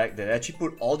like the fact that they actually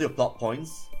put all your plot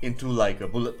points into like a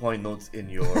bullet point notes in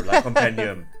your like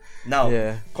compendium. Now,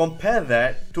 Yeah. compare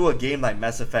that to a game like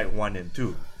Mass Effect 1 and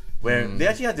 2, where they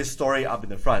actually have this story up in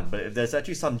the front, but if there's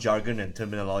actually some jargon and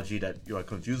terminology that you are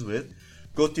confused with,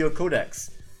 go to your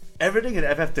codex. Everything in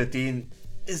FF13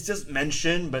 is just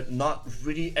mentioned, but not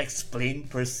really explained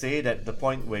per se, that the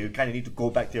point where you kind of need to go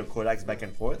back to your codex back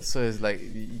and forth. So it's like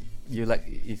you like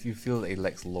if you feel it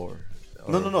lacks lore.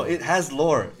 No. It has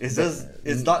lore. It's just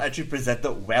it's not actually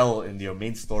presented well in your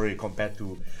main story compared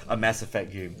to a Mass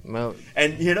Effect game. Well,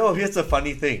 And you know, here's the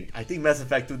funny thing. I think Mass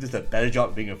Effect 2 did a better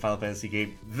job being a Final Fantasy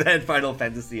game than Final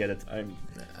Fantasy at the time.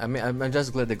 I mean, I'm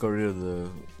just glad they got rid of the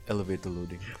elevator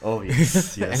loading. Oh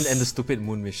yes, and the stupid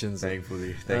moon missions.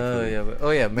 thankfully.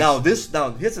 Yeah. Now here's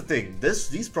the thing.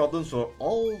 These problems were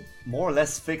all more or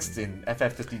less fixed in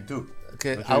FF13 too.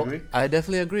 Okay, Don't you agree? I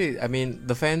definitely agree. I mean,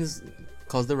 the fans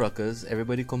caused the ruckus,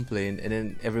 everybody complained, and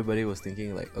then everybody was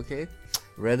thinking like, okay,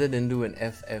 rather than do an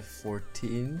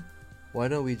FF14, why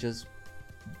don't we just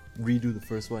redo the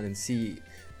first one and see,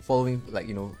 following like,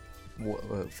 you know,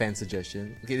 fan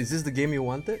suggestion. Okay, is this the game you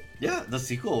wanted? Yeah, the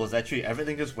sequel was actually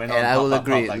everything just went on. And I will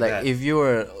agree, like like that. if you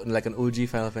were like an OG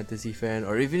Final Fantasy fan,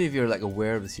 or even if you're like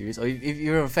aware of the series, or if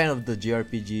you're a fan of the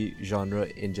JRPG genre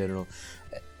in general,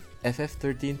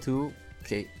 FF13 2,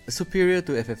 okay, superior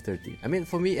to FF13. I mean,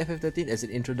 for me, FF13 as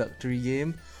an introductory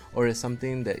game, or as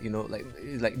something that, you know,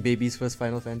 like baby's first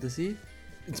Final Fantasy,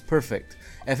 it's perfect.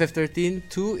 FF13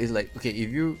 2 is like, okay, if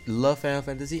you love Final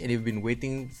Fantasy and you've been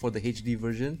waiting for the HD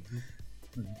version,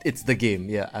 it's the game.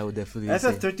 Yeah, I would definitely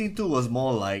say. FF13 2 was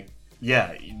more like,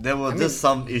 yeah, there were just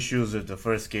some issues with the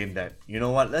first game that, you know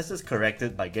what, let's just correct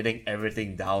it by getting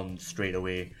everything down straight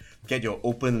away. Get your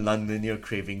open non-linear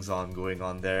cravings going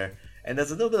on there. And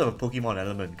there's a little bit of a Pokemon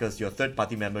element because your third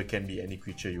party member can be any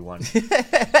creature you want.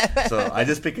 So I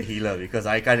just pick a healer because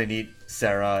I kind of need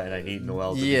Sarah and I need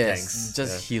Noelle to be tanks.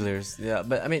 Just healers. Yeah,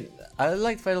 but I mean, I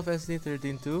like Final Fantasy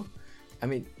 13 too. I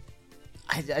mean,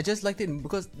 I just liked it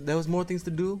because there was more things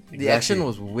to do. The action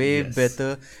was way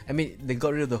better. I mean, they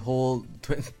got rid of the whole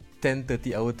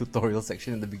 10-30 hour tutorial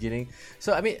section in the beginning.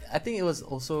 So I mean, I think it was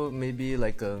also maybe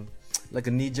like a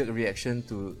knee-jerk reaction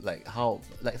to like how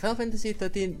like Final Fantasy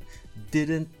 13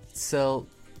 didn't sell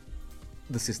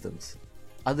the systems.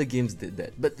 Other games did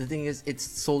that, but the thing is, it's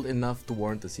sold enough to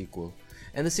warrant a sequel.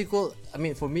 And the sequel, I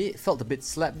mean, for me, it felt a bit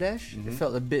slapdash. It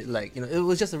felt a bit like, you know, it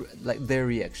was just like their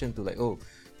reaction to like, oh,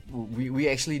 we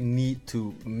actually need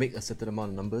to make a certain amount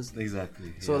of numbers.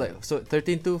 Exactly. So so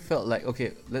 13.2 felt like,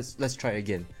 okay, let's try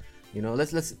again. You know,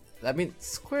 let's. I mean,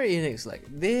 Square Enix, like,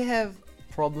 they have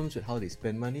problems with how they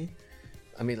spend money.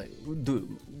 I mean, like,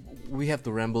 dude, we have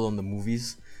to ramble on the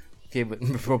movies, okay, but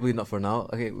probably not for now.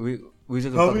 Okay, we're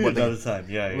just gonna probably talk about another time.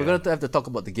 Yeah, we're gonna have to talk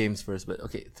about the games first. But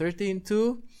okay,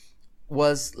 13.2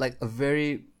 was like a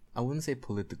very, I wouldn't say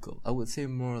political. I would say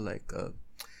more like a,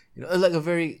 you know, like a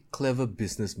very clever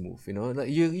business move. You know, like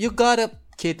you gotta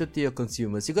cater to your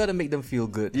consumers. You gotta make them feel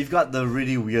good. You've got the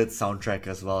really weird soundtrack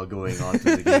as well going on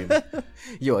to the game.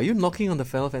 Yo, are you knocking on the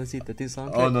Final Fantasy 13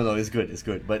 soundtrack? Oh no, it's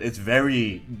good, but it's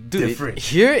very different.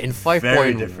 Here in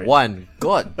Very 5.1,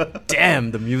 god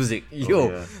damn the music. Yo,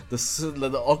 yeah.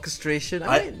 the orchestration.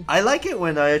 I mean, I like it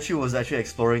when I was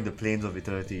exploring the plains of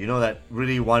eternity. You know, that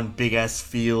really one big ass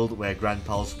field where Grand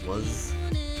Pulse was.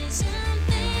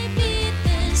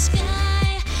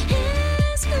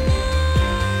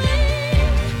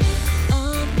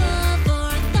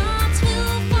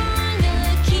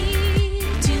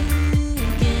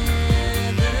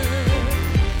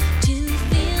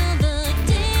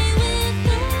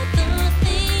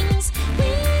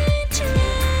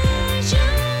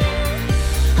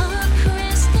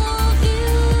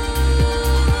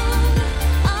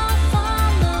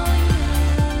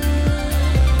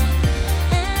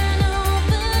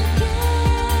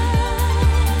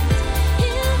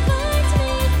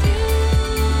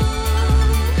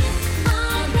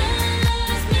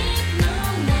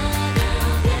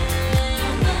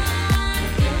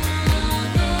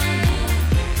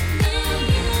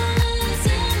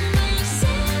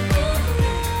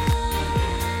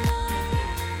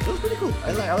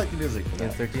 I like the music for In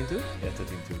that. 13 too? Yeah,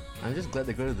 13 too. I'm just glad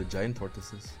they got rid of the giant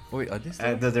tortoises. Oh wait, are they still?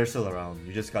 And they're still around.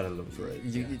 You just gotta look for it.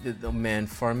 Oh man,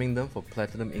 farming them for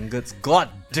platinum ingots. God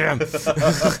damn!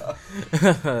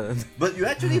 But you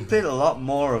actually played a lot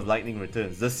more of Lightning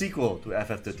Returns, the sequel to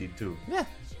FF13 too. Yeah.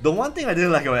 The one thing I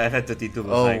didn't like about FF13 was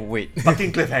Oh, like, wait.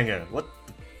 fucking cliffhanger. What?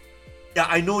 Yeah,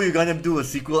 I know you're gonna do a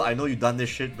sequel. I know you've done this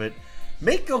shit, but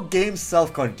make your game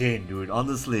self-contained, dude.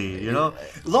 Honestly, you know,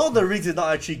 Lord of the Rings did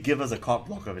not actually give us a cock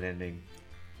block of an ending.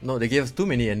 No, they gave us too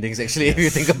many endings actually. If you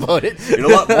think about it. You know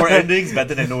what? More endings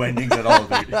better than no endings at all,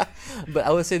 dude. But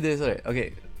I would say this, right?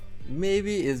 Okay,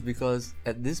 maybe it's because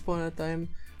at this point in time,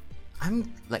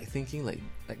 I'm like thinking like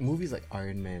movies like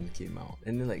Iron Man came out,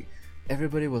 and then like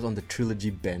everybody was on the trilogy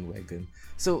bandwagon.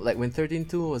 So like when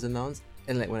 13.2 was announced,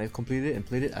 and like when I completed it and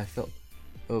played it, I felt,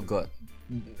 oh god,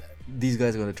 these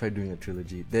guys are gonna try doing a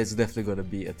trilogy. There's definitely gonna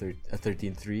be a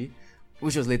 13.3,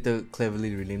 which was later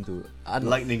cleverly renamed to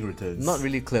Lightning Returns. Not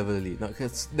really cleverly,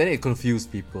 because then it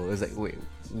confused people. It's like, wait,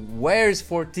 where's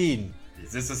 14?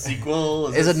 Is this a sequel?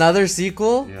 Is another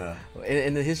sequel? Yeah.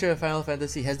 In the history of Final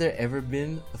Fantasy, has there ever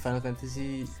been a Final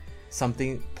Fantasy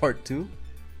something part 2?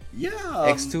 Yeah.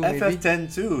 X2 maybe?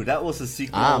 FF10 too. That was a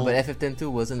sequel. But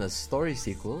FF10 wasn't a story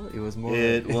sequel. It was more.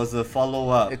 It was a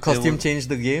follow-up. A costume changed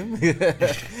the game.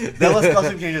 There was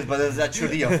costume changes, but there's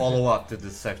actually a follow-up to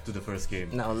the first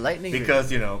game. Now Lightning.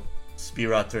 Because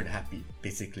Spira turned happy,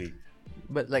 basically.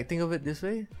 But like, think of it this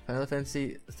way: Final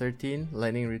Fantasy 13,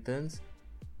 Lightning Returns,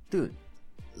 dude.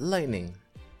 Lightning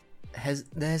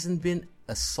there hasn't been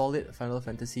a solid Final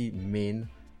Fantasy main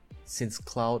since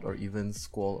Cloud or even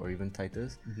Squall or even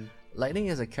Titus. Mm-hmm. Lightning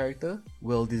as a character,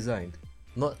 well designed,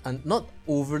 not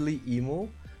overly emo,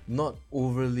 not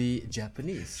overly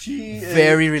Japanese.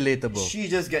 Very relatable. She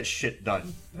just gets shit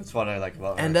done. That's what I like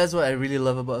about her. And that's what I really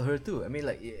love about her too. I mean,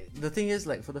 like, the thing is,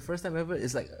 like, for the first time ever,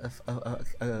 it's like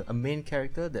a main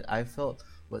character that I felt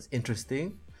was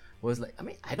interesting. Was like, I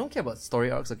mean, I don't care about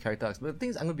story arcs or character arcs, but the thing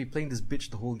is, I'm gonna be playing this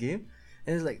bitch the whole game,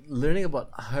 and it's like learning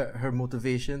about her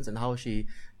motivations and how she,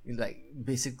 like,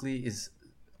 basically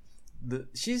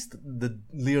she's the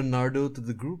Leonardo to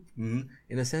the group. Mm-hmm.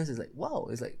 In a sense, it's like, wow,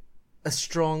 it's like a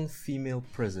strong female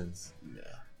presence. Yeah.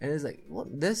 And it's like, well,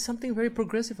 there's something very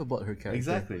progressive about her character.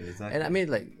 Exactly. And I mean,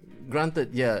 like,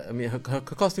 granted, yeah, I mean, her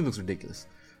costume looks ridiculous.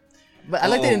 But I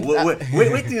like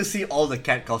wait till you see all the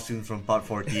cat costumes from part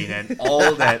 14 and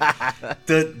all that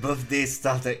third birthday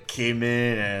stuff that came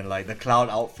in and like the cloud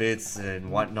outfits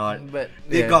and whatnot. But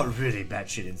they got really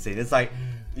batshit insane. It's like,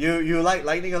 you like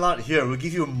Lightning a lot? Here, we'll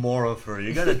give you more of her.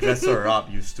 You gotta dress her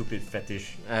up, you stupid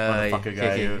fetish motherfucker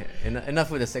guy. Okay. Enough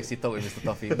with the sexy talk with Mr.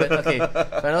 Toffee. But okay,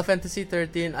 Final Fantasy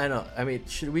 13, I know. I mean,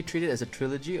 should we treat it as a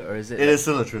trilogy, or is it? It is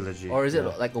still a trilogy. Or is it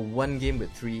like a one game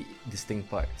with 3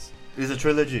 distinct parts? It's a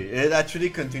trilogy. It actually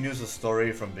continues the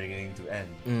story from beginning to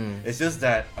end. It's just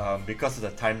that because of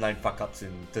the timeline fuck-ups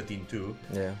in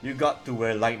 13.2, you got to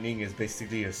where Lightning is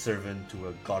basically a servant to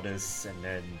a goddess, and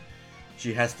then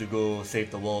she has to go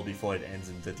save the world before it ends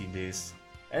in 13 days.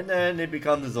 And then it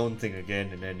becomes its own thing again,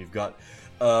 and then you've got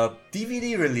a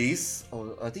DVD release,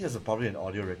 or I think it's probably an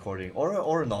audio recording,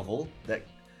 or a novel that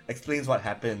explains what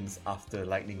happens after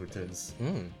Lightning Returns.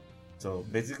 So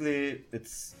basically,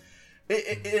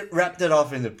 it wrapped it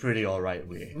off in a pretty alright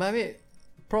way. But I mean,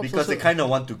 because they kind of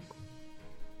want to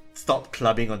stop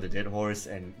clubbing on the dead horse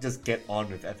and just get on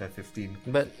with FF15.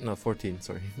 But no, 14.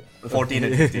 Sorry, 14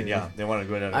 and 15. Yeah, they want to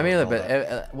go down. I mean,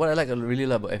 what I really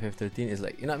love about FF13 is,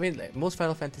 like, you know what I mean. Like, most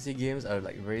Final Fantasy games are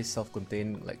like very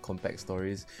self-contained, like compact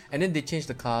stories, and then they change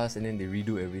the cast and then they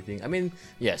redo everything. I mean,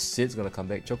 yes, Sid's gonna come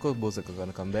back, Chocobo's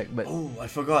gonna come back, but oh, I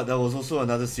forgot there was also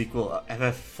another sequel.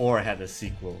 FF4 had a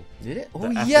sequel. Did it? Oh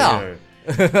yeah.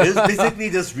 It's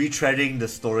basically just retreading the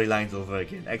storylines over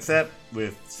again, except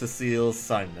with Cecile's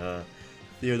son,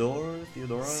 Theodora?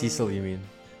 Cecil, you mean?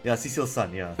 Yeah, Cecil's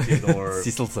son, yeah. Theodore.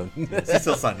 Cecil's son.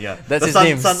 Cecil's son, yeah. That's his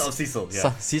name. Son of Cecil,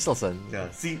 yeah. Cecil's son. Yeah,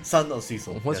 son of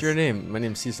Cecil. What's your name? My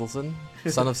name's Cecil's son.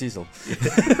 Son of Cecil.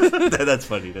 That's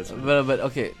funny, But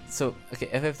okay, so,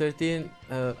 FF13,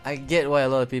 I get why a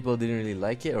lot of people didn't really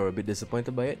like it or a bit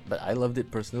disappointed by it, but I loved it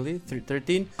personally.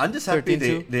 13. I'm just happy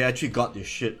they actually got this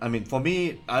shit. I mean, for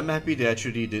me, I'm happy they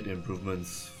actually did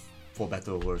improvements for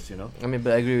better or worse, you know? I mean,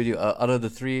 but I agree with you. Out of the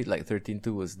 3, like 13.2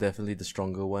 was definitely the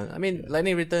stronger one. I mean,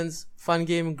 Lightning Returns, fun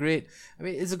game, great. I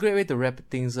mean, it's a great way to wrap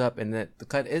things up, and that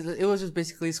it was just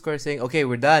basically Square saying, okay,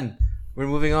 we're done. We're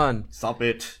moving on. Stop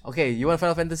it. Okay, you want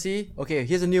Final Fantasy? Okay,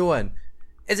 here's a new one.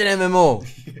 It's an MMO.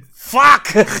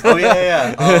 Fuck! Oh,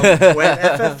 yeah. When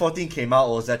FF14 came out,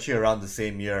 it was actually around the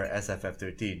same year as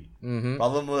FF13.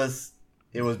 Problem was,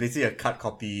 it was basically a cut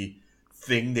copy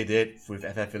thing they did with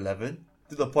FF11.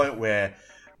 to the point where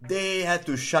they had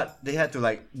to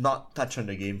like not touch on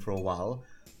the game for a while.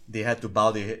 They had to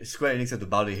Square Enix had to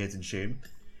bow their heads in shame.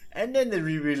 And then they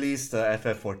re-released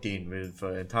FF14 with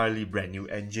an entirely brand new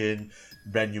engine,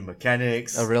 brand new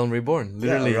mechanics. A Realm Reborn,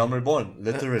 literally. Yeah, a Realm Reborn,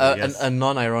 literally, yes. A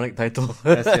non-ironic title.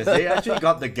 Yes. They actually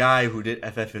got the guy who did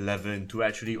FF11 to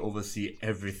actually oversee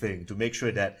everything, to make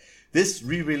sure that this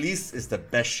re-release is the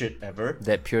best shit ever.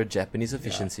 That pure Japanese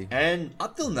efficiency. Yeah. And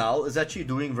up till now, it's actually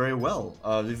doing very well.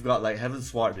 You've got like Heaven's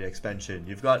Sword, the expansion.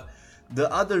 You've got the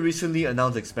other recently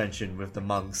announced expansion with the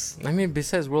monks. I mean,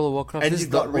 besides World of Warcraft, and you've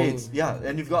got raids. Yeah,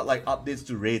 and you've got like updates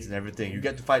to raids and everything. You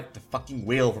get to fight the fucking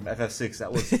whale from FF6.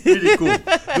 That was really cool.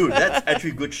 Dude, that's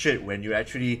actually good shit when you're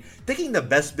actually taking the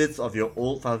best bits of your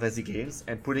old Final Fantasy games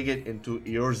and putting it into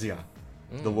Eorzea,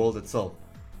 the world itself.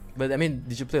 But I mean,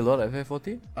 did you play a lot of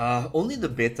FF14? Only the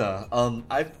beta.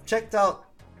 I've checked out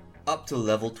up to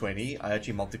level 20. I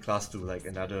actually multi-classed to like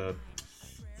another,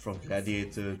 from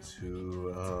Gladiator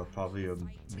to probably a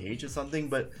mage or something.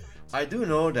 But I do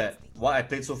know that what I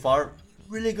played so far,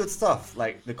 really good stuff.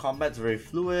 Like the combat's very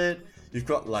fluid. You've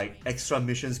got like extra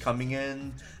missions coming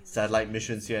in, satellite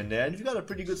missions here and there, and you've got a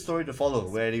pretty good story to follow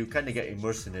where you kind of get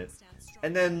immersed in it.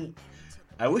 And then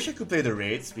I wish I could play the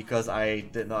raids because I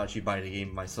did not actually buy the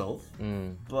game myself.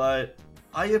 But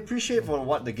I appreciate for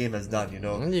what the game has done, you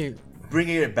know,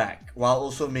 bringing it back while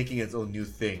also making its own new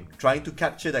thing, trying to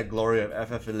capture that glory of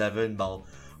FF11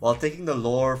 while taking the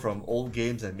lore from old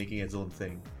games and making its own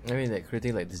thing. I mean, like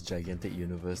creating like this gigantic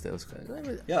universe that was kind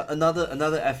of... Yeah,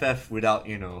 another FF without,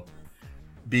 you know,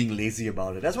 being lazy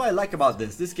about it. That's what I like about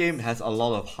this. This game has a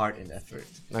lot of heart and effort.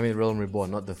 I mean, Realm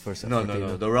Reborn, not the first. No.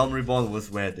 The Realm Reborn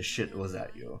was where the shit was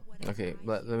at, yo. Okay,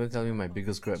 but let me tell you my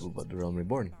biggest gripe about the Realm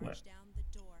Reborn. What?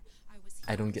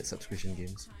 I don't get subscription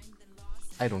games.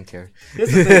 I don't care.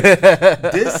 Here's the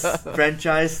thing. This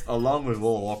franchise, along with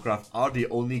World of Warcraft, are the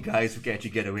only guys who can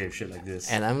actually get away with shit like this.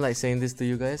 And I'm like saying this to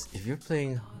you guys. If you're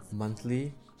playing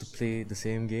monthly to play the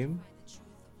same game,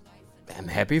 I'm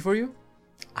happy for you.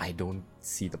 I don't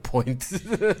see the point.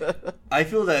 I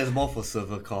feel that it's more for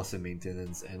server costs and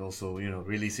maintenance, and also, you know,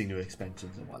 releasing new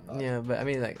expansions and whatnot. Yeah, but I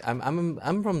mean, like,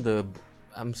 I'm from the...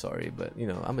 I'm sorry, but you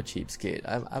know, I'm a cheapskate.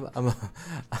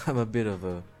 I'm a bit of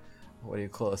a, what do you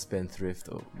call, a spendthrift.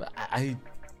 But I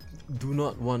do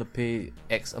not want to pay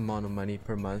X amount of money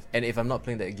per month, and if I'm not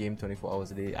playing that game 24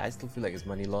 hours a day, I still feel like it's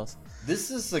money lost.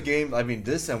 This is a game, I mean,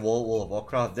 this and World of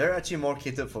Warcraft, they're actually more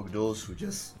catered for those who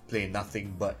just play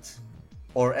nothing but,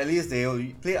 or at least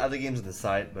they play other games on the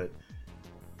side, but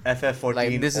FF14,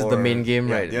 like, this is the main game,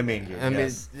 yeah, right? Their main game. I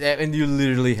mean, and you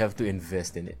literally have to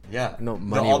invest in it. Yeah, no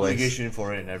money. The obligation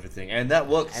for it and everything, and that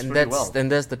works and pretty well.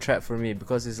 And that's the trap for me,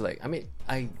 because it's like, I mean,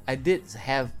 I did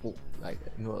have, like,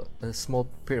 you know, a small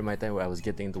period of my time where I was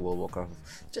getting into World of Warcraft.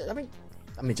 I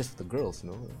mean, just for the girls, you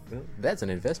know, that's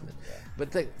an investment. Yeah.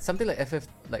 But like something like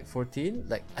FF14,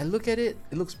 like I look at it,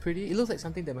 it looks pretty. It looks like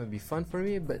something that might be fun for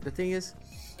me. But the thing is,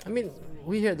 I mean,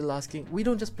 we here at the Last King, we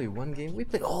don't just play one game. We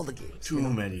play all the games. Too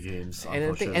many games.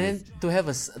 And then to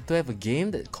have a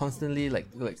game that constantly like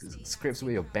scrapes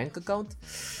away your bank account.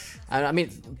 I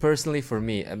mean, personally for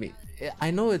me, I mean,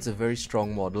 I know it's a very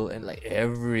strong model, and like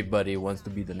everybody wants to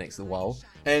be the next WoW.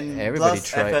 And everybody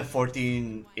plus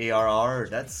FF14 ARR,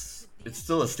 it's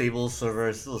still a stable server,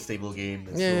 it's still a stable game.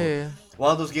 Yeah.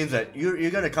 One of those games that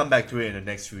you're gonna come back to it in the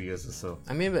next few years or so.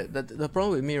 I mean, but the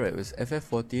problem with me, right, was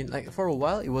FF14. Like for a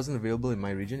while, it wasn't available in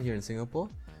my region here in Singapore.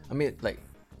 I mean, like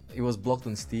it was blocked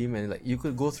on Steam, and like you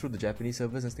could go through the Japanese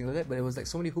servers and things like that. But it was like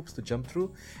so many hoops to jump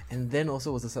through, and then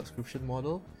also was a subscription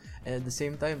model. And at the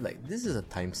same time, like this is a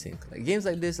time sink. Like games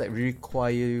like this, like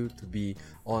require you to be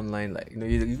online. Like, you know,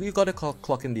 you gotta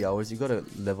clock in the hours. You gotta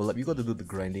level up. You gotta do the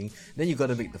grinding. Then you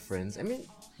gotta make the friends. I mean,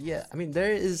 yeah. I mean,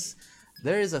 there is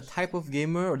a type of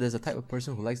gamer, or there's a type of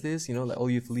person who likes this. You know, like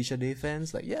all you Felicia Day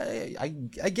fans. Like, yeah,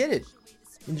 I get it.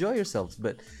 Enjoy yourselves.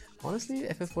 But honestly,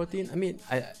 FF14. I mean,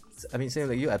 same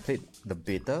like you. I played the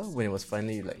beta when it was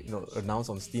finally, like, you know,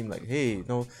 announced on Steam. Like, hey, you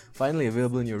know, finally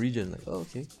available in your region. Like, oh,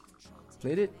 okay,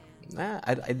 played it.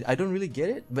 I don't really get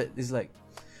it, but it's like,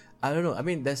 I don't know. I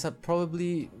mean, there's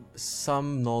probably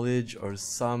some knowledge or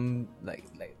some like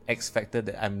X factor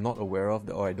that I'm not aware of,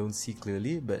 or I don't see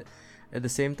clearly. But at the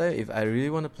same time, if I really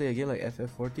want to play a game like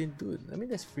FF14, dude, I mean,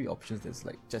 there's free options that's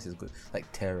like just as good,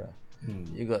 like Terra.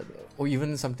 You got, or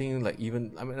even something like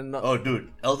not. Oh,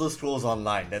 dude, Elder Scrolls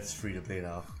Online, that's free to play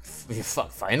now.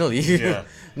 Fuck, finally. Yeah.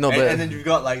 No, and then you've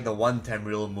got like the one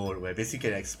Tamriel mode where basically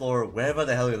you can explore wherever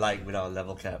the hell you like without a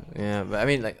level cap. Yeah, but I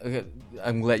mean, like, okay,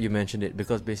 I'm glad you mentioned it,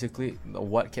 because basically,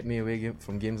 what kept me away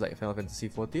from games like Final Fantasy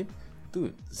 14,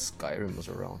 dude, Skyrim was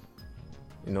around.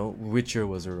 Witcher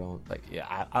was around. Like,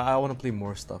 yeah, I want to play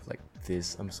more stuff like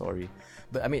this. I'm sorry,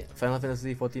 but I mean, Final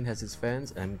Fantasy 14 has its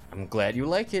fans, and I'm glad you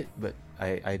like it. But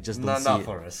I just don't see not it.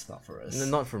 for us. Not for us.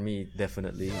 Not for me,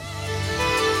 definitely.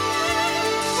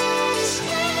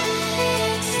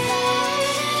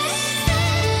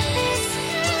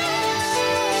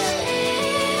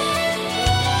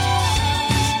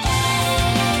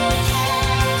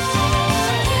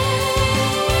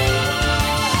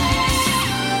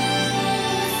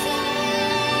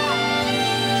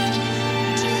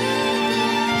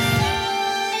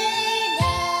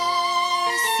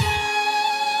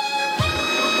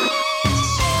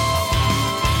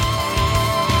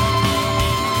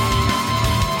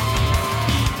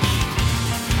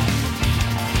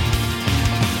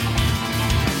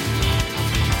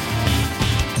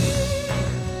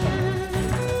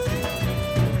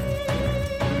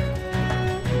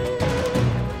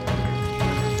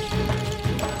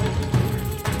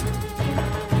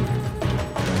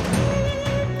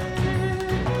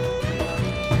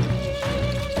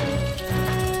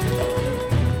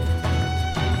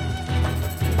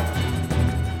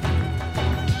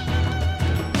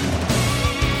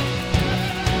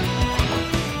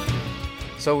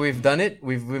 So we've done it.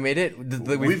 We made it.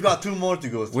 We've got 2 more to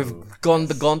go through. We've gone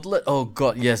the gauntlet. Oh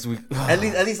god, yes. We at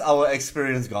least our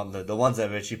experience gauntlet, the ones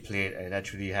that we actually played and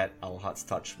actually had our hearts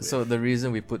touched with. So the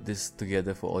reason we put this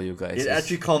together for all you guys, it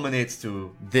actually culminates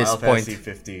to this Final point, Fantasy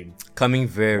 15 coming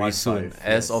very soon. 1.5, as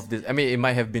yes. of this, I mean, it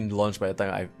might have been launched by the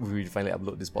time we finally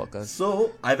upload this podcast.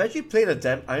 So I've actually played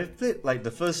I've played like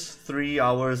the first 3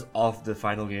 hours of the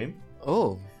final game.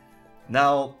 Oh,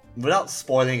 Now, without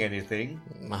spoiling anything.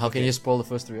 how can you spoil the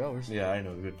first 3 hours? Yeah, I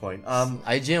know. Good point.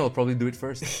 IGN will probably do it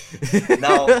first.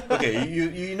 Now, okay,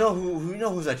 you know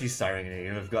who's actually starring in it.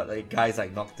 You've got like guys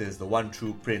like Noctis, the one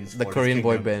true prince. The for Korean his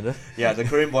boy kingdom. band. Yeah, the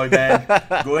Korean boy band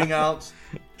going out,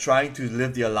 trying to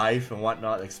live their life and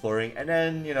whatnot, exploring, and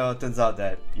then it turns out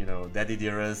that Daddy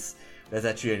Dearest, there's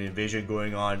actually an invasion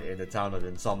going on in the town of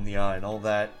Insomnia and all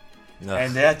that. Ugh.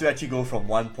 And they have to actually go from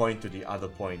one point to the other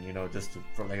point, just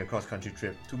from like a cross-country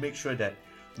trip to make sure that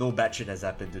no bad shit has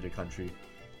happened to the country.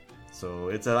 So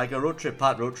it's like a road trip,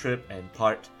 part road trip and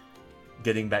part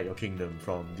getting back your kingdom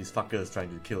from these fuckers trying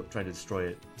to destroy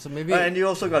it. So maybe. And you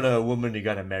also got a woman you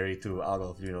gotta marry to out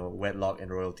of wedlock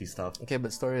and royalty stuff. Okay,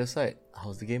 but story aside,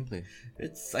 how's the gameplay?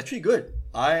 It's actually good.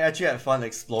 I actually had fun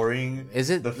exploring.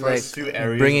 Is it the first like few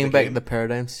areas? bringing of the back game. the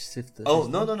paradigm shift? Oh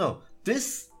no!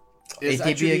 This is ATB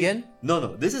actually, again?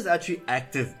 No. This is actually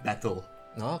active battle.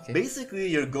 Oh, okay. Basically,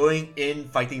 you're going in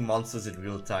fighting monsters in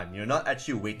real time. You're not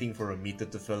actually waiting for a meter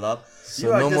to fill up.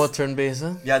 So no more turn-based,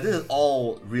 huh? Yeah, this is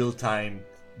all real time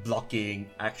blocking,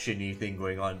 action-y thing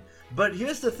going on. But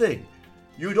here's the thing.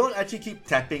 You don't actually keep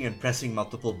tapping and pressing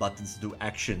multiple buttons to do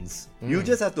actions. You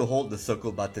just have to hold the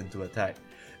circle button to attack.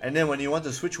 And then when you want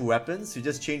to switch weapons, you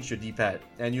just change your D-pad.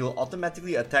 And you'll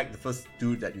automatically attack the first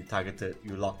dude that you targeted,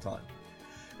 you locked on.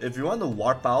 If you want to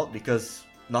warp out, because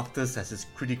Noctis has this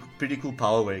pretty cool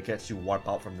power where it gets you warp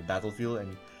out from the battlefield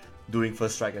and doing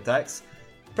first strike attacks,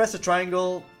 press the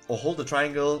triangle or hold the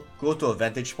triangle, go to a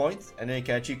vantage point, and then you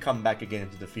can actually come back again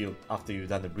into the field after you've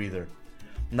done the breather.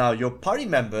 Now, your party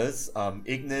members,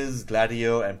 Ignis,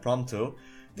 Gladio, and Prompto,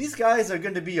 these guys are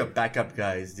going to be your backup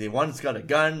guys. One's got a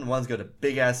gun, one's got a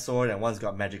big ass sword, and one's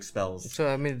got magic spells. So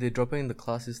I mean, they dropping in the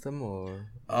class system or?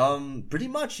 Pretty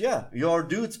much, yeah. Your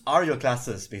dudes are your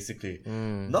classes, basically.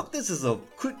 Noctis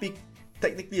could be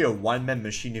technically a one-man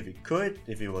machine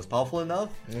if he was powerful enough.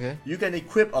 Okay. You can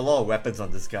equip a lot of weapons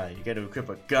on this guy. You can equip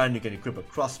a gun, you can equip a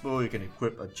crossbow, you can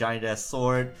equip a giant-ass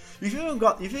sword. You've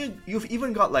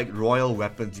even got like royal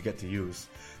weapons you get to use.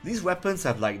 These weapons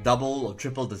have like double or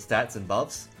triple the stats and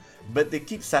buffs, but they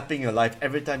keep sapping your life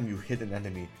every time you hit an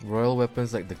enemy. Royal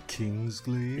weapons like the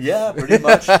Kingsglaive? Yeah, pretty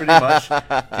much.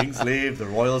 Kingsglaive, the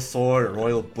royal sword, a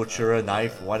royal butcher,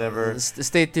 knife, whatever.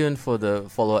 Stay tuned for the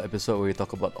follow-up episode where we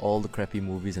talk about all the crappy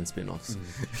movies and spin-offs.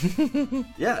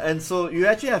 Yeah, and so you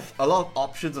actually have a lot of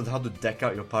options on how to deck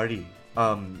out your party.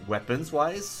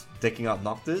 Weapons-wise, decking out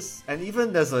Noctis, and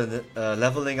even there's a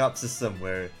leveling up system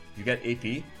where you get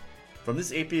AP. From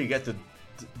this AP, you get to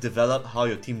develop how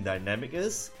your team dynamic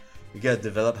is. You get to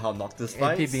develop how Noctis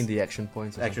fights. AP being the action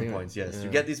points. Action points, yes. Yeah. You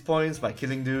get these points by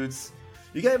killing dudes.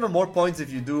 You get even more points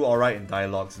if you do alright in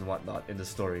dialogues and whatnot in the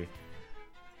story.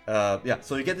 So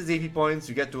you get these AP points.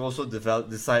 You get to also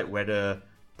decide whether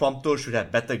Prompto should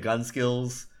have better gun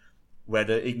skills,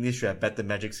 whether Ignis should have better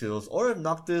magic skills, or if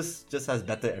Noctis just has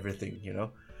better everything,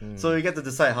 So you get to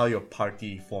decide how your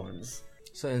party forms.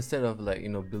 So instead of like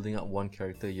building up one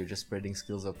character, you're just spreading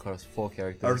skills across 4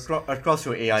 characters. Across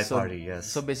your AI party, yes.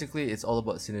 So basically, it's all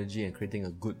about synergy and creating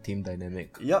a good team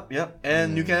dynamic. Yep.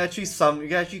 And you can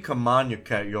actually command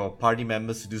your party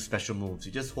members to do special moves.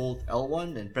 You just hold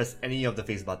L1 and press any of the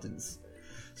face buttons.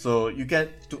 So you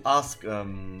get to ask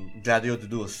Gladio to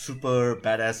do a super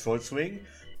badass sword swing,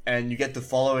 and you get to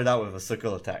follow it out with a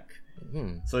circle attack.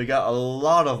 So you got a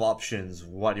lot of options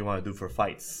what you want to do for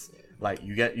fights. Like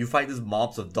you fight these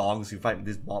mobs of dogs, you fight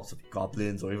these mobs of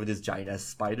goblins, or even this giant ass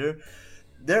spider.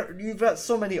 You've got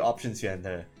so many options here and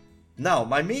there. Now,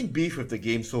 my main beef with the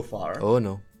game so far. Oh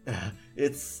no.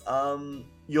 It's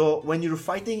when you're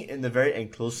fighting in a very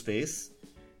enclosed space,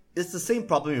 it's the same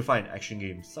problem you find in action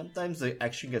games. Sometimes the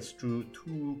action gets too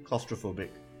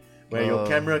claustrophobic, where your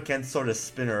camera can sort of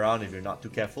spin around if you're not too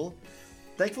careful.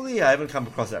 Thankfully, I haven't come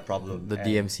across that problem. The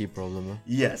DMC problem, huh?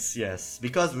 Yes.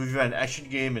 Because if you're an action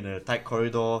game in a tight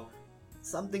corridor,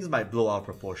 some things might blow out of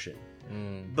proportion.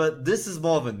 But this is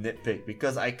more of a nitpick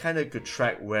because I kind of could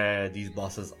track where these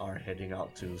bosses are heading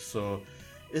out to. So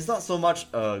it's not so much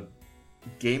a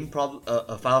game problem,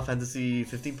 a Final Fantasy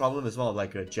 15 problem, as well,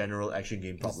 like a general action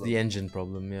game problem. It's the engine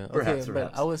problem, yeah. Perhaps.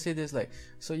 But I would say this, like,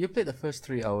 so you played the first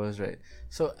 3 hours, right?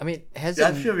 So I mean,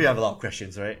 I'm sure we have a lot of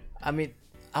questions, right? I mean,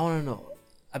 I want to know.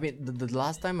 I mean, the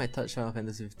last time I touched Final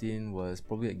Fantasy 15 was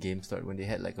probably at GameStart when they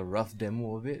had like a rough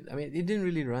demo of it. I mean, it didn't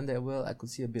really run that well. I could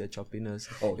see a bit of choppiness.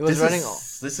 Oh, it was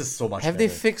this is so much Have better.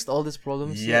 They fixed all these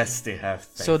problems? Yes, they have.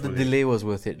 So the delay was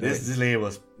worth it, This right? delay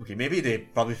was... Okay, maybe they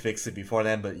probably fixed it before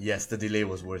then, but yes, the delay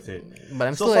was worth it. But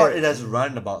I'm so still far, like, it has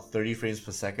run about 30 frames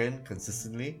per second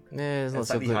consistently. Yeah, it's not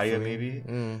so slightly good higher, for me.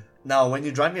 maybe. Now, when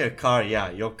you're driving a car,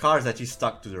 your car is actually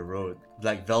stuck to the road,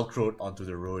 like velcroed onto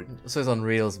the road. So it's on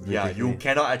rails. Yeah, you basically.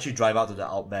 cannot actually drive out to the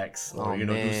Outbacks or do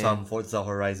man. some Forza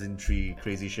Horizon 3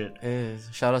 crazy shit. Yeah,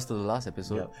 shout outs to the last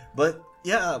episode. Yeah. But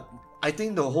yeah, I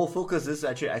think the whole focus is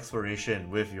actually exploration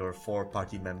with your 4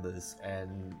 party members,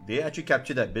 and they actually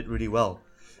capture that bit really well,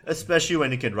 especially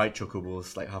when you can ride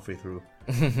chocobos like halfway through.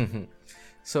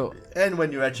 So And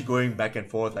when you're actually going back and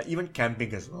forth, like even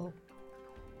camping as well.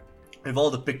 With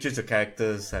all the pictures your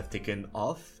characters have taken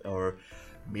off, or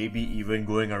maybe even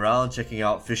going around checking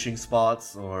out fishing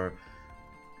spots, or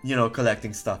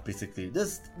collecting stuff. Basically,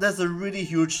 there's a really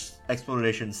huge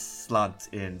exploration slant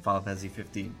in Final Fantasy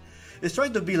 15. It's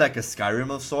trying to be like a Skyrim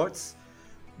of sorts,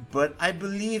 but I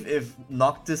believe if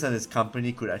Noctis and his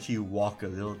company could actually walk a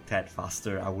little tad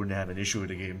faster, I wouldn't have an issue with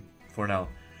the game for now.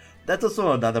 That's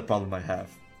also another problem I have.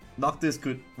 Noctis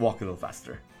could walk a little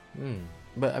faster.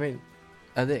 But I mean,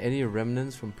 are there any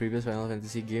remnants from previous Final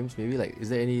Fantasy games? Maybe like, is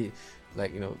there any,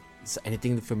 like,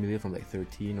 anything familiar from like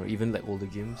 13 or even like older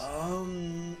games?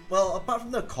 Well, apart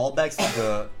from the callbacks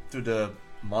to the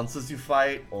monsters you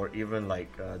fight, or even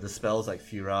like the spells like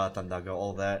Fira, Tandaga,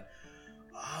 all that,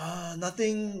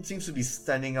 nothing seems to be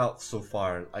standing out so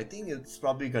far. I think it's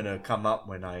probably gonna come up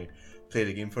when I play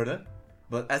the game further.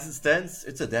 But as it stands,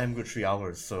 it's a damn good 3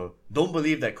 hours, so don't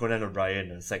believe that Conan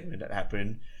O'Brien segment that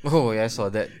happened. Oh yeah, I saw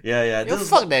that. Yeah.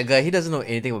 Fuck that guy. He doesn't know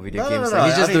anything about video games. No.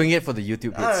 He's just doing it for the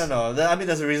YouTube hits. I don't know. I mean,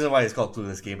 there's a reason why it's called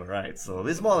Clueless Gamer, right? So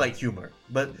it's more like humor.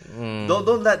 But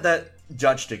don't let that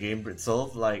judge the game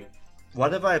itself. Like,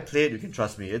 whatever I played, you can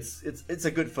trust me. It's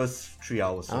a good first 3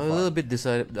 hours so I'm far. a little bit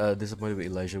disappointed with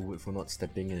Elijah Wood for not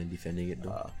stepping in and defending it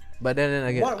though. But then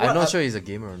again, what I'm not sure he's a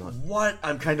gamer or not. What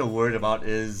I'm kind of worried about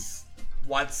is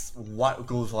what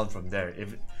goes on from there.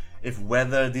 If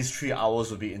whether these 3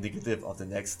 hours will be indicative of the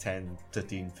next 10,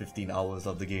 13, 15 hours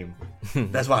of the game.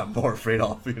 That's what I'm more afraid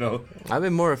of, I've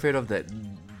been more afraid of that.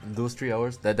 Those 3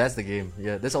 hours. That's the game.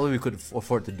 Yeah, that's all we could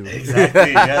afford to do.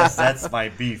 Exactly. Yes, that's my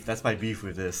beef. That's my beef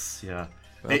with this. Yeah.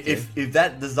 Okay. If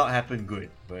that does not happen, good.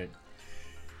 But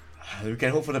we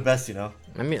can hope for the best,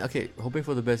 I mean, okay, hoping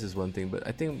for the best is one thing, but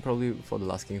I think probably for the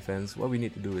Last King fans, what we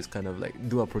need to do is kind of like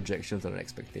do our projections on our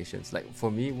expectations. Like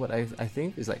for me, what I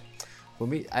think is like, for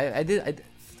me, I did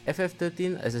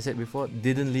FF13, as I said before,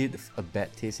 didn't leave a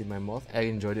bad taste in my mouth. I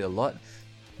enjoyed it a lot,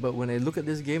 but when I look at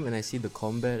this game and I see the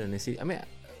combat and I see, I mean,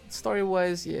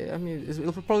 story-wise, yeah, I mean,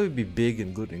 it'll probably be big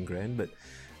and good and grand, but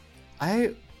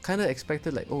I kind of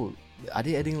expected like, oh, are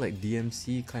they adding like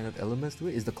DMC kind of elements to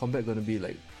it? Is the combat going to be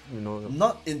like,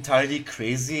 not entirely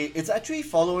crazy. It's actually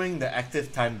following the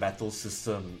active time battle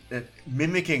system,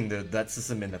 mimicking that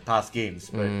system in the past games,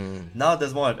 but now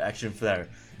there's more of action flair.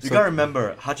 You gotta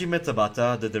remember, Hajime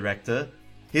Tabata, the director,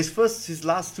 his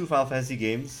last 2 Final Fantasy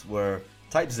games were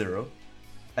Type 0,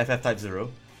 FF Type 0,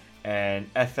 and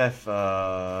FF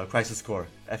Crisis Core,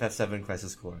 FF7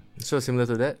 Crisis Core. So similar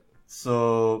to that?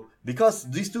 So, because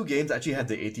these 2 games actually had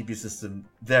the ATB system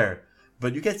there,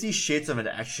 but you can see shades of an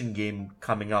action game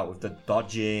coming out with the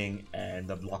dodging and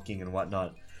the blocking and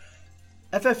whatnot.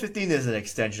 FF15 is an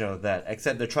extension of that,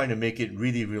 except they're trying to make it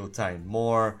really real time,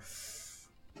 more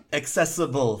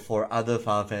accessible for other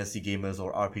Final Fantasy gamers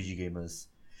or RPG gamers.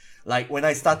 Like when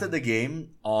I started the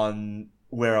game on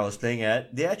where I was playing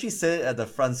at, they actually said at the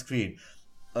front screen,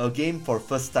 a game for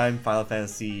first time Final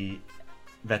Fantasy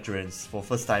veterans, for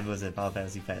first timers and Final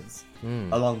Fantasy fans.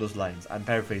 Along those lines. I'm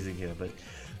paraphrasing here, but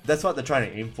that's what they're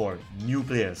trying to aim for. New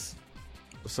players.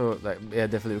 So like, yeah,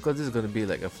 definitely, because this is going to be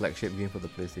like a flagship game for the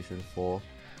PlayStation 4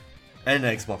 and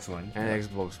Xbox One. And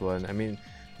Xbox One. I mean,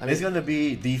 it's going to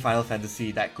be the Final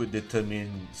Fantasy that could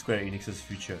determine Square Enix's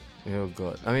future. Oh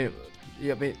god. I mean,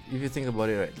 yeah, but if you think about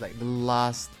it, right, like the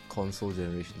last console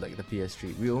generation, like the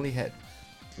PS3, we only had,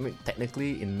 I mean,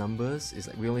 technically in numbers, it's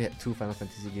like we only had 2 Final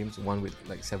Fantasy games, one with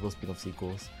like several spin-off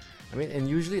sequels. I mean, and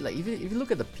usually, like, if you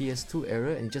look at the PS2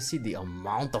 era and just see the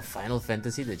amount of Final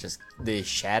Fantasy that they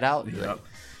shat out, like,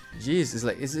 jeez, it's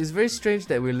like it's very strange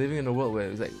that we're living in a world where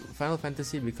it's like Final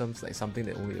Fantasy becomes like something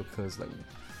that only occurs like,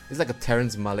 it's like a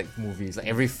Terrence Malick movie. It's like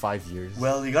every 5 years.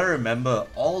 Well, you gotta remember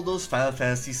all those Final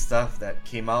Fantasy stuff that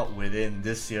came out within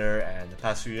this year and the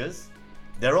past few years.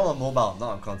 They're all on mobile,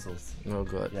 not on consoles. Oh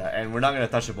god. Yeah, and we're not gonna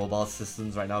touch the mobile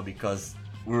systems right now because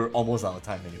we're almost out of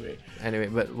time anyway. Anyway,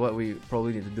 but what we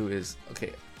probably need to do is,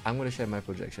 okay, I'm going to share my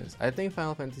projections. I think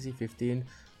Final Fantasy 15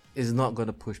 is not going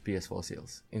to push PS4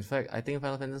 sales. In fact, I think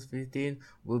Final Fantasy 15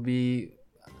 will be,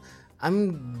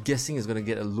 I'm guessing it's going to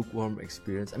get a lukewarm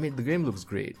experience. I mean, the game looks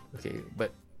great, okay,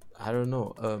 but I don't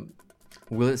know.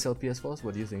 Will it sell PS4s?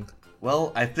 What do you think?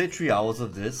 Well, I played 3 hours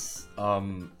of this.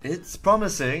 It's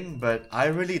promising, but I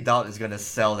really doubt it's going to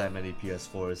sell that many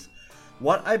PS4s.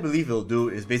 What I believe it'll do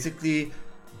is basically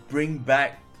bring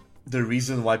back the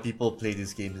reason why people play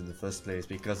these games in the first place,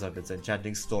 because of its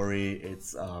enchanting story,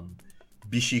 its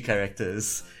bishi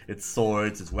characters, its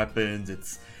swords, its weapons,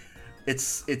 its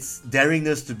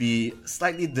daringness to be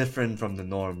slightly different from the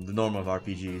norm of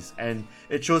RPGs, and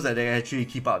it shows that they actually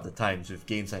keep up the times with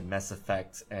games like Mass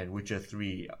Effect and Witcher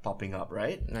 3 popping up,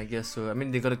 right? I guess so. I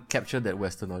mean, they gotta capture that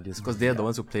Western audience because they're the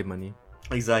ones who play money.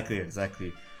 Exactly.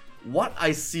 What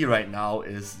I see right now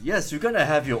is, yes, you're gonna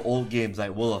have your old games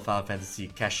like World of Final Fantasy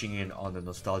cashing in on the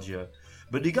nostalgia,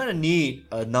 but you're gonna need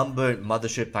a numbered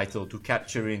mothership title to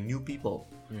capture in new people.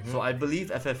 So I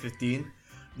believe FF15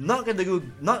 not gonna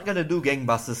do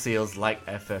gangbuster sales like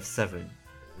FF7.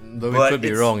 Though we could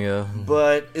be wrong, yeah.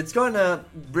 But it's gonna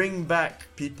bring back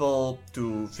people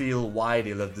to feel why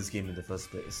they love this game in the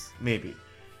first place. Maybe.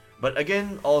 But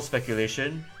again, all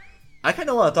speculation. I kind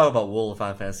of want to talk about World of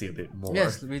Final Fantasy a bit more.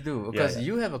 Yes, we do. Because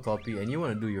you have a copy and you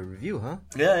want to do your review, huh?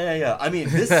 Yeah. I mean,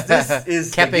 this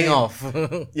is capping off.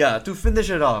 Yeah, to finish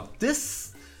it off,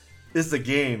 this is the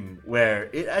game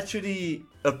where it actually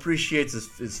appreciates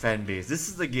its fan base. This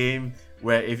is the game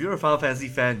where if you're a Final Fantasy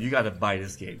fan, you gotta buy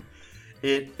this game.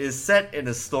 It is set in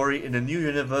a story in a new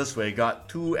universe where you got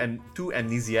two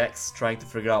amnesiacs trying to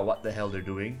figure out what the hell they're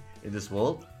doing in this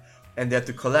world. And they have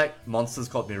to collect monsters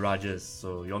called mirages.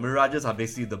 So your mirages are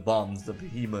basically the bombs, the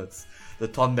behemoths, the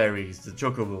tonberries, the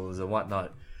chocobos and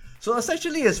whatnot. So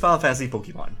essentially it's Final Fantasy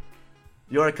Pokemon.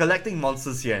 You're collecting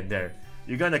monsters here and there.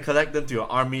 You're gonna collect them to your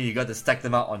army, you got to stack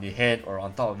them out on your head or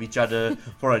on top of each other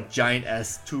for a giant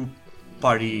ass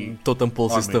 2-party totem pole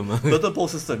army. system. Totem pole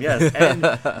system, yes.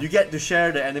 And you get to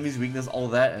share the enemy's weakness, all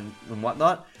that and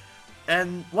whatnot.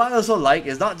 And what I also like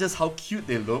is not just how cute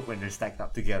they look when they're stacked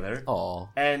up together. Aww.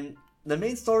 And the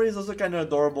main story is also kind of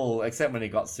adorable, except when it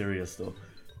got serious though.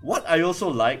 What I also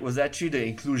like was actually the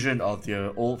inclusion of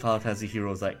the old Final Fantasy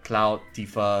heroes like Cloud,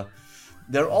 Tifa.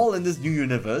 They're all in this new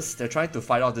universe. They're trying to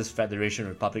fight out this Federation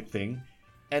Republic thing.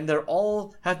 And they're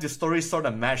all have the stories sort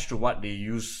of matched to what they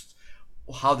used,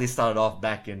 how they started off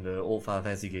back in the old Final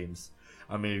Fantasy games.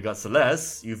 I mean, you've got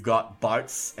Celeste, you've got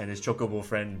Bartz and his chocobo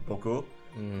friend Boko.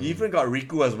 You even got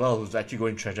Riku as well, who's actually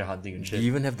going treasure hunting and shit. Do you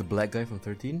even have the black guy from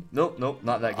 13? Nope,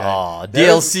 not that guy. Aw,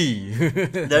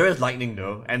 DLC! There is Lightning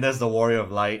though, and there's the Warrior of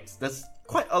Light. There's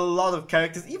quite a lot of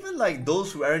characters, even like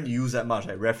those who aren't used that much,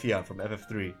 like Refia from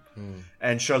FF3,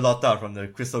 and Charlotta from the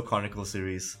Crystal Chronicle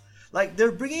series. Like,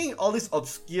 they're bringing all these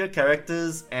obscure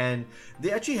characters, and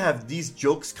they actually have these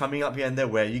jokes coming up here and there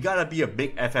where you gotta be a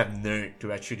big FF nerd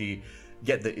to actually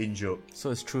get the in-joke.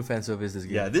 So it's true fan service, this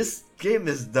game. Yeah, this game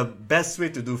is the best way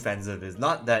to do fan service,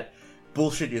 not that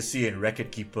bullshit you see in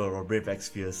Record Keeper or Brave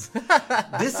Exvius.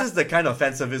 This is the kind of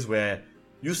fan service where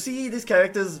you see these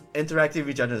characters interacting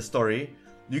with each other in the story,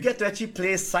 you get to actually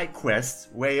play side quests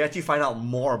where you actually find out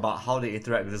more about how they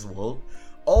interact with this world.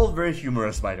 All very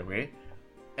humorous, by the way.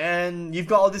 And you've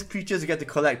got all these creatures you get to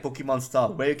collect Pokemon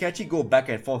style, where you can actually go back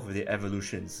and forth with the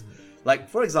evolutions. Like,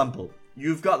 for example,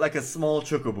 you've got like a small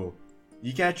Chocobo.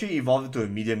 You can actually evolve into a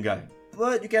medium guy.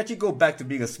 But you can actually go back to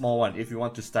being a small one if you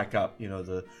want to stack up,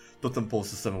 the totem pole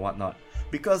system and whatnot.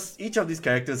 Because each of these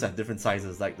characters have different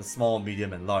sizes, like the small,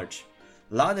 medium, and large.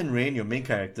 Lan and Rain, your main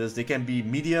characters, they can be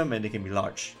medium and they can be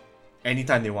large.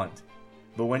 Anytime they want.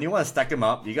 But when you want to stack them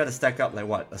up, you gotta stack up like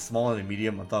what? A small and a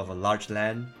medium on top of a large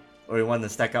Lan? Or you want to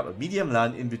stack up a medium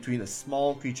Lan in between a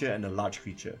small creature and a large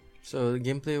creature. So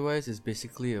gameplay wise, it's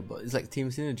basically it's like team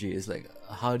synergy. It's like,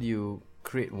 how do you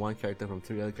create one character from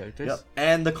 3 other characters? Yep.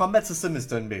 And the combat system is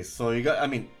turn based. So you got,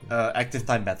 active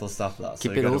time battle stuff lah.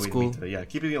 Keep so it old school. Yeah,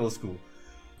 keeping it old school.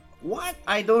 What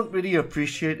I don't really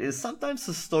appreciate is sometimes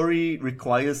the story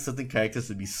requires certain characters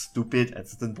to be stupid at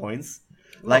certain points.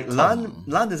 Like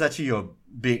Lan is actually your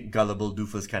big gullible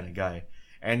doofus kind of guy.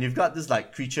 And you've got this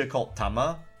like creature called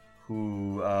Tama,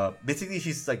 who basically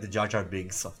she's like the Jar Jar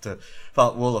Binks of the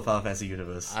world of Final Fantasy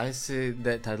universe. I say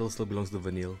that title still belongs to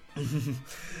Vanille.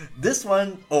 This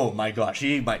one, oh my god,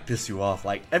 she might piss you off.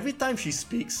 Like every time she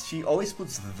speaks, she always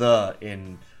puts the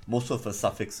in most of her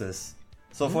suffixes.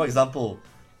 So for example,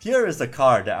 here is the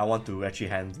car that I want to actually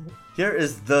handle. Here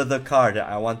is the car that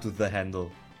I want to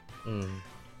handle.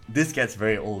 This gets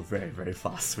very old very, very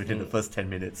fast within the first 10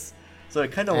 minutes. So I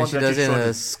kind of want to actually she does it in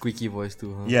a squeaky voice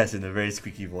too, huh? Yes, in a very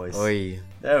squeaky voice. Oi.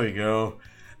 There we go.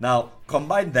 Now,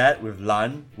 combine that with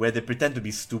Lan, where they pretend to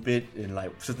be stupid in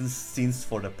like certain scenes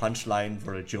for the punchline,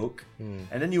 for a joke.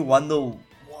 And then you wonder,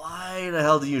 why the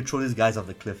hell did you throw these guys off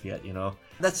the cliff yet,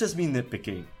 That's just me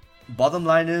nitpicking. Bottom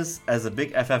line is, as a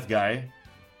big FF guy,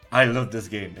 I love this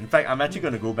game. In fact, I'm actually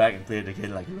going to go back and play it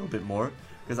again like a little bit more,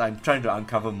 because I'm trying to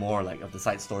uncover more like of the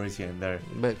side stories here and there.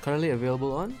 But currently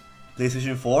available on?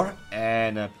 PlayStation 4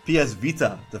 and PS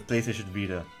Vita, the PlayStation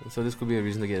Vita. So this could be a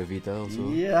reason to get a Vita also?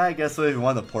 Yeah, I guess so if you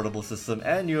want a portable system.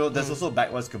 And there's also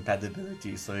backwards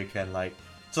compatibility, so you can like...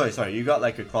 Sorry, you got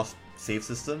like a cross-save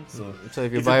system. So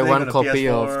if you buy one copy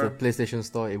of the PlayStation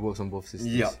Store, it works on both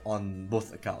systems? Yeah, on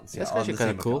both accounts. That's yeah, actually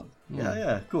kind of cool.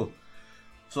 Yeah, cool.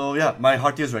 So yeah, my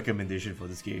heartiest recommendation for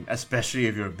this game, especially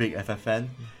if you're a big FF fan.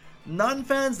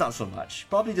 Non-fans, not so much.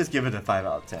 Probably just give it a 5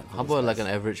 out of 10. How about like an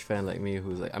average fan like me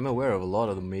who's like, I'm aware of a lot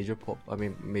of the major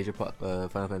Final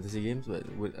Fantasy games, but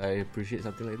would I appreciate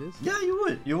something like this? Yeah,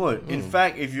 you would. In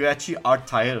fact, if you actually are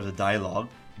tired of the dialogue,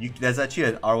 there's actually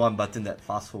an R1 button that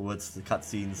fast forwards the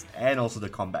cutscenes and also the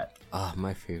combat. Ah,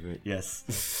 my favorite.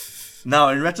 Yes. Now,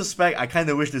 in retrospect, I kind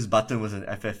of wish this button was an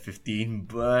FF15,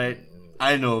 but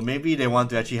I know, maybe they want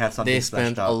to actually have something splashed out.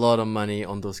 They spent a lot of money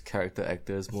on those character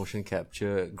actors, motion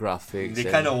capture, graphics. They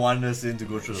kind of want us in to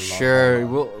go through the long Sure,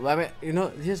 well, I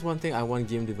mean, here's one thing I want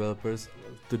game developers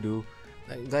to do.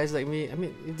 Like, guys like me, I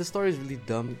mean, if the story is really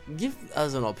dumb, give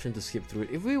us an option to skip through it.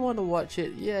 If we want to watch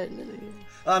it, yeah.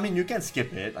 I mean, you can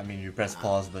skip it. I mean, you press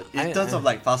pause, but in terms of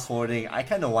like fast forwarding, I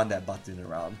kind of want that button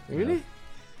around. Really?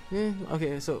 Yeah.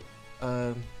 Okay, so you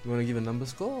want to give a number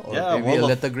score or yeah, maybe a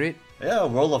letter grade? Yeah,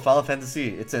 World of Final Fantasy.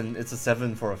 It's a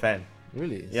 7 for a fan.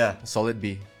 Really? Yeah. Solid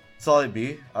B. Solid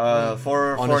B.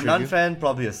 For a non-fan,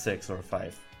 probably a 6 or a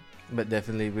 5. But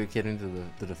definitely we're catering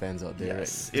to the fans out there,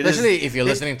 yes, right? Especially if you're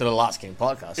listening to the Last Game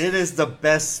podcast. It is the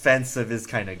best fan service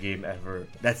kind of game ever.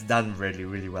 That's done really,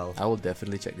 really well. I will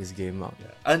definitely check this game out.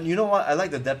 Yeah. And you know what? I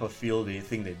like the depth of field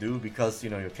thing they do, because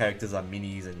your characters are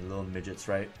minis and little midgets,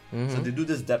 right? So they do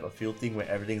this depth of field thing where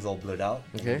everything's all blurred out.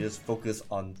 Okay. And you just focus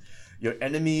on your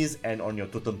enemies and on your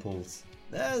totem poles.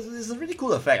 It's a really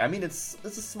cool effect. I mean, it's a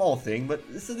small thing, but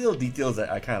it's the little details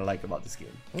that I kind of like about this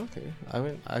game. Okay, I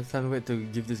mean, I can't wait to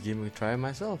give this game a try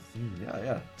myself.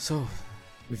 Yeah. So,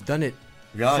 we've done it.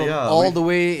 Yeah. All the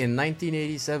way in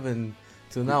 1987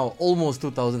 to now, almost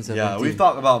 2017. Yeah, we've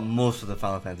talked about most of the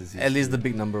Final Fantasy. At least the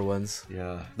big number ones.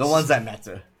 Yeah, the ones that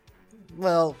matter.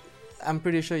 Well, I'm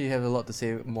pretty sure you have a lot to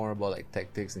say more about like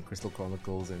Tactics and Crystal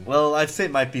Chronicles and. Well, I've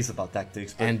said my piece about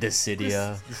Tactics. And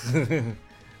Dissidia.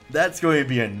 That's going to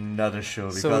be another show,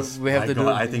 because so we have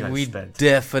we spent.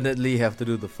 Definitely have to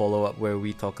do the follow-up where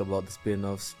we talk about the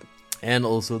spin-offs and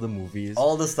also the movies.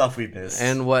 All the stuff we missed.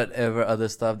 And whatever other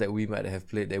stuff that we might have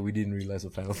played that we didn't realize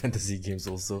were Final Fantasy games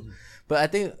also. But I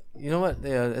think, you know what,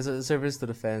 as a service to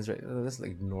the fans, right, let's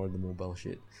like ignore the mobile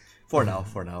shit. For now.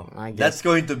 I guess. That's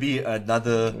going to be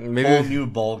another whole new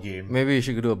ball game. Maybe you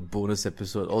should do a bonus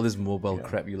episode. All this mobile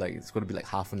crap you like, it's going to be like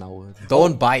half an hour.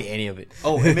 Don't buy any of it.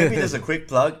 Oh, and maybe just a quick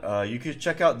plug. You could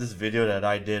check out this video that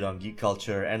I did on Geek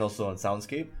Culture and also on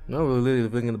Soundscape. No, we're literally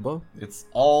link in the bar. It's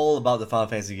all about the Final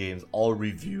Fantasy games, all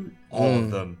reviewed, all of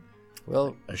them.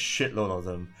 Well, a shitload of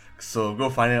them. So go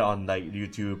find it on like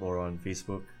YouTube or on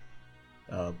Facebook.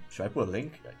 Should I put a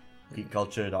link?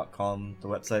 geekculture.com, the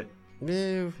website.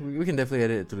 Yeah, we can definitely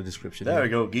edit it to the description. There we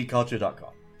go, geekculture.com.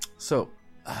 So,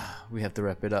 we have to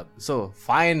wrap it up. So,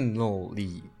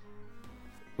 finally,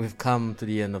 we've come to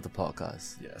the end of the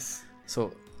podcast. Yes.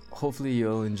 So, hopefully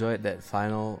you'll enjoyed that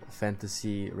Final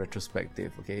Fantasy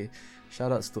retrospective, okay?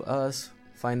 Shoutouts to us.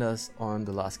 Find us on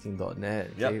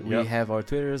thelastking.net, okay? Yep, We yep. have our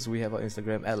Twitters, we have our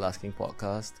Instagram at Last King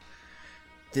Podcast.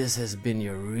 This has been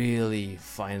your really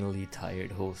finally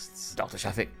tired hosts, Dr.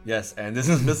 Shafiq. Yes, and this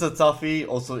is Mr. Tuffy,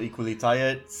 also equally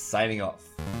tired, signing off.